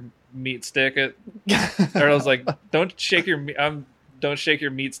shake your meat stick at, or I was like, don't shake your meat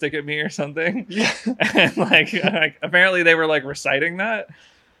stick at me or something. Yeah. And like apparently they were like reciting that.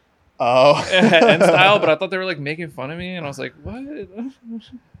 Oh. In style, but I thought they were like making fun of me, and I was like, what?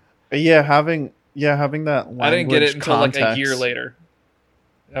 Yeah, having that language. I didn't get it until context. like a year later.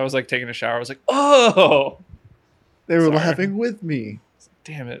 I was like taking a shower. I was like, oh, they were laughing with me.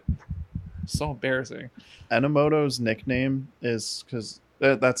 Damn it. So embarrassing. Enomoto's nickname is, because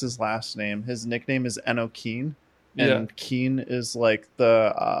that's his last name. His nickname is Enokeen, and keen is like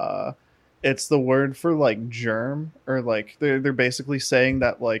it's the word for like germ, or like they're basically saying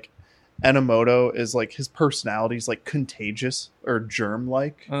that like Enomoto is like his personality's like contagious or germ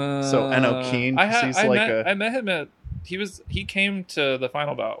like. So Enokeen, I met him at he came to the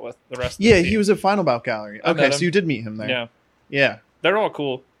final bout with the rest of the team. He was at Final Bout Gallery. Okay, so you did meet him there. Yeah. They're all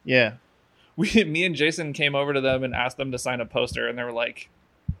cool. Yeah. Me and Jason came over to them and asked them to sign a poster, and they were like,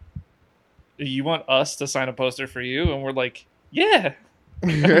 you want us to sign a poster for you? And we're like, yeah.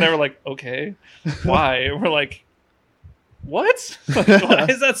 And they were like, okay, why? And we're like, what? Like, why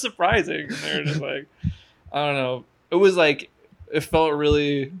is that surprising? And they were just like, I don't know. It was like, it felt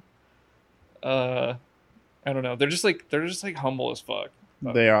really, I don't know. They're just like humble as fuck.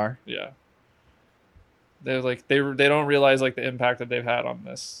 They are. Yeah. They're like, they don't realize like the impact that they've had on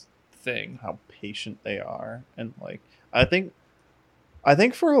this thing. How patient they are. And like, I think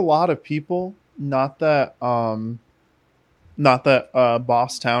for a lot of people, not that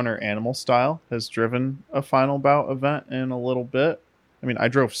Bosstown or Animal Style has driven a Final Bout event in a little bit. I mean, I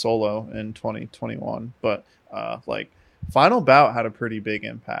drove solo in 2021, but like Final Bout had a pretty big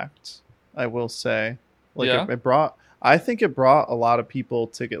impact, I will say. Like it brought a lot of people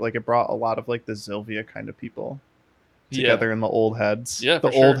to get, like, it brought a lot of like the Zilvia kind of people together in the old heads,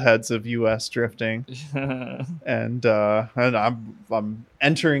 old heads of US drifting. and I'm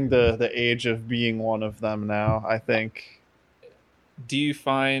entering the age of being one of them now, I think. Do you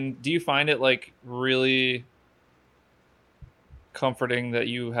find it like really comforting that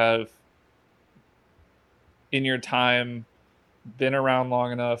you have in your time been around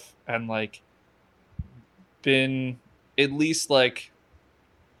long enough and like been at least like,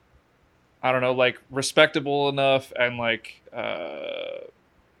 I don't know, like respectable enough and like how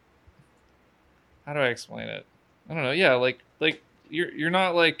do I explain it? I don't know. Yeah, like you're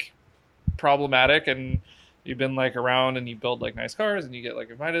not like problematic, and you've been like around and you build like nice cars and you get like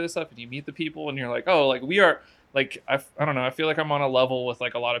invited to stuff and you meet the people and you're like, oh, like we are like, I don't know. I feel like I'm on a level with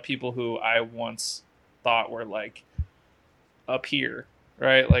like a lot of people who I once thought were like up here,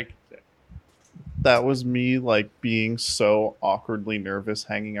 right? Like that was me like being so awkwardly nervous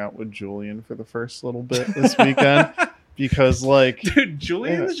hanging out with Julian for the first little bit this weekend because like Dude,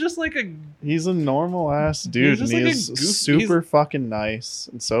 Julian's just like a he's a normal ass dude, just and like a he's goof- super fucking nice,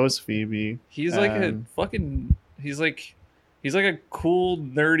 and so is Phoebe. he's like a And- fucking he's like a cool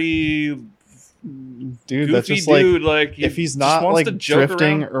nerdy dude. That's goofy just like dude. Like if he's just not wants like to joke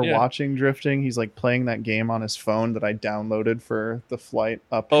drifting around. or Yeah. watching drifting, he's like playing that game on his phone that I downloaded for the flight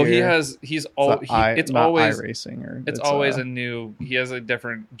up Oh, here. he has. He's all. It's not always. iRacing or It's always a new. He has a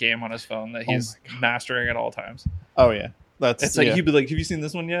different game on his phone that he's mastering at all times. oh yeah, that's It's like yeah. he'd be like, "Have you seen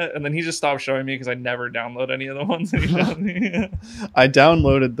this one yet?" And then he just stopped showing me because I never download any of the ones that he showed me. I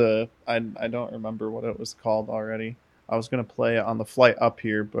downloaded the I don't remember what it was called already. I was gonna play it on the flight up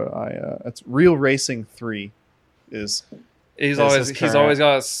here, but it's Real Racing 3 is He's This always is he's current. always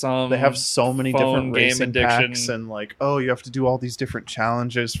got some. they have so many phone different game racing addiction. packs and like you have to do all these different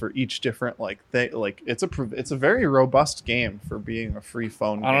challenges for each different it's a very robust game for being a free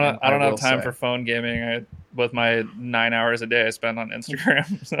phone I game. don't will have time say. for phone gaming. With my 9 hours a day I spend on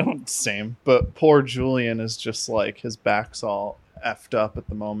Instagram. So Same, but poor Julian is just like his back's all effed up at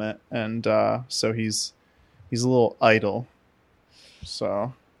the moment, and so he's a little idle.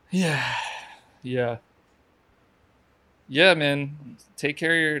 So yeah, man. Take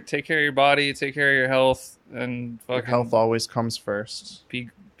care of your body. Take care of your health, and your fucking health always comes first. be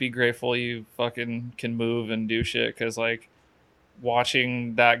grateful you fucking can move and do shit. Because like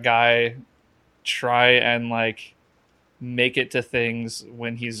watching that guy try and like make it to things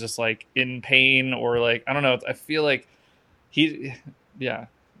when he's just like in pain or like I don't know. I feel like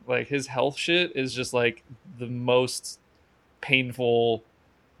like his health shit is just like the most painful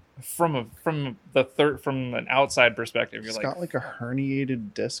from an outside perspective. You're He's like, got like a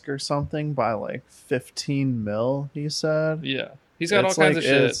herniated disc or something by like 15 mil. He said. yeah, he's got all It's kinds like,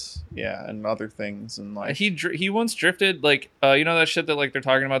 of shit. yeah, and other things and like He once drifted like you know that shit that like they're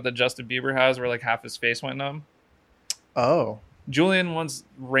talking about that Justin Bieber has where like half his face went numb. oh Julian once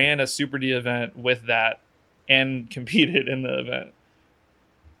ran a Super D event with that and competed in the event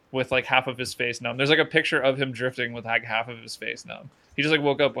with like half of his face numb. There's like a picture of him drifting with like half of his face numb. He just like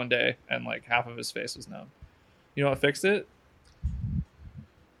woke up one day and like half of his face was numb. You know what fixed it?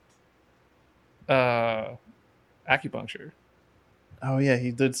 Acupuncture. oh yeah,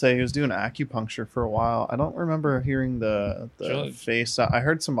 he did say he was doing acupuncture for a while. I don't remember hearing the Sure. face. I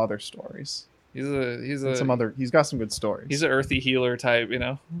heard some other stories. He's He's got some good stories. He's an earthy healer type, you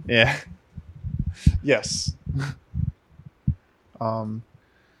know. Yeah. Yes.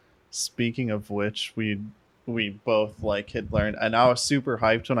 Speaking of which, we both like had learned, and I was super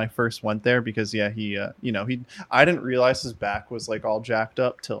hyped when I first went there because he I didn't realize his back was like all jacked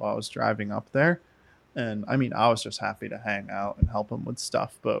up till I was driving up there. And I mean, I was just happy to hang out and help him with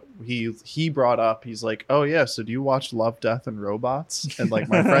stuff. But he brought up, he's like, oh yeah, so do you watch Love, Death, and Robots? And like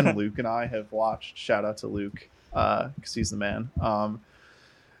my friend Luke and I have watched. Shout out to Luke, because he's the man.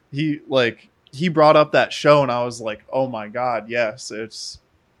 He brought up that show, and I was like, oh my god, yes, it's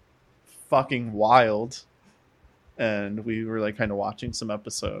fucking wild. And we were like kind of watching some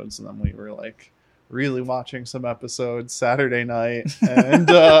episodes, and then we were like really watching some episodes Saturday night, and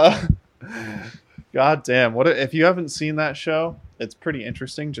god damn, what if you haven't seen that show? It's pretty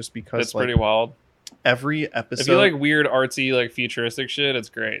interesting just because It's pretty wild. every episode, If you like weird, artsy, like futuristic shit, it's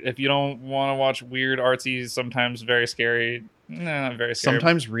great. If you don't want to watch weird, artsy, sometimes very scary, not very scary.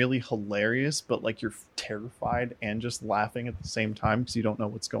 sometimes really hilarious, but like you're terrified and just laughing at the same time because you don't know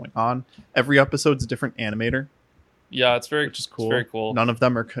what's going on. Every episode's a different animator, Yeah, it's very, which is cool. It's very cool. None of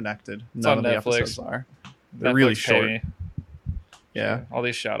them are connected. It's None on of the Netflix. episodes are. They're really Netflix, pay short. me. Yeah. All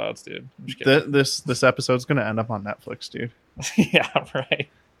these shout outs, dude. I'm just kidding. This episode's gonna end up on Netflix, dude. Yeah, right.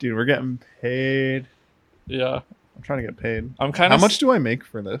 Dude, we're getting paid. Yeah. I'm trying to get paid. I'm kind How of much do I make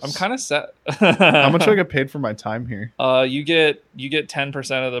for this? I'm kind of set. How much do I get paid for my time here? You get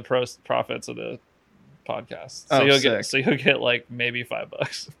 10% of the profits of the podcast. So Oh, you'll get like maybe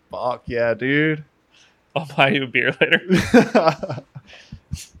 $5. Fuck yeah, dude. I'll buy you a beer later.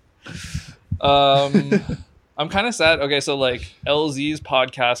 I'm kind of sad. Okay, so like LZ's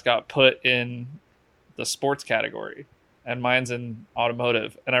podcast got put in the sports category and mine's in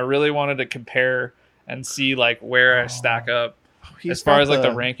automotive, and I really wanted to compare and see like where I stack up as far as like the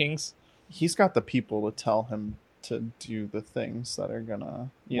rankings. He's got the people to tell him to do the things that are gonna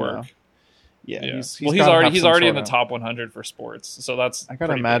work. Yeah. He's already in the top 100 for sports, so that's. I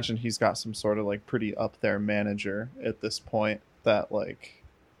gotta imagine he's got some sort of like pretty up there manager at this point that like.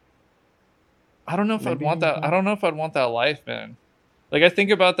 I don't know if I'd want that. I don't know if I'd want that life, man. Like I think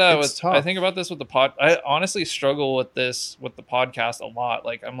about that It's tough. I think about this with the pod. I honestly struggle with this with the podcast a lot.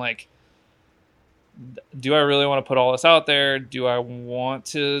 Like I'm like, do I really want to put all this out there? Do I want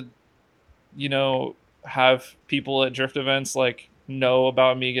to, have people at drift events like know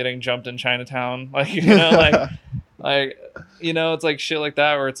about me getting jumped in Chinatown, like you know, like you know, it's like shit like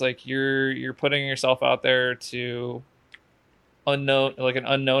that where it's like you're putting yourself out there to an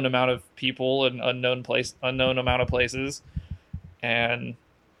unknown amount of people, an unknown amount of places, and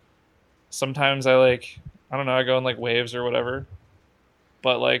sometimes I don't know, I go in like waves or whatever,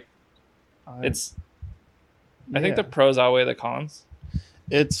 but like I think the pros outweigh the cons.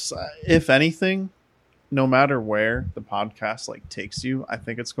 It's if anything, no matter where the podcast like takes you, I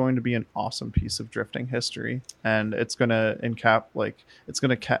think it's going to be an awesome piece of drifting history, and it's gonna encapsulate I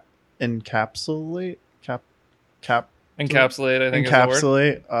think is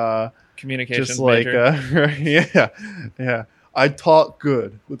the word. Communications just like major. yeah. I talk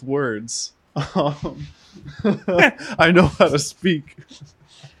good with words. I know how to speak.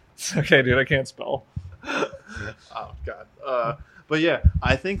 It's okay, dude. I can't spell. Oh God. But yeah,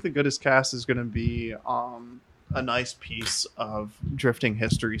 I think the Goodest Cast is going to be a nice piece of drifting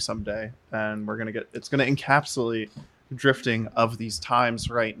history someday, and it's going to encapsulate drifting of these times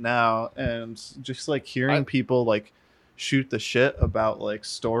right now, and just like hearing people like shoot the shit about like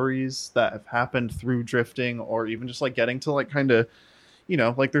stories that have happened through drifting, or even just like getting to like kind of, you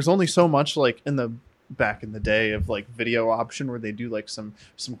know, like there's only so much like back in the day of like video option where they do like some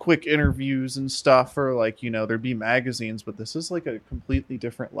quick interviews and stuff, or like, you know, there'd be magazines, but this is like a completely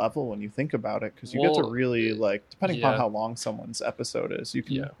different level when you think about it, because you get to really like, depending upon how long someone's episode is, you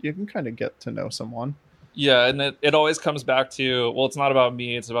can kind of get to know someone. Yeah, and it always comes back to, well, it's not about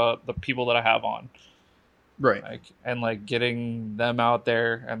me, it's about the people that I have on. Right. Like, and like getting them out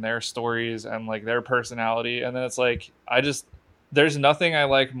there and their stories and like their personality. And then it's like, there's nothing I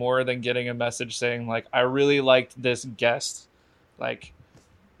like more than getting a message saying like, I really liked this guest. Like,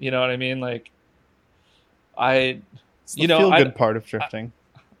 you know what I mean? Like it's the feel good part of drifting.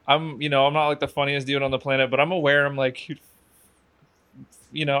 I'm not like the funniest dude on the planet, but I'm aware I'm like,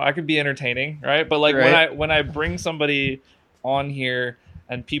 you know, I could be entertaining. Right. But like when I bring somebody on here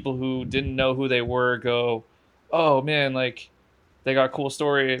and people who didn't know who they were go, oh man, like they got cool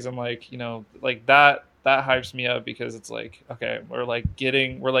stories, and like, you know, like that hypes me up, because it's like, okay, we're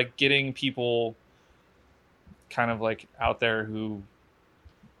getting people kind of like out there who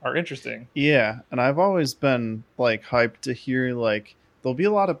are interesting. Yeah, and I've always been like hyped to hear like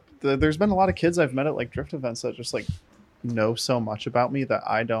there's been a lot of kids I've met at like drift events that just like know so much about me that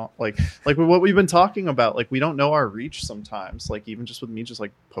I don't like what we've been talking about, like we don't know our reach sometimes, like even just with me just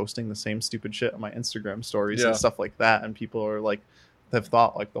like posting the same stupid shit on my Instagram stories and stuff like that, and people are like have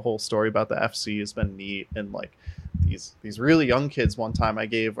thought like the whole story about the FC has been neat, and like these really young kids, one time I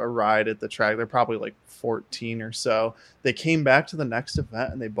gave a ride at the track, they're probably like 14 or so, they came back to the next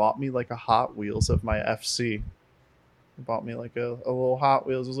event and they bought me like a Hot Wheels of my FC. They bought me like a little Hot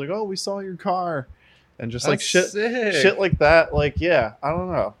Wheels. It was like, oh, we saw your car. And just like shit like that. Like, yeah, I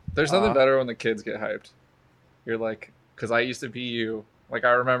don't know. There's nothing better when the kids get hyped. You're like, because I used to be you. Like,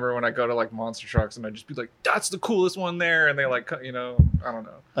 I remember when I go to like monster trucks and I'd just be like, that's the coolest one there. And they like, you know, I don't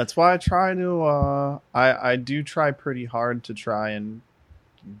know. That's why I try to, I do try pretty hard to try and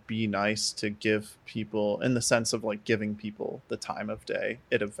be nice to give people, in the sense of like giving people the time of day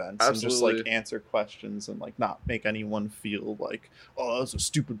at events. Absolutely. And just like answer questions and like not make anyone feel like, oh, that was a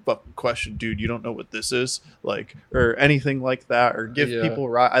stupid fucking question, dude, you don't know what this is, like, or anything like that, or give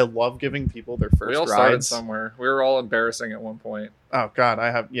people I love giving people their first rides. We all started somewhere. We were all embarrassing at one point. Oh god,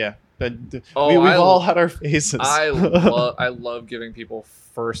 I have we've all had our phases. I love giving people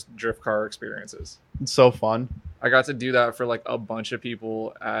first drift car experiences. It's so fun. I got to do that for like a bunch of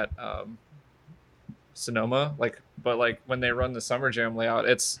people at Sonoma, but when they run the Summer Jam layout,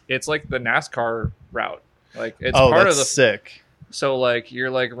 it's like the NASCAR route. Like it's part of the sick. So like you're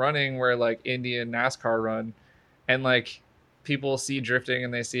like running where like Indy and NASCAR run, and like people see drifting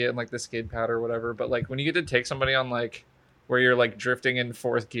and they see it in like the skid pad or whatever. But like when you get to take somebody on like where you're like drifting in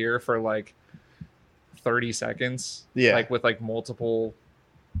fourth gear for like 30 seconds, like with like multiple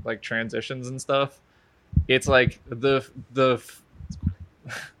like transitions and stuff. It's like the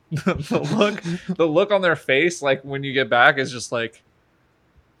look on their face, like when you get back, is just like,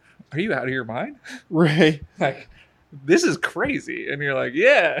 are you out of your mind? Right. Like, this is crazy. And you're like,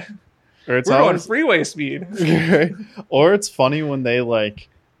 yeah. Or it's we're on freeway speed. Or it's funny when they like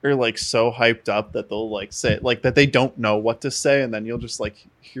are like so hyped up that they'll like say like that they don't know what to say, and then you'll just like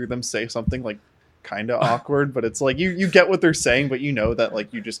hear them say something like kind of awkward, but it's like you get what they're saying, but you know that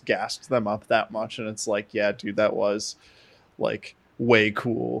like you just gassed them up that much, and it's like, yeah, dude, that was like way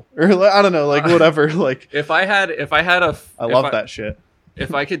cool, or like, I don't know, like whatever. Like I love that shit.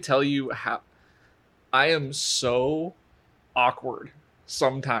 If I could tell you how I am so awkward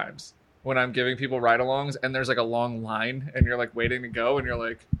sometimes when I'm giving people ride-alongs and there's like a long line and you're like waiting to go and you're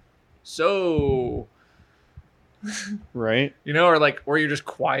like, so, Right. you know, or you're just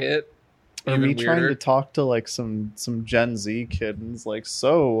quiet. Or me trying to talk to like some Gen Z kid and it's like,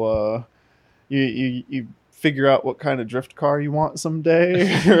 so you figure out what kind of drift car you want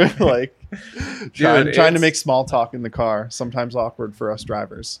someday. Like trying to make small talk in the car, sometimes awkward for us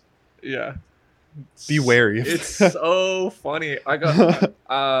drivers. Yeah, be wary. It's so funny.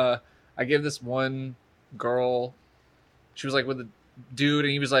 I gave this one girl, she was like with a dude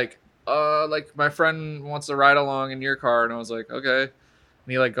and he was like my friend wants to ride along in your car, and I was like, okay.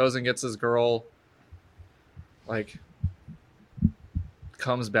 And he like goes and gets his girl, like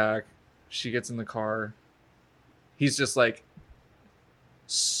comes back, she gets in the car. He's just like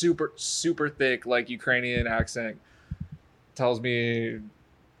super, super thick, like Ukrainian accent. Tells me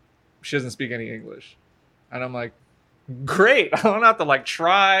she doesn't speak any English. And I'm like, great. I don't have to like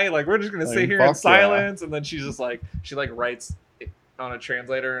try. Like, we're just going to sit here in silence. Yeah. And then she's just like, she like writes on a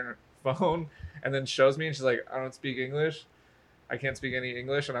translator in her phone and then shows me. And she's like, I don't speak English. I can't speak any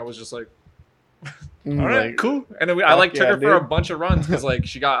English. And I was just like, all right, like, cool. And then I like took her for a bunch of runs because like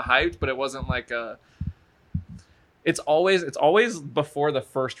she got hyped, but it wasn't like it's always before the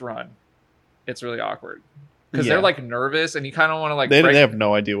first run. It's really awkward because they're like nervous and you kind of want to like they have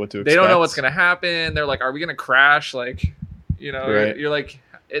no idea what to expect. They don't know what's gonna happen. They're like, are we gonna crash? Like, you know, right. You're like,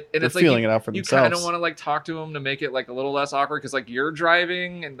 and it's like feeling it out for themselves. You kind of want to like talk to them to make it like a little less awkward because like you're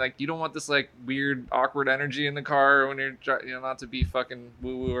driving and like you don't want this like weird awkward energy in the car when you're not to be fucking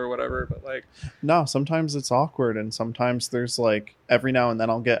woo woo or whatever, but like no, sometimes it's awkward and sometimes there's like every now and then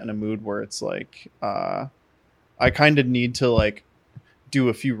I'll get in a mood where it's like I kind of need to like do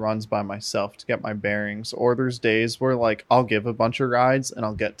a few runs by myself to get my bearings, or there's days where like I'll give a bunch of rides and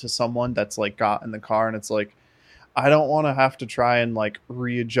I'll get to someone that's like got in the car and it's like I don't want to have to try and like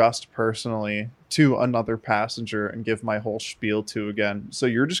readjust personally to another passenger and give my whole spiel to again. So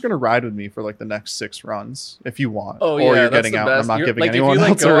you're just going to ride with me for like the next 6 runs if you want. Oh, yeah, or you're getting out and I'm not giving anyone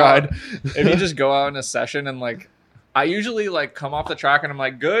else a ride. If you just go out in a session and like, I usually like come off the track and I'm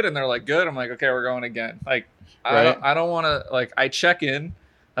like, good. And they're like, good. I'm like, okay, we're going again. Like, right. I don't want to like, I check in.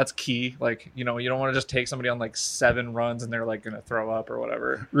 That's key. Like, you know, you don't want to just take somebody on like 7 runs and they're like going to throw up or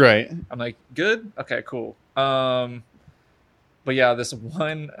whatever. Right. I'm like, good. Okay, cool. But yeah, this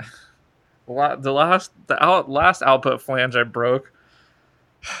one, the last output flange I broke,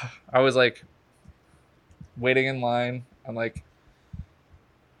 I was like waiting in line. I'm like,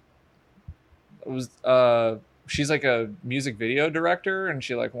 she's like a music video director and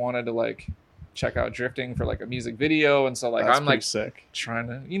she like wanted to like check out drifting for like a music video, and so like I'm like sick trying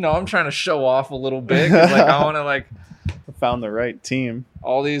to I'm trying to show off a little bit because like I want to like found the right team.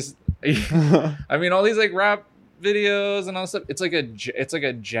 All these I mean all these like rap videos and all stuff. It's like a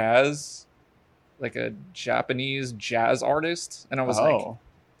jazz, like a Japanese jazz artist, and I was like,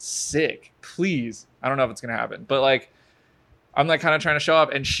 sick, please. I don't know if it's gonna happen, but like I'm like kind of trying to show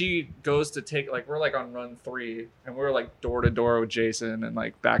up, and she goes to take like we're like on run 3 and we're like door to door with Jason, and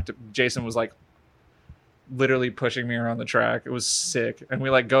like back to Jason was like literally pushing me around the track. It was sick. And we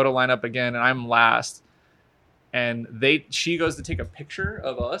like go to line up again and I'm last, and she goes to take a picture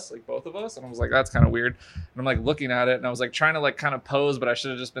of us, like both of us, and I was like, that's kind of weird. And I'm like looking at it and I was like trying to like kind of pose, but I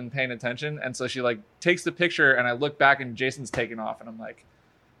should have just been paying attention. And so she like takes the picture and I look back and Jason's taking off and I'm like,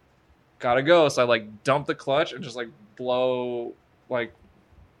 gotta go. So I like dump the clutch and just like blow, like,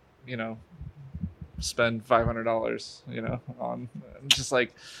 you know, spend $500, you know, on just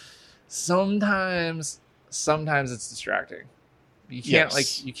like sometimes it's distracting. You can't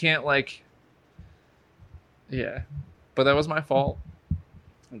yeah, but that was my fault.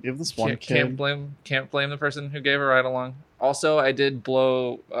 I give this one kid. Can't blame the person who gave a ride along. Also, I did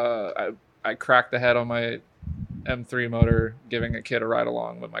blow I cracked the head on my M3 motor giving a kid a ride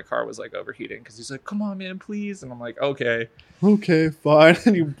along when my car was like overheating because he's like, come on man, please. And I'm like, okay fine.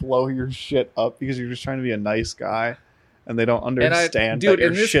 And you blow your shit up because you're just trying to be a nice guy and they don't understand that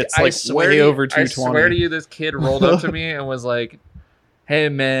your shit's like way over 220. I swear to you, this kid rolled up to me and was like, hey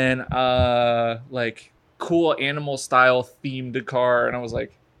man, like cool animal style themed car. And I was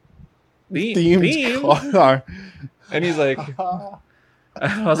like, themed car. And he's like,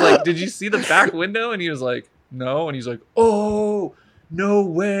 I was like, did you see the back window? And he was like, no. And he's like, oh, no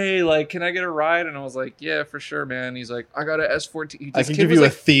way. Like, can I get a ride? And I was like, yeah, for sure, man. He's like, I got an S14. I can give you a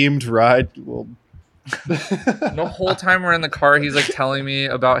themed ride. Well, the whole time we're in the car, he's like telling me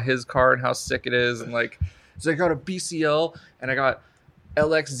about his car and how sick it is. And like, he's like, I got a BCL and I got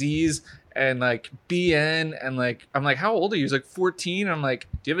LXZs and like BN. And like, I'm like, how old are you? He's like 14. I'm like,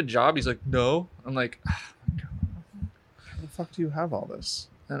 do you have a job? He's like, no. I'm like, how the fuck do you have all this?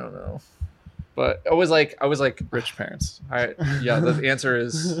 I don't know. But I was like Rich parents. The answer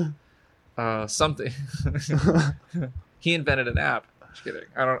is something. He invented an app. Just kidding.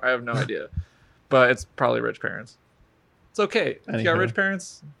 I have no idea. But it's probably rich parents. It's okay. If you got rich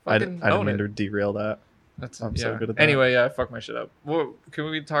parents, I fucking didn't own mean it. to derail that. I'm so good at that. Anyway, I fucked my shit up. Well, can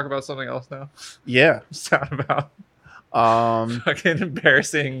we talk about something else now? Yeah. Sound about fucking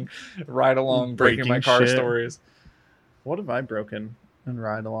embarrassing ride along breaking my car shit. stories. What have I broken in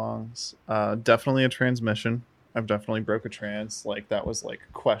ride-alongs? Definitely a transmission. I've definitely broke a trans. Like, that was like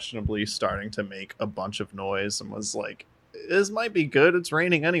questionably starting to make a bunch of noise and was like, this might be good. It's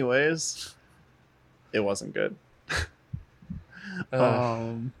raining anyways. It wasn't good.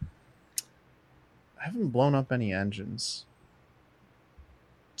 I haven't blown up any engines,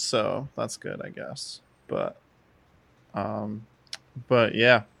 so that's good, I guess. But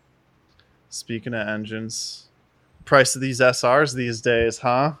yeah. Speaking of engines, price of these SRs these days,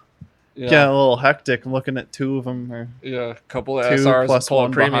 huh? Yeah. Getting a little hectic. I'm looking at two of them. A couple of Two SRs plus pull a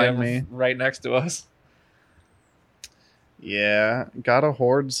one behind premium me. right next to us. Yeah, gotta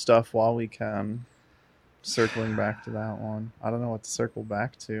hoard stuff while we can. Circling back to that one. I don't know what to circle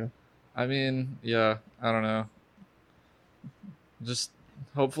back to. I mean, yeah, I don't know. Just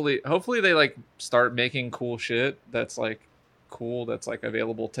hopefully they like start making cool shit that's like cool, that's like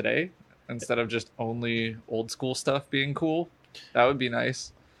available today, instead of just only old school stuff being cool. That would be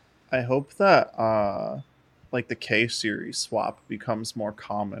nice. I hope that like the K series swap becomes more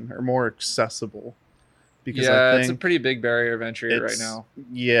common or more accessible. Because I think it's a pretty big barrier of entry right now.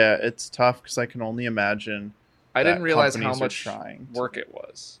 Yeah, it's tough because I can only imagine. I didn't realize how much trying work it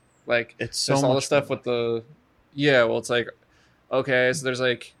was. Like, it's so there's all the much stuff work. with the. Yeah, well, it's like, okay, so there's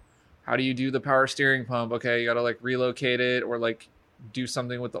like, how do you do the power steering pump? Okay, you got to like relocate it or like do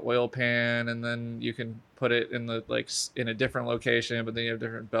something with the oil pan, and then you can put it in the like in a different location, but then you have a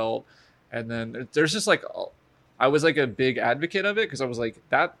different belt, and then there's just like. I was like a big advocate of it because I was like,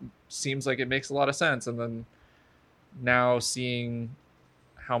 that seems like it makes a lot of sense. And then now seeing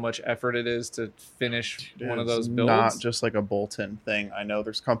how much effort it is to finish one of those builds. Not just like a bolt-in thing. I know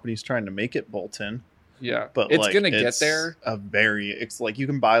there's companies trying to make it bolt-in. Yeah, but it's like, going to get there. It's like you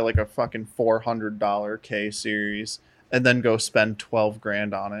can buy like a fucking $400 K series and then go spend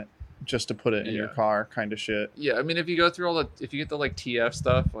 $12,000 on it just to put it in your car kind of shit. Yeah, I mean, if you go through if you get the like TF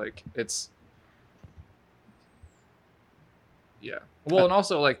stuff, like it's. Yeah. Well, and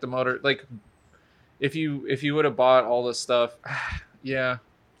also like the motor, like if you would have bought all this stuff, yeah,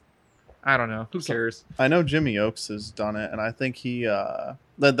 I don't know. Who cares? I know Jimmy Oaks has done it, and I think he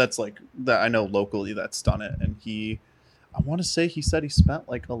that's like that. I know locally that's done it, and I want to say he said he spent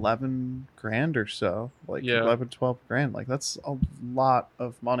like $11,000 or so, like 11, 12 grand. Like that's a lot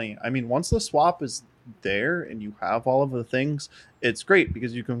of money. I mean, once the swap is there and you have all of the things, it's great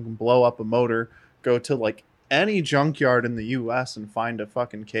because you can blow up a motor, go to like any junkyard in the U.S. and find a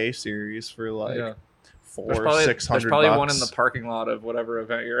fucking K series for like $600. There's probably one in the parking lot of whatever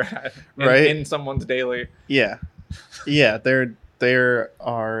event you're at, right? In someone's daily. Yeah, there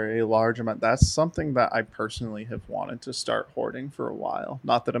are a large amount. That's something that I personally have wanted to start hoarding for a while.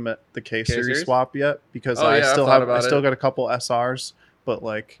 Not that I'm at the K series swap yet, because I still got a couple SRs, but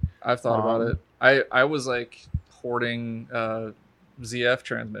like I've thought about it. I was like hoarding ZF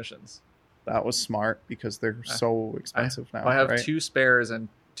transmissions. That was smart because they're so expensive now. I have 2 spares and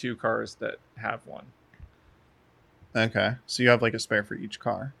 2 cars that have one. Okay, so you have like a spare for each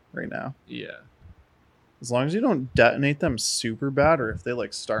car right now. Yeah. As long as you don't detonate them super bad, or if they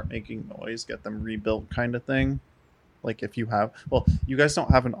like start making noise, get them rebuilt kind of thing. Like if you have, well, you guys don't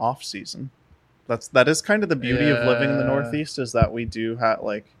have an off season. That is kind of the beauty of living in the Northeast, is that we do have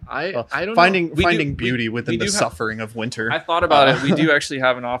like I don't finding know. beauty within the suffering of winter. I thought about it. We do actually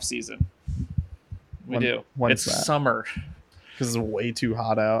have an off season. We do. When's it's that? Summer. Because it's way too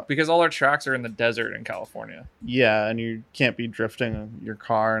hot out. Because all our tracks are in the desert in California. Yeah, and you can't be drifting your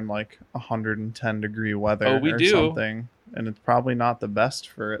car in like 110-degree weather something. And it's probably not the best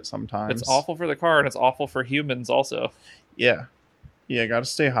for it sometimes. It's awful for the car, and it's awful for humans also. Yeah. Yeah, got to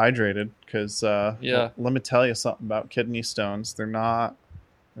stay hydrated because let me tell you something about kidney stones. They're not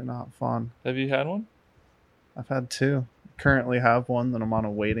fun. Have you had one? I've had 2. Currently have one that I'm on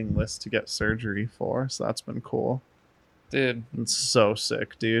a waiting list to get surgery for, so that's been cool. Dude, it's so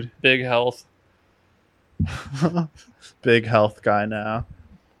sick, dude. Big health. Big health guy now.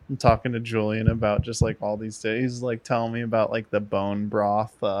 I'm talking to Julian about just like all these days. He's like telling me about like the bone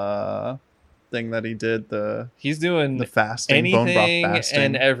broth thing that he did. He's doing the fasting, anything bone broth fasting,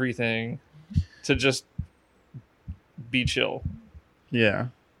 and everything to just be chill. Yeah.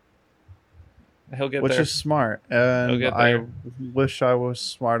 He'll get which there. is smart. He'll And get I there. wish I was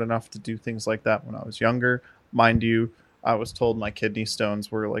smart enough to do things like that when I was younger. Mind you, I was told my kidney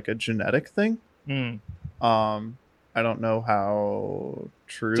stones were like a genetic thing. Hmm. I don't know how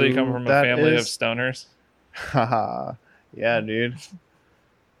true So you come from a that family of is. stoners? Haha. Yeah, dude.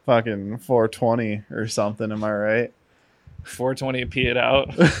 Fucking 420 or something, am I right? 420 pee it out.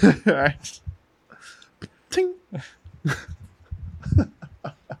 Right. Ting.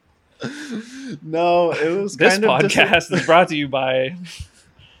 No, it was This kind of podcast is brought to you by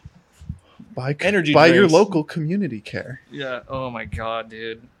by energy by your drinks. local community care. Yeah. Oh my god,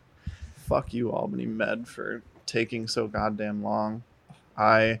 dude. Fuck you, Albany Med, for taking so goddamn long.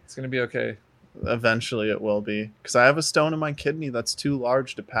 I It's gonna be okay. eventually it will be, because I have a stone in my kidney that's too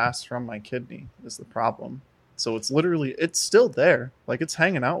large to pass from my kidney is the problem. So it's still there, like it's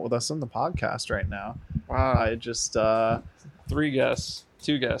hanging out with us in the podcast right now. Wow. I just 3 guests.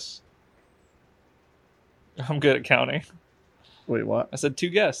 2 guests. I'm good at counting. wait, what? I said 2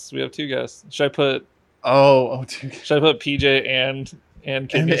 guests. We have 2 guests. Should I put Dude. Should I put PJ and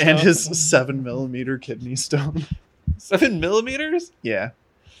kidney And stone? his 7 millimeter kidney stone. 7 millimeters? Yeah,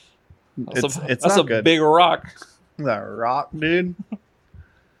 That's it's a not good. big rock. That rock, dude.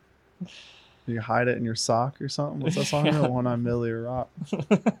 You hide it in your sock or something? What's that song? Yeah. One on Millie Rock.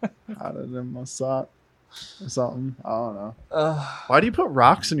 Hide it in my sock or something. I don't know. Why do you put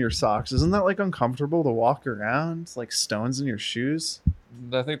rocks in your socks? Isn't that like uncomfortable to walk around? It's like stones in your shoes.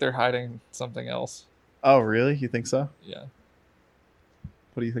 I think they're hiding something else. Oh, really? You think so? Yeah.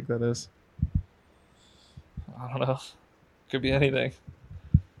 What do you think that is? I don't know. Could be anything.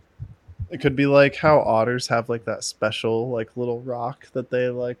 It could be like how otters have like that special like little rock that they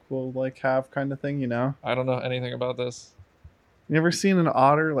like will like have kind of thing, you know? I don't know anything about this. You ever seen an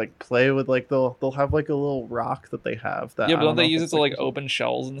otter like play with like they'll have like a little rock that they have that Yeah, but don't they know if use it it's, to like open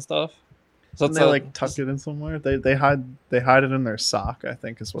shells and stuff? So and it's they like tuck it in somewhere. They hide it in their sock, I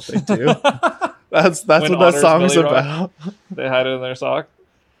think is what they do. That's When what that otters song's belly rock. about. They hide it in their sock.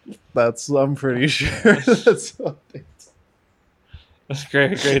 I'm pretty sure. That's what That's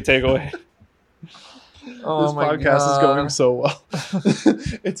great takeaway. this podcast is going so well.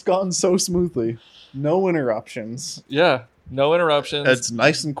 It's gone so smoothly. No interruptions. Yeah, no interruptions. It's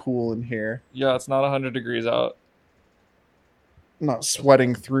nice and cool in here. Yeah, it's not 100 degrees out. I'm not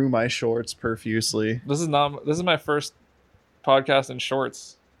sweating through my shorts profusely. This is my first podcast in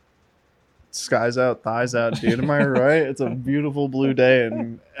shorts. Skies out, thighs out, dude. Am I right? It's a beautiful blue day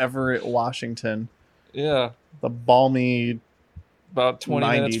in Everett, Washington. Yeah, The balmy. about 20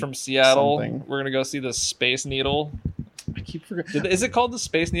 minutes 90 from Seattle. something. We're gonna go see the Space Needle. I keep forgetting. Is it called the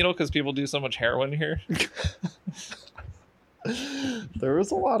Space Needle because people do so much heroin here? There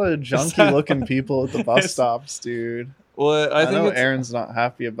was a lot of junky looking people at the bus stops, dude. Well, I think know it's, Aaron's not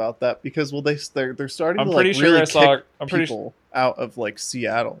happy about that because they're starting I'm to pretty like sure really I saw. kick I'm pretty people out of like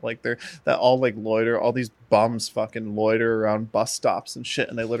Seattle. Like they're that all like loiter, all these bums fucking loiter around bus stops and shit,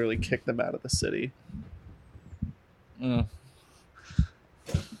 and they literally kick them out of the city. Mm.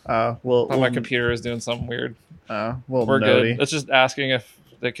 Well, My computer is doing something weird. well, We're nutty. good. It's just asking if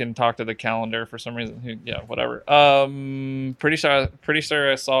they can talk to the calendar for some reason. Yeah, whatever. Pretty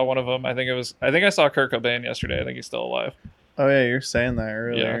sure I saw one of them. I think I saw Kurt Cobain yesterday. I think he's still alive. Oh yeah, you're saying that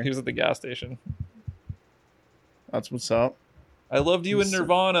earlier. Yeah, he was at the gas station. That's what's up. I loved you in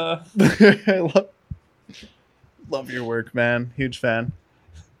Nirvana. I love your work, man. Huge fan.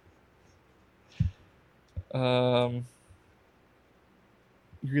 Um,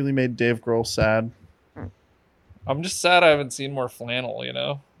 You really made Dave Grohl sad, I'm just sad I haven't seen more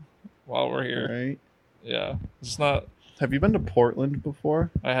flannel. While we're here. right? Yeah, it's just not. Have you been to Portland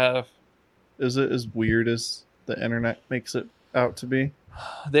before? I have. Is it as weird as the internet makes it out to be?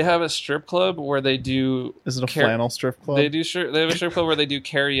 They have a strip club where they do. Is it a flannel strip club? They do. They have a strip club where they do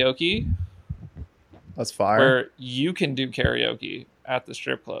karaoke. That's fire. Where you can do karaoke at the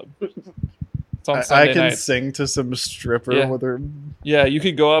strip club. It's on I Sunday can nights. sing to some stripper Yeah. with her. Yeah, you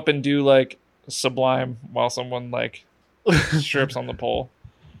could go up and do like Sublime while someone like strips on the pole.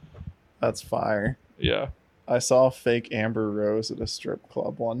 That's fire. Yeah, I saw a fake Amber Rose at a strip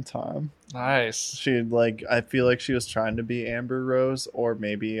club one time. nice. She like, I feel like she was trying to be Amber Rose, or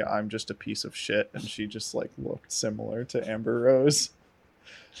maybe I'm just a piece of shit and she just like looked similar to Amber Rose.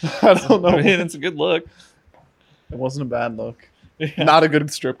 I don't know. I mean, it's a good look. It wasn't a bad look. Yeah. Not a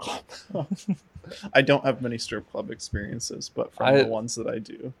good strip club. I don't have many strip club experiences, but from the ones that I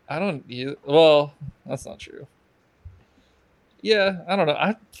do. I don't. Well, that's not true. Yeah, I don't know.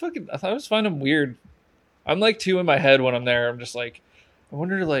 I just find them weird. I'm like 2 in my head when I'm there. I'm just like, I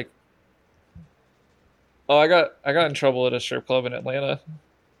wonder like. Oh, I got in trouble at a strip club in Atlanta.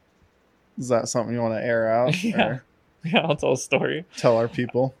 Is that something you want to air out? Yeah. Or Yeah, I'll tell a story. tell our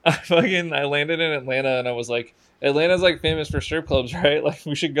people. I landed in Atlanta and I was like, Atlanta's like famous for strip clubs, right? Like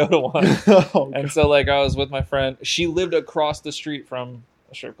we should go to one. Oh, And so like I was with my friend. She lived across the street from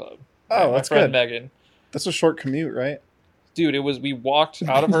a strip club. Oh, my that's friend good. Megan. That's a short commute, right? Dude, we walked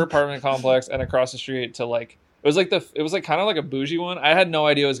out of her apartment complex and across the street to like it was like kind of like a bougie one. I had no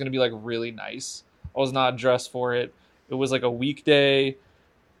idea it was gonna be like really nice. I was not dressed for it. It was like a weekday.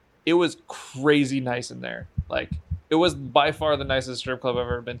 It was crazy nice in there. Like it was by far the nicest strip club I've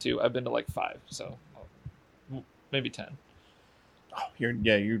ever been to. I've been to like 5, so maybe 10. Oh,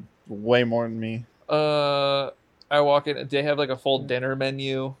 you're way more than me. I walk in. They have like a full dinner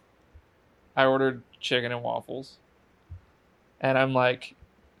menu. I ordered chicken and waffles, and I'm like,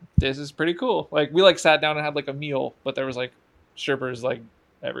 "This is pretty cool." Like we like sat down and had like a meal, but there was like strippers like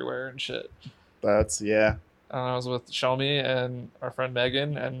everywhere and shit. That's And I was with Shelmy and our friend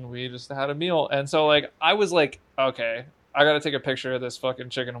Megan, and we just had a meal. And so like I was like, okay, I got to take a picture of this fucking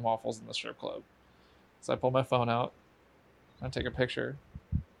chicken and waffles in the strip club. So I pull my phone out and I take a picture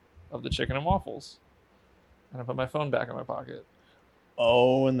of the chicken and waffles. And I put my phone back in my pocket.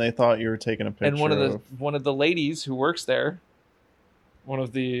 Oh, and they thought you were taking a picture. And one of the ladies who works there, one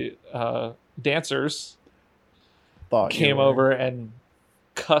of the dancers, came over and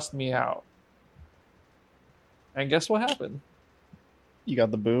cussed me out. And guess what happened? You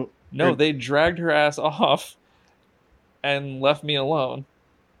got the boot? No, they dragged her ass off and left me alone.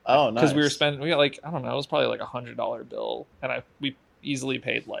 Oh, nice. Because we got like, I don't know, it was probably like $100 bill. And we easily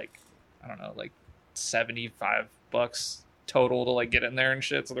paid like, I don't know, like $75 total to like get in there and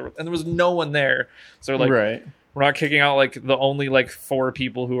shit. So there was no one there. So like, right. We're not kicking out like the only like 4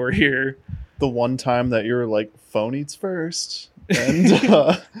 people who are here. The one time that you were like, phone eats first. And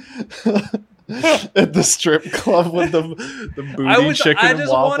at the strip club with the booty chicken and waffles,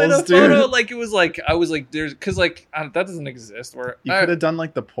 wanted a dude. photo. Like it was like I was like there's because like that doesn't exist. Where you could have done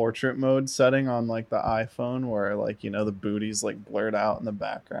like the portrait mode setting on like the iPhone, where like the booty's like blurred out in the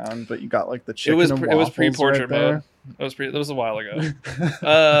background, but you got like the chicken. It was pre-portrait mode. That was a while ago.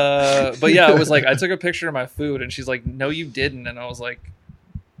 But yeah, it was like I took a picture of my food, and she's like, "No, you didn't," and I was like,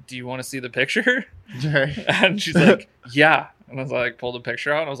 "Do you want to see the picture?" Right. And she's like, "Yeah," and I was like, pulled a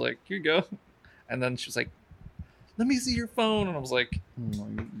picture out, and I was like, "Here you go." And then she was like, "Let me see your phone." And I was like,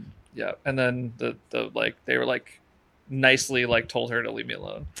 "Yeah." And then the like they were like nicely like told her to leave me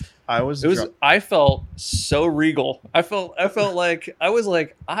alone. I felt so regal. I felt like I was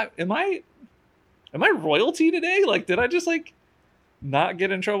like, am I royalty today? Like, did I just like not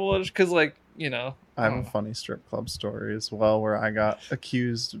get in trouble? Because like I have a funny strip club story as well, where I got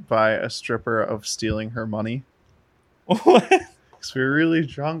accused by a stripper of stealing her money. What? Because we were really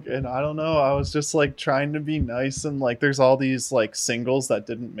drunk, and I don't know, I was just like trying to be nice, and like there's all these like singles that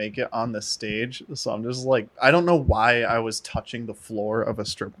didn't make it on the stage, so I'm just like, I don't know why I was touching the floor of a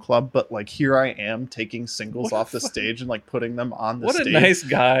strip club, but like here I am taking singles off the stage and like putting them on the stage. What a nice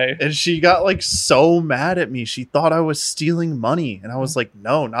guy. And she got like so mad at me. She thought I was stealing money, and I was like,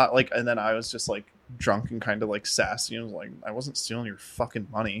 no, not like. And then I was just like drunk and kind of like sassy, and was like, I wasn't stealing your fucking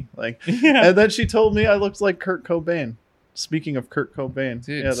money, like. Yeah. And then she told me I looked like Kurt Cobain. Speaking of Kurt Cobain,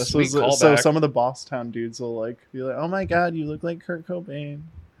 dude, yeah, this was so some of the Bosstown dudes will like be like, "Oh my god, you look like Kurt Cobain."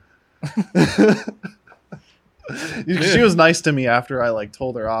 She was nice to me after I like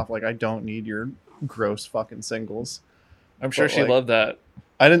told her off, like, I don't need your gross fucking singles. I'm sure she loved that.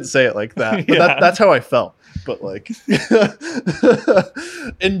 I didn't say it like that, but Yeah. that's how I felt. But like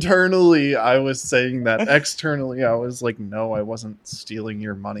internally, I was saying that. Externally, I was like, no, I wasn't stealing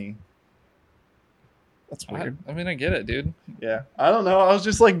your money. That's weird. I mean, I get it, dude. Yeah. I don't know. I was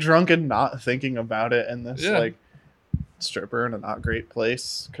just like drunk and not thinking about it. And this like stripper in a not great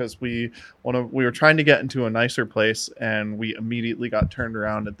place, because we were trying to get into a nicer place, and we immediately got turned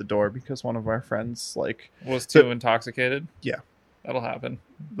around at the door because one of our friends like was too intoxicated. Yeah. That'll happen.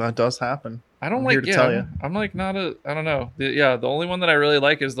 That does happen. I don't like, I'm like not a, I don't know. The only one that I really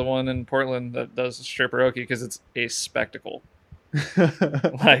like is the one in Portland that does stripperoke, because it's a spectacle.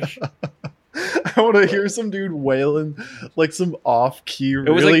 Like, I want to hear some dude wailing like some off-key, it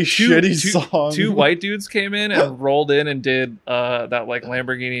was really like shitty song. 2 white dudes came in and rolled in and did that like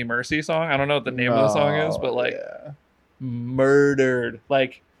Lamborghini Mercy song. I don't know what the name of the song is, but like murdered.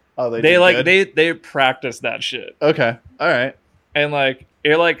 Like they practiced that shit. Okay, all right. And like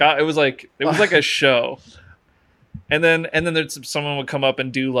it was like a show. And then there's someone would come up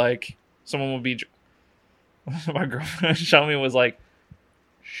and do like someone would be. My girlfriend Shelmy was like,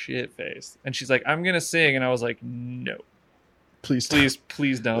 shit faced, and she's like, I'm gonna sing, and I was like, no, please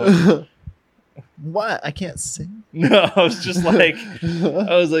don't. What? I can't sing. No, I was just like,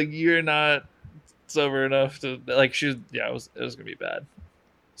 you're not sober enough to like. It was gonna be bad.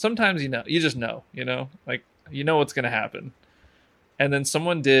 Sometimes you just know, like what's gonna happen. And then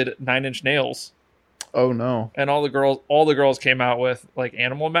someone did 9 Inch Nails, Oh no. and all the girls came out with like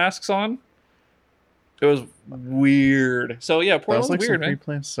animal masks on. It was weird. So yeah, Portland's That was like weird, some man.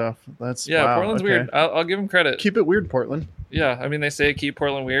 pre-planned stuff. That's Yeah, wow, Portland's okay. weird. I'll give them credit. Keep it weird, Portland. Yeah, I mean they say keep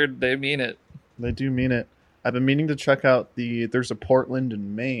Portland weird. They mean it. They do mean it. I've been meaning to check out there's a Portland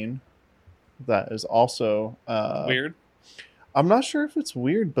in Maine that is also Weird. I'm not sure if it's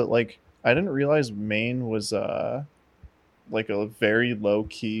weird, but like I didn't realize Maine was like a very low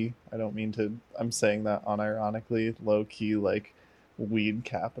key. I'm saying that unironically, low key like weed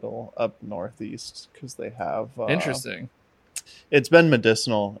capital up northeast because they have Interesting. It's been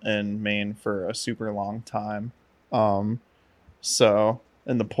medicinal in Maine for a super long time. So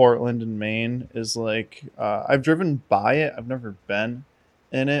and the Portland in Maine is like I've driven by it. I've never been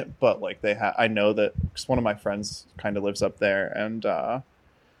in it, but like I know that because one of my friends kind of lives up there, and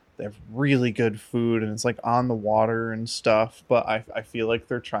they have really good food, and it's like on the water and stuff. But I feel like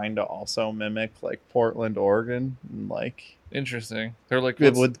they're trying to also mimic like Portland, Oregon, and like Interesting. They're like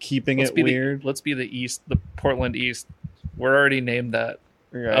with keeping it weird. Let's be the East, the Portland East. We're already named that.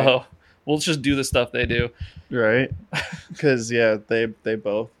 Right. Oh, we'll just do the stuff they do. Right. Because yeah, they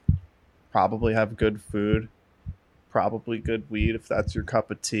both probably have good food, probably good weed if that's your cup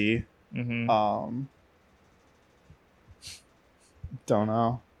of tea. Mm-hmm. Don't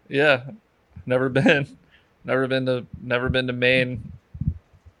know. Yeah, never been to Maine.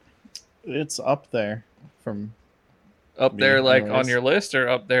 It's up there from Up Me, there, like anyways. on your list, or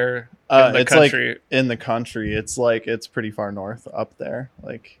up there in the it's country? like in the country. It's pretty far north up there.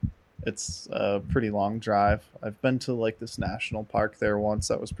 Like it's a pretty long drive. I've been to like this national park there once.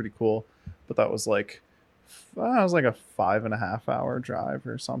 That was pretty cool, but that was like a 5.5 hour drive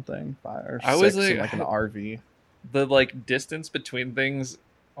or something. 5 or 6 I was in like- like an RV. The like distance between things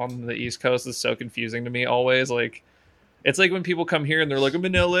on the East Coast is so confusing to me always. Like, it's like when people come here and they're like, I'm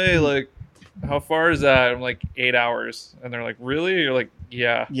in LA, like, how far is that? I'm like 8 hours, and they're like, really? You're like,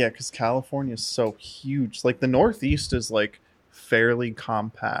 yeah. Yeah, because California is so huge. Like the Northeast is like fairly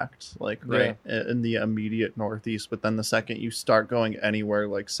compact, like right in the immediate Northeast. But then the second you start going anywhere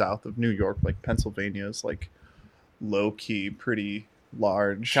like south of New York, like Pennsylvania is like low key, pretty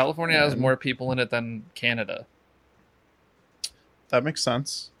large. California has And more people in it than Canada. That makes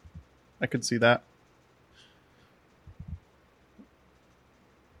sense. I could see that.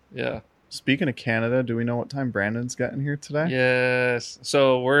 Yeah. Speaking of Canada, do we know what time Brandon's getting here today? Yes.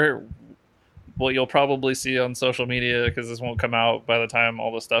 So you'll probably see on social media, because this won't come out by the time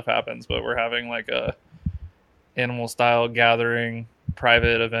all this stuff happens, but we're having like a animal style gathering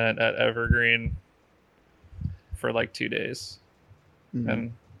private event at Evergreen for like 2 days.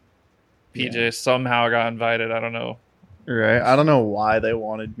 And PJ somehow got invited. I don't know. Right. I don't know why they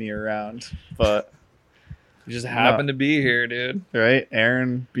wanted me around, but You just happened to be here, dude. right?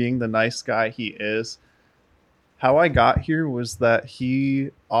 Aaron, being the nice guy he is, how I got here was that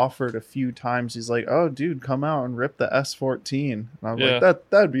he offered a few times. He's like, "Oh, dude, come out and rip the S14." And I was like,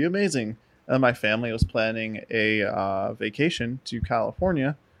 "That'd be amazing." And my family was planning a vacation to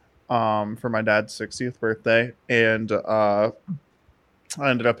California for my dad's 60th birthday, and I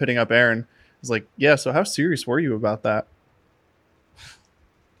ended up hitting up Aaron. I was like, "Yeah, so how serious were you about that?"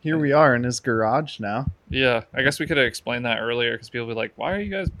 Here we are in his garage now. Yeah, I guess we could have explained that earlier, because people would be like, why are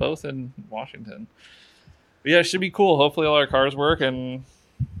you guys both in Washington? But yeah, it should be cool. Hopefully all our cars work, and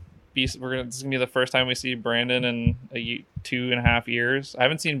this is going to be the first time we see Brandon in 2.5 years. I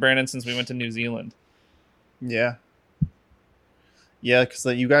haven't seen Brandon since we went to New Zealand. Yeah. Yeah, because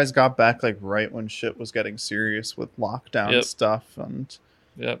you guys got back like right when shit was getting serious with lockdown stuff. And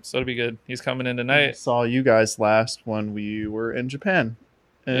Yep, so it'll be good. He's coming in I tonight. saw you guys last when we were in Japan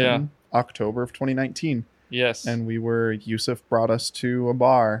in October of 2019. Yes. And Yusuf brought us to a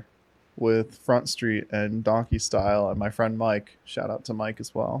bar with Front Street and Donkey Style and my friend Mike. Shout out to Mike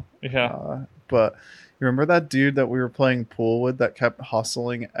as well. Yeah. But you remember that dude that we were playing pool with that kept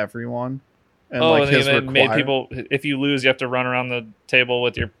hustling everyone? And and made people, if you lose, you have to run around the table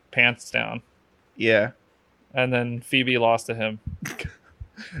with your pants down. Yeah. And then Phoebe lost to him.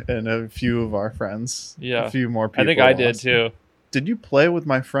 And a few of our friends. Yeah. A few more people. I think I did too. Did you play with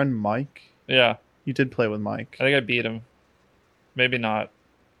my friend Mike? Yeah. You did play with Mike. I think I beat him. Maybe not.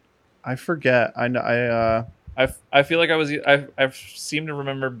 I forget. I feel like I seem to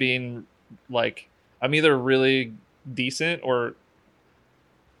remember being like, I'm either really decent or,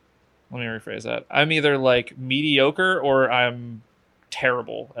 let me rephrase that. I'm either like mediocre or I'm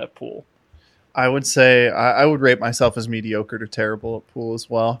terrible at pool. I would say I would rate myself as mediocre to terrible at pool as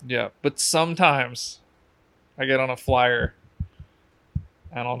well. Yeah, but sometimes I get on a flyer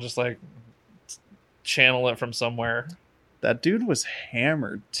and I'll just like channel it from somewhere. That dude was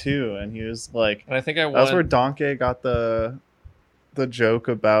hammered too, and he was like, and I think I won. That's where Donkey got the joke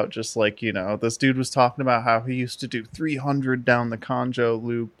about just like, you know, this dude was talking about how he used to do 300 down the Conjo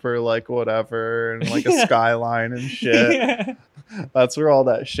loop for like whatever and like a skyline and shit. Yeah. That's where all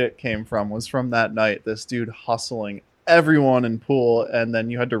that shit came from, was from that night. This dude hustling everyone in pool, and then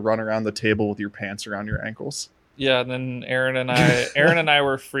you had to run around the table with your pants around your ankles. Yeah, and then Aaron and I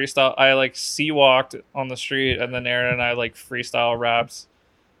were freestyle. I like sea walked on the street, and then Aaron and I like freestyle raps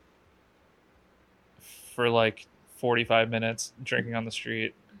for like 45 minutes drinking on the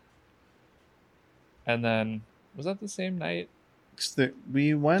street. And then was that the same night?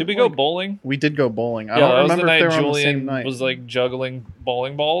 We went. Did we go bowling? We did go bowling. Yeah, I don't that was remember the if they night were on the same Julian night. was like juggling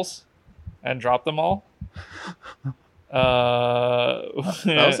bowling balls and dropped them all. That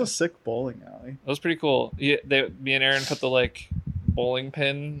was a sick bowling alley. That was pretty cool. Yeah, me and Aaron put the like bowling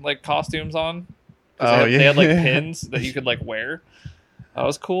pin like costumes on. Oh, they had like pins that you could like wear. That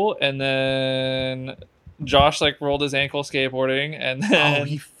was cool. And then Josh like rolled his ankle skateboarding, and then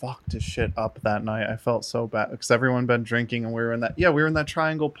he fucked his shit up that night. I felt so bad because everyone been drinking, and we were in that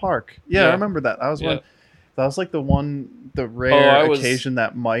Triangle Park. Yeah, I remember that. That was when. That was like the rare occasion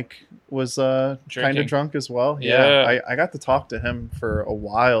that Mike was kind of drunk as well. Yeah. I got to talk to him for a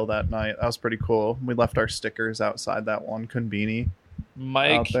while that night. That was pretty cool. We left our stickers outside that one conveni.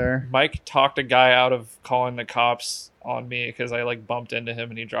 Mike talked a guy out of calling the cops on me because I like bumped into him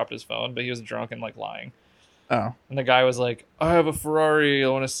and he dropped his phone, but he was drunk and like lying. Oh. And the guy was like, I have a Ferrari, I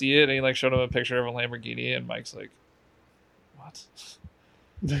want to see it. And he like showed him a picture of a Lamborghini, and Mike's like, what?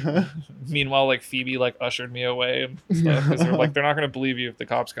 Meanwhile, like Phoebe like ushered me away and stuff because they're like, they're not going to believe you if the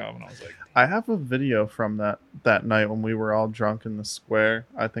cops come. And I was like, I have a video from that night when we were all drunk in the square.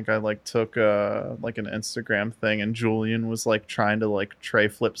 I think I like took like an Instagram thing, and Julian was like trying to like tray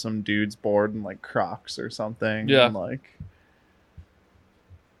flip some dude's board in like Crocs or something. Yeah, and, like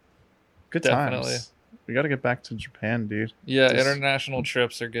good definitely. Times. We got to get back to Japan, dude. Yeah, international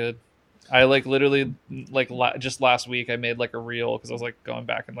trips are good. I like literally like just last week I made like a reel because I was like going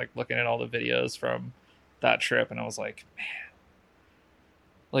back and like looking at all the videos from that trip, and I was like, man,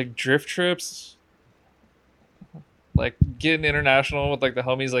 like drift trips, like getting international with like the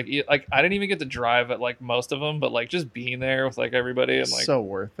homies, like I didn't even get to drive at like most of them, but like just being there with like everybody and like so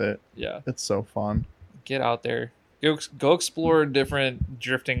worth it. Yeah, it's so fun. Get out there, go explore different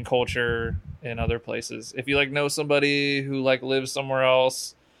drifting culture in other places. If you like know somebody who like lives somewhere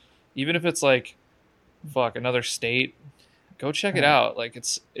else, even if it's like another state, go check it out. Like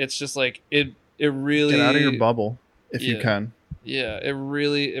it's just like it really get out of your bubble if you can. Yeah, it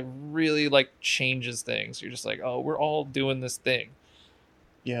really like changes things. You're just like, oh, we're all doing this thing.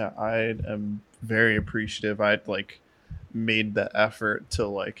 Yeah, I am very appreciative. I'd like made the effort to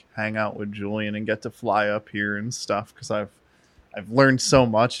like hang out with Julian and get to fly up here and stuff because I've learned so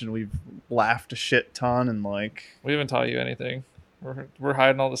much, and we've laughed a shit ton, and like we haven't taught you anything. We're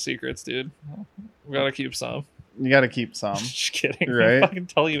hiding all the secrets, dude. We gotta keep some. You gotta keep some. Just kidding. Right? I can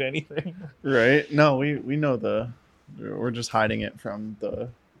tell you anything. Right? No, we know we're just hiding it from the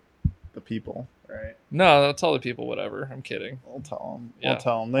people. Right? No, I'll tell the people whatever. I'm kidding. I'll tell them. Yeah. I'll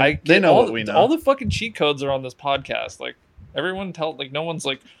tell them. They know what we know. All the fucking cheat codes are on this podcast. Like everyone no one's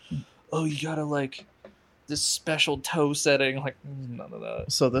like, oh, you gotta like this special toe setting, like none of that.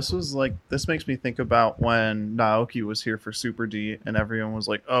 So this makes me think about when Naoki was here for Super D, and everyone was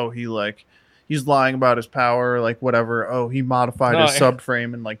like, oh, he's lying about his power, like whatever. Oh, he modified his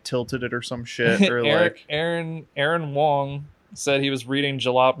subframe and like tilted it or some shit. Or Aaron Wong said he was reading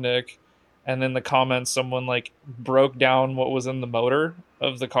Jalopnik, and in the comments someone like broke down what was in the motor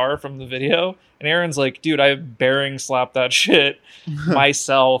of the car from the video, and Aaron's like, dude, I bearing slapped that shit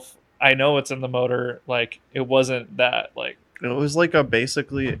myself. I know it's in the motor. Like it wasn't that. Like it was like a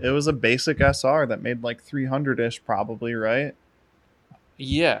basic SR that made like 300-ish probably, right?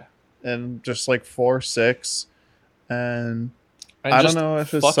 Yeah. And just like 4.6, and I don't know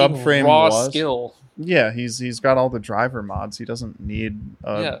if his subframe raw was skill. Yeah, he's got all the driver mods. He doesn't need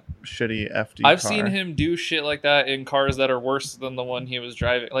a shitty FD I've car. seen him do shit like that in cars that are worse than the one he was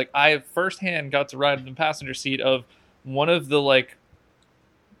driving. Like I firsthand got to ride in the passenger seat of one of the like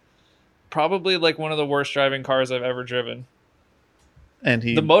probably like one of the worst driving cars I've ever driven. And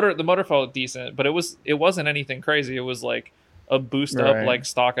the motor felt decent, but it wasn't anything crazy. It was like a boost up like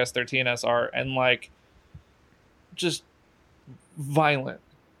stock S13 SR, and like just violent.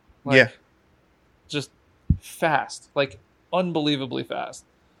 Like, yeah. Just fast, like unbelievably fast.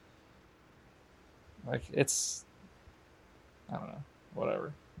 Like it's, I don't know,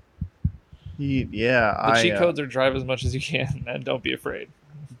 whatever. Yeah, The cheat codes are drive as much as you can and don't be afraid.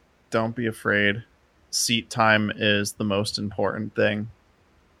 Don't be afraid. Seat time is the most important thing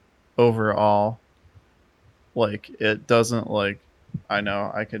overall. Like, it doesn't, like, I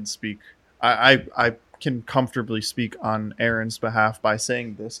know I can speak, I can comfortably speak on Aaron's behalf by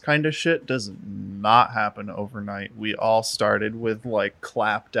saying this kind of shit does not happen overnight. We all started with like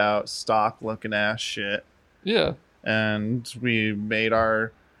clapped out stock looking ass shit. Yeah. And we made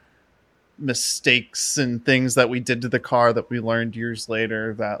our mistakes and things that we did to the car that we learned years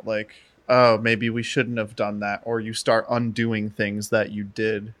later that like, oh, maybe we shouldn't have done that. Or you start undoing things that you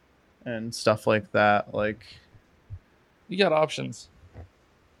did and stuff like that. Like, you got options.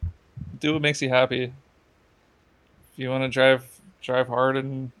 Do what makes you happy. If you want to drive hard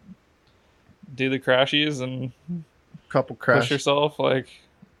and do the crashies and couple push yourself, like,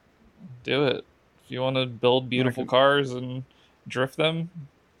 do it. If you want to build beautiful cars and drift them,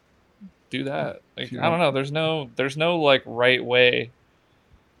 do that. Like, I don't know. There's no like right way.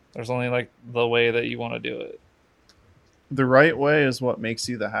 There's only like the way that you want to do it. The right way is what makes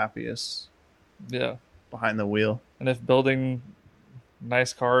you the happiest. Yeah. Behind the wheel. And if building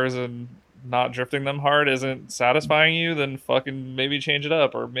nice cars and not drifting them hard isn't satisfying you, then fucking maybe change it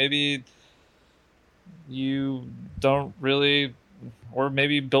up. Or maybe you don't really, or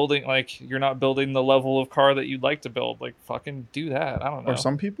maybe building, like, you're not building the level of car that you'd like to build. Like, fucking do that. I don't know. Or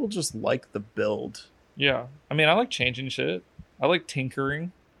some people just like the build. Yeah. I mean, I like changing shit. I like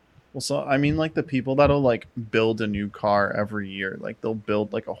tinkering. Well, so, I mean, like, the people that'll, like, build a new car every year. Like, they'll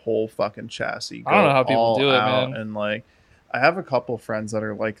build, like, a whole fucking chassis. I don't know how people do it, man. And, like, I have a couple friends that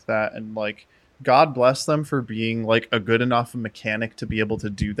are like that. And, like, God bless them for being, like, a good enough mechanic to be able to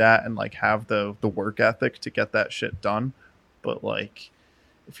do that and, like, have the work ethic to get that shit done. But, like,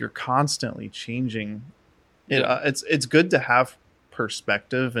 if you're constantly changing, it's good to have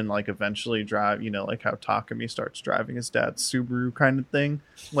perspective and like eventually drive, you know, like how Takumi starts driving his dad's Subaru kind of thing.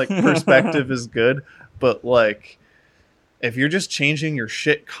 Like, perspective is good, but like if you're just changing your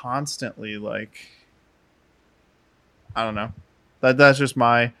shit constantly, like, I don't know, that's just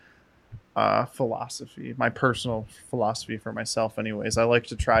my philosophy, my personal philosophy for myself anyways. I like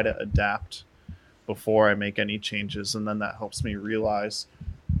to try to adapt before I make any changes, and then that helps me realize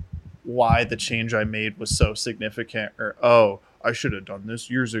why the change I made was so significant, or I should have done this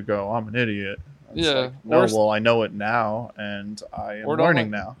years ago. I'm an idiot. It's like, no, well, I know it now, and I am learning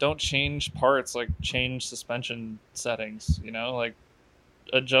now. Don't change parts, like change suspension settings, you know, like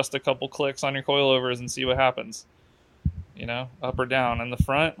adjust a couple clicks on your coilovers and see what happens, you know, up or down. And the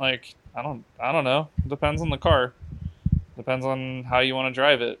front, like, I don't know. Depends on the car. Depends on how you want to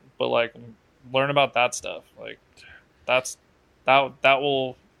drive it. But like, learn about that stuff. Like, that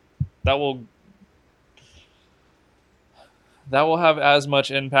will have as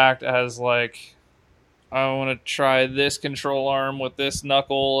much impact as like, I want to try this control arm with this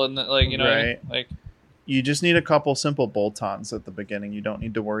knuckle and like, you know, right. Like, you just need a couple simple bolt-ons at the beginning. You don't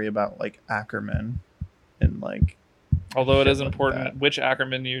need to worry about like Ackerman and like, although it is important which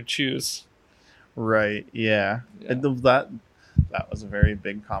Ackerman you choose. Right. Yeah. And that was a very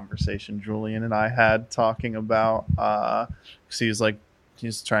big conversation Julian and I had talking about, because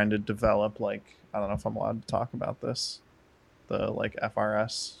he's trying to develop, like, I don't know if I'm allowed to talk about this, the like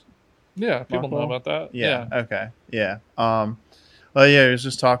FRS. Yeah, people know about that. Yeah. Okay. Yeah. Well, yeah, he was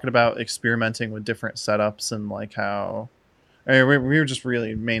just talking about experimenting with different setups and like how, I mean, we were just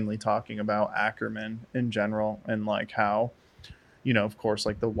really mainly talking about Ackerman in general and like how, you know, of course,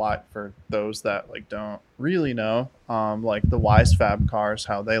 like for those that like don't really know, like the Wisefab cars,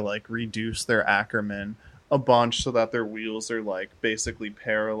 how they like reduce their Ackerman a bunch so that their wheels are like basically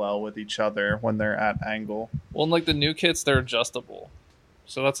parallel with each other when they're at angle. Well, and like the new kits, they're adjustable,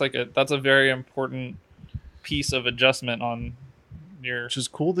 so that's a very important piece of adjustment on your. Which is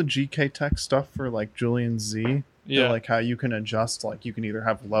cool. The GK Tech stuff for like Julian Z. Yeah, like how you can adjust, like you can either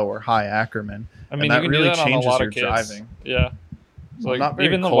have low or high Ackerman. I mean, you can really do that on a lot of kits. Driving. Yeah, so like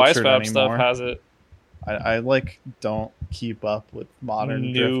even the Wisefab stuff has it. I like don't keep up with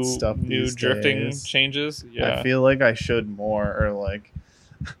modern drift stuff these drifting days. Changes. Yeah, I feel like I should more, or like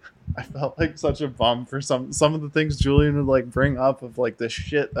I felt like such a bum for some of the things Julian would like bring up of like this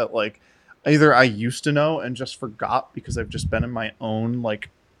shit that like either I used to know and just forgot because I've just been in my own like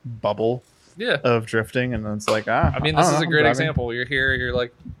bubble of drifting, and it's like I mean, this is a great example. You're here, you're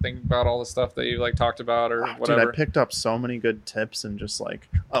like thinking about all the stuff that you like talked about or whatever. Dude, I picked up so many good tips and just like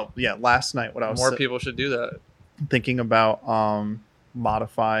last night what I was more people should do that. Thinking about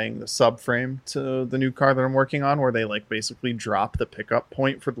modifying the subframe to the new car that I'm working on, where they like basically drop the pickup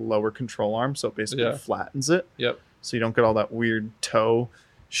point for the lower control arm, so it basically flattens it. Yep. So you don't get all that weird toe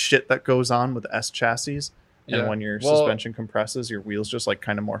shit that goes on with S chassis. And when your suspension compresses, your wheels just like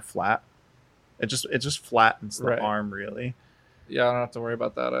kind of more flat. It just flattens the arm really. Yeah, I don't have to worry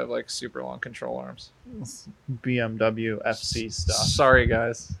about that. I have like super long control arms. BMW FC stuff. Sorry,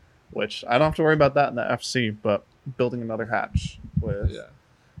 guys. Which I don't have to worry about that in the FC, but building another hatch with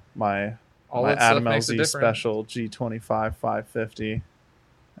my Adam LZ special G25 550.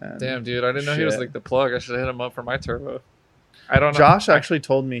 Damn, dude, I didn't know he was like the plug. I should have hit him up for my turbo. I don't know. Josh actually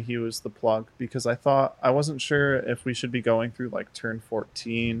told me he was the plug because I wasn't sure if we should be going through like turn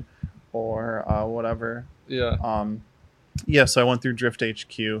 14 or whatever. Yeah. So I went through Drift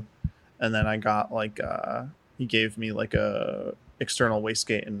HQ, and then I got like he gave me like a external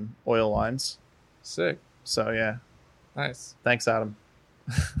wastegate and oil lines. Sick. So yeah. Nice. Thanks, Adam.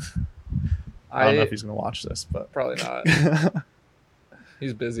 I don't know if he's gonna watch this, but probably not.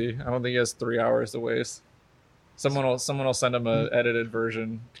 He's busy. I don't think he has 3 hours to waste. Someone will send him a edited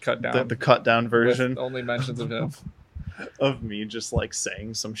version, cut down. The cut down version. With only mentions of him. Of me just like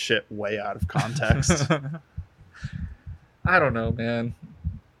saying some shit way out of context. I don't know, man.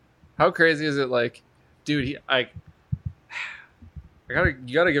 How crazy is it? Like, dude, you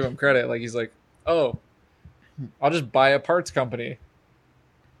gotta give him credit. Like, he's like, oh, I'll just buy a parts company.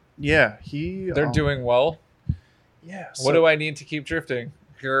 Yeah, they're doing well. Yeah. What do I need to keep drifting?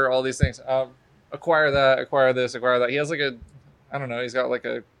 Here are all these things. Acquire that, acquire this, acquire that. He has like I don't know. He's got like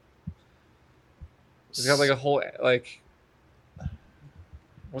a whole like.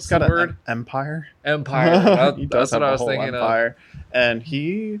 What's the word? Empire. Empire. He does that's what I was thinking empire. of. And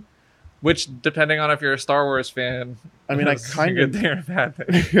which, depending on if you're a Star Wars fan, I mean, I kind of good thing or a bad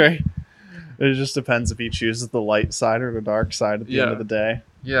thing. Right. It just depends if he chooses the light side or the dark side at the end of the day.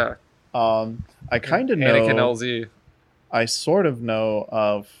 Yeah. I kind of know. Anakin LZ. I sort of know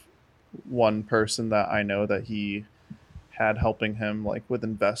of one person that I know that he had helping him like with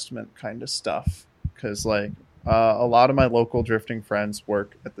investment kind of stuff, because like a lot of my local drifting friends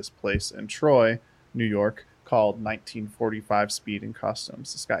work at this place in Troy, New York, called 1945 Speed and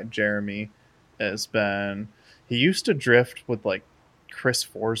Customs. This guy Jeremy he used to drift with like Chris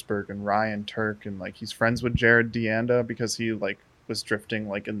Forsberg and Ryan Turk, and like he's friends with Jared Deanda because he like was drifting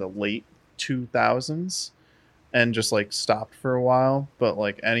like in the late 2000s and just like stopped for a while. But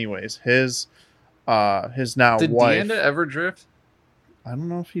like anyways, his now Did wife. Deanda ever drift? I don't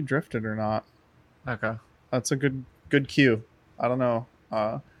know if he drifted or not. Okay. That's a good cue. I don't know.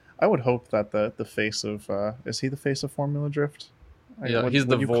 I would hope that the face of is he the face of Formula Drift? Yeah, he's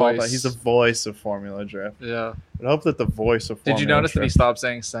the voice. Call that? He's the voice of Formula Drift. Yeah. I hope that the voice of Formula Did you notice Drift, that he stopped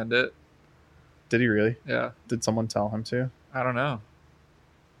saying "send it"? Did he really? Yeah. Did someone tell him to? I don't know.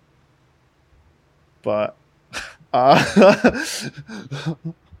 But I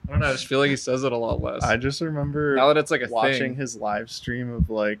don't know. I just feel like he says it a lot less. I just remember now that it's like a watching thing. his live stream of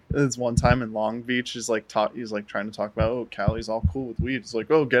like this one time in Long Beach. He's like trying to talk about Cali's all cool with weed. It's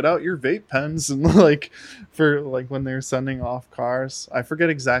like, oh, get out your vape pens and like for like when they're sending off cars. I forget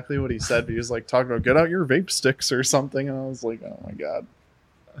exactly what he said, but he was like talking about get out your vape sticks or something, and I was like, oh my god.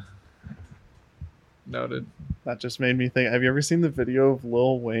 Noted. That just made me think. Have you ever seen the video of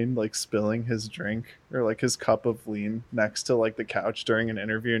Lil Wayne like spilling his drink or like his cup of lean next to like the couch during an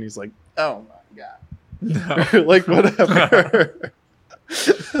interview, and he's like, "Oh my god," No. like whatever.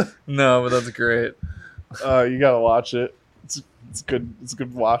 No, but that's great. You gotta watch it. It's good. It's a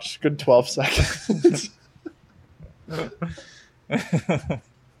good watch. Good 12 seconds.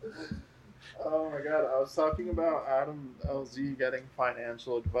 Oh my god, I was talking about Adam LZ getting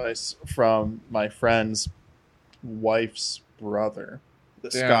financial advice from my friend's wife's brother.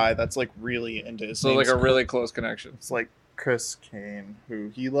 This guy that's like really into his So like a really close connection. It's like Chris Kane, who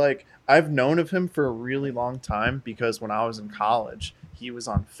he like I've known of him for a really long time because when I was in college, he was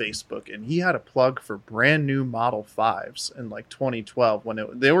on Facebook and he had a plug for brand new Model 5s in like 2012 when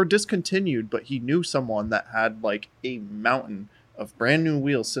they were discontinued, but he knew someone that had like a mountain of brand new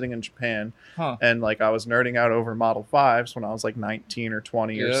wheels sitting in Japan. And like I was nerding out over Model 5s when I was like 19 or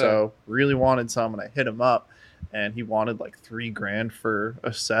 20 or so. Really wanted some, and I hit him up, and he wanted like $3,000 for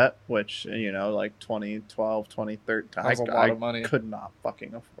a set, which, you know, like 2012, 2013. That's a lot of money. Could not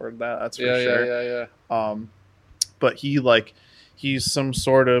fucking afford that. That's for sure. Yeah. But he's some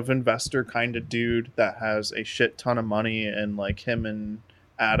sort of investor kind of dude that has a shit ton of money, and like him and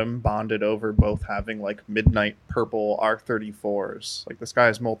Adam bonded over both having like midnight purple R34s. Like this guy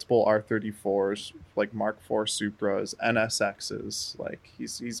has multiple R34s, like Mark IV Supras, NSXs. Like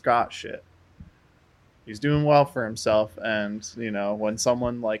he's got shit. he's doing well for himself. And you know, when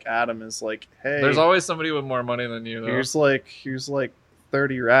someone like Adam is like, hey, There's always somebody with more money than you, though. here's like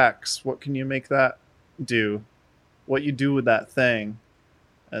 30 racks, what can you make that do? What you do with that thing?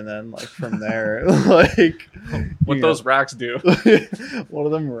 And then like from there, like what those racks do. what do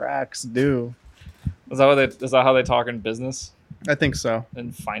them racks do? Is that how they talk in business I think so.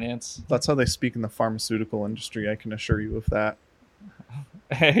 and finance? That's how they speak in the pharmaceutical industry. I can assure you of that.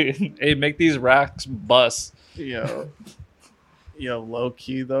 Hey, make these racks bust. Yo, low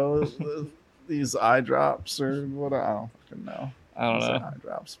key though, these eye drops or what? I don't fucking know. I don't These know. eye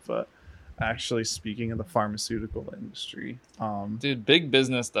drops, but actually, speaking of the pharmaceutical industry, Dude, big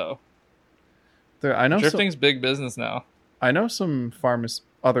business though. I know Drifting's big business now. I know some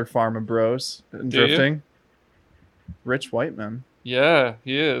other pharma bros in Do you? drifting. Rich Whiteman. Yeah,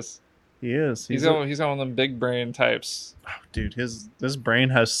 he is. He is. He's got one of them big brain types. Dude, his brain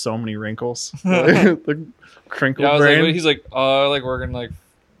has so many wrinkles. The crinkle Yeah, I was brain. like, he's like, oh, I like working like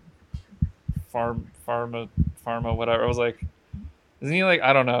pharma, whatever. I was like, isn't he like,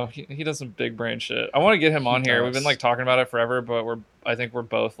 I don't know. He does some big brain shit. I want to get him on here. We've been like talking about it forever, but I think we're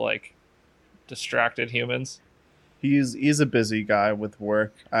both like distracted humans. He's a busy guy with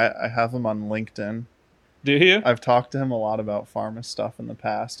work. I have him on LinkedIn. Do you? I've talked to him a lot about pharma stuff in the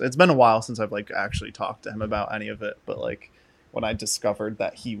past. It's been a while since I've like actually talked to him about any of it, but like when I discovered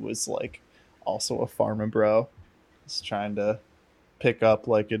that he was like also a pharma bro, I was trying to pick up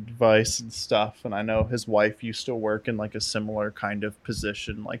like advice and stuff, and I know his wife used to work in like a similar kind of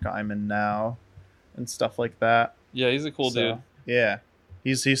position like I'm in now and stuff like that. Yeah, he's a cool dude. Yeah.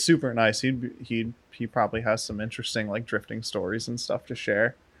 He's super nice. He probably has some interesting like drifting stories and stuff to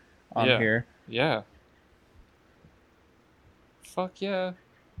share on here. Yeah. Fuck yeah.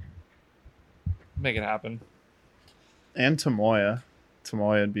 Make it happen. And Tomoya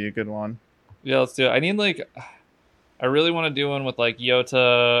would be a good one. Yeah, let's do it. I need like, I really want to do one with like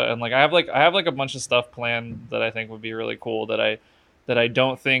Yota, and like I have like a bunch of stuff planned that I think would be really cool that I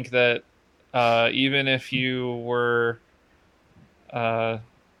don't think that even if you were a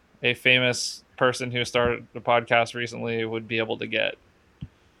famous person who started a podcast recently would be able to get.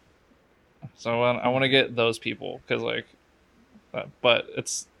 So I want to get those people because like, but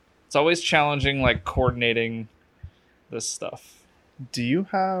it's always challenging like coordinating this stuff. Do you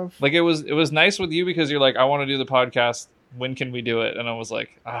have like it was nice with you because you're like, I want to do the podcast, when can we do it? And I was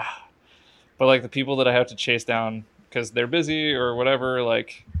like, but like the people that I have to chase down because they're busy or whatever,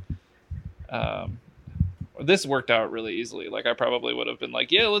 like this worked out really easily. Like I probably would have been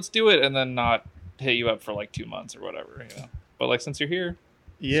like, yeah, let's do it, and then not hit you up for like 2 months or whatever, you know. But like since you're here,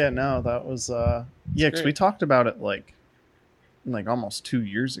 no, that was because we talked about it like almost 2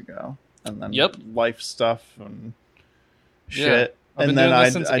 years ago, and then life stuff and shit. And then I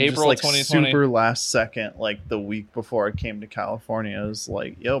just like 2020. Super last second, like the week before I came to California, I was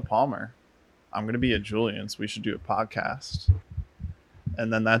like, yo, Palmer, I'm gonna be at Julian's, we should do a podcast.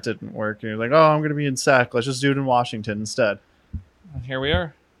 And then that didn't work, and you're like, oh, I'm gonna be in SAC, let's just do it in Washington instead. And here we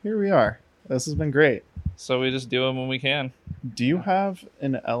are. This has been great. So we just do them when we can. Do you have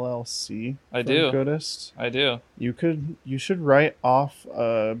an LLC? I do. Goodest? I do. You should write off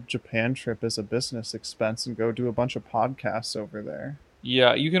a Japan trip as a business expense and go do a bunch of podcasts over there.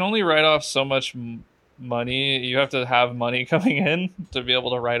 Yeah, you can only write off so much money. You have to have money coming in to be able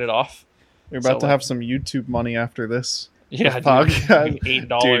to write it off. You're about to have some YouTube money after this. Yeah, podcast.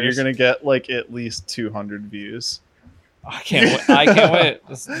 $8. Dude, you're gonna get like at least 200 views. I can't wait.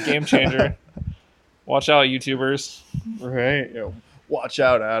 This is a game changer. Watch out, YouTubers. Right. Yo, watch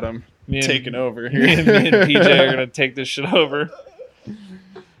out, Adam. Taking over here. Me and PJ are gonna take this shit over.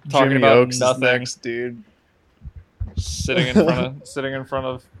 Talking Jimmy about Oaks nothing. is next, dude. Sitting in front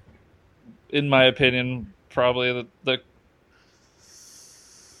of, in my opinion, probably the.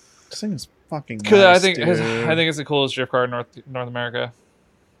 This thing is fucking nice, I think it's the coolest drift car in North America.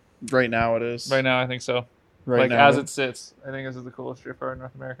 Right now it is. Right now, I think so. Right like now, as it sits, I think this is the coolest drift car in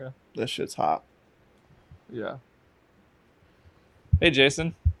North America. This shit's hot. Yeah. Hey,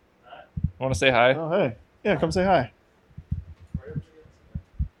 Jason. Want to say hi? Oh, hey. Yeah, come say hi.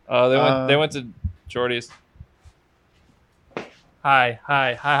 They went to Jordy's. Hi.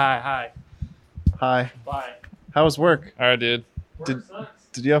 Hi. Bye. How was work? All right, dude.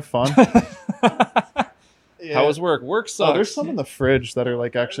 Did you have fun? Yeah. How was work? Work sucks. Oh, there's some in the fridge that are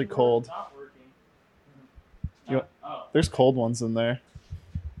like actually cold. There's cold ones in there.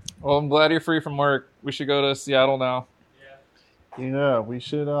 Well, I'm glad you're free from work. We should go to Seattle now. Yeah, we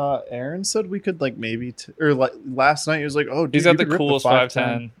should. Aaron said we could like maybe, or like last night he was like, "Oh, dude, he's got the coolest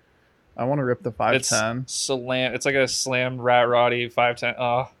 510. I want to rip the 510. It's like a slammed rat roddy 510.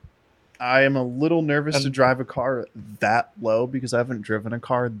 Oh, I am a little nervous to drive a car that low because I haven't driven a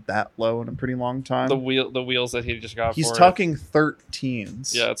car that low in a pretty long time. The wheels that he just got. He's talking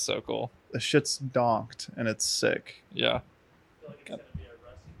 13s. Yeah, it's so cool. The shit's donked and it's sick. Yeah. I feel like it's gonna be a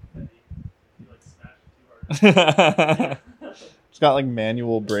rusty petty. You like smash it too hard. It's got like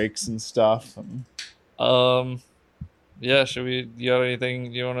manual brakes and stuff. Yeah. Should we? You have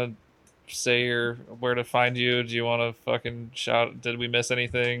anything you want to say or where to find you? Do you want to fucking shout? Did we miss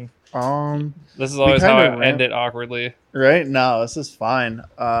anything? This is always how I end it awkwardly. Right? No, this is fine.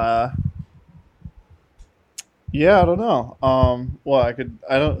 Yeah, I don't know.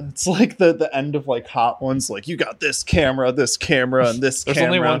 It's like the end of like Hot Ones, like you got this camera, and this There's camera.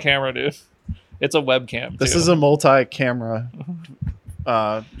 only one camera, dude. It's a webcam. This is a multi-camera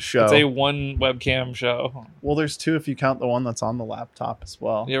show. It's a one webcam show. Well, there's two if you count the one that's on the laptop as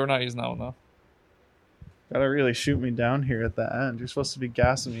well. Yeah, we're not using that one though. Gotta really shoot me down here at the end. You're supposed to be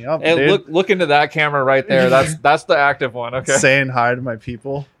gassing me up. Hey, dude. look into that camera right there. That's the active one. Okay. Saying hi to my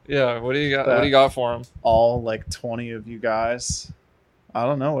people. Yeah. What do you got? What do you got for them? All like 20 of you guys. I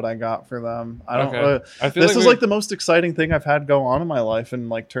don't know what I got for them. I don't. Okay. I feel this is like the most exciting thing I've had go on in my life in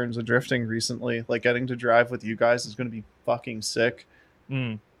like terms of drifting recently. Like getting to drive with you guys is going to be fucking sick.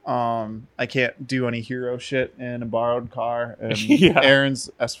 I can't do any hero shit in a borrowed car, and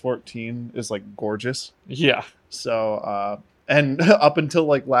Aaron's S14 is like gorgeous. Yeah. So and up until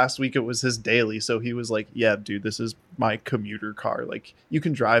like last week it was his daily, so he was like, yeah dude, this is my commuter car, like you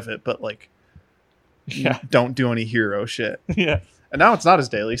can drive it but like don't do any hero shit. Yeah. And now it's not his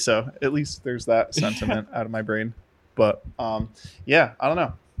daily, so at least there's that sentiment out of my brain. But yeah, I don't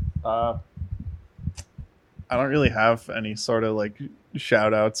know. I don't really have any sort of like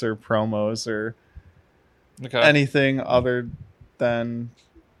shout outs or promos or anything other than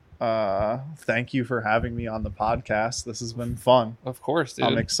thank you for having me on the podcast. This has been fun. Of course, dude.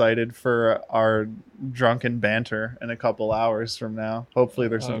 I'm excited for our drunken banter in a couple hours from now. Hopefully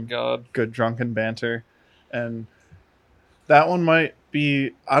there's some good drunken banter. And that one might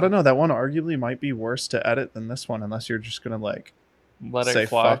be, I don't know, that one arguably might be worse to edit than this one, unless you're just going to like say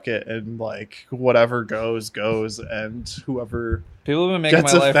fuck it and like whatever goes, and whoever people have been making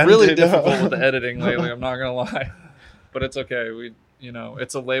my life really difficult with the editing lately. I'm not gonna lie, but it's okay.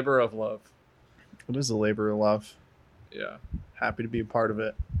 It's a labor of love. It is a labor of love. Yeah, happy to be a part of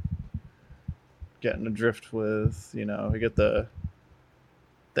it. Getting to drift with, we get the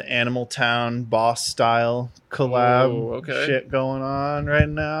Animal Town boss style collab shit going on right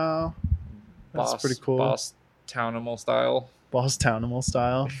now. That's pretty cool. Boss Townimal style. Boss Townimal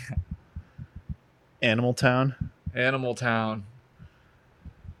style. Animal Town. Animal Town.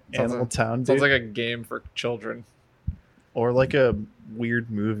 Animal Town, dude. Sounds like a game for children. Or like a weird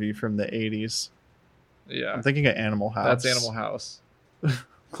movie from the 80s. Yeah. I'm thinking of Animal House. That's Animal House.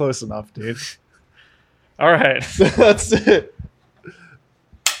 Close enough, dude. All right. That's it.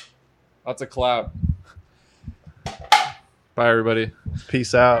 That's a clap. Bye, everybody.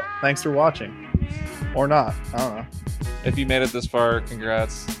 Peace out. Thanks for watching. Or not. I don't know. If you made it this far,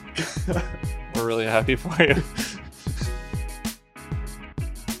 congrats. We're really happy for you.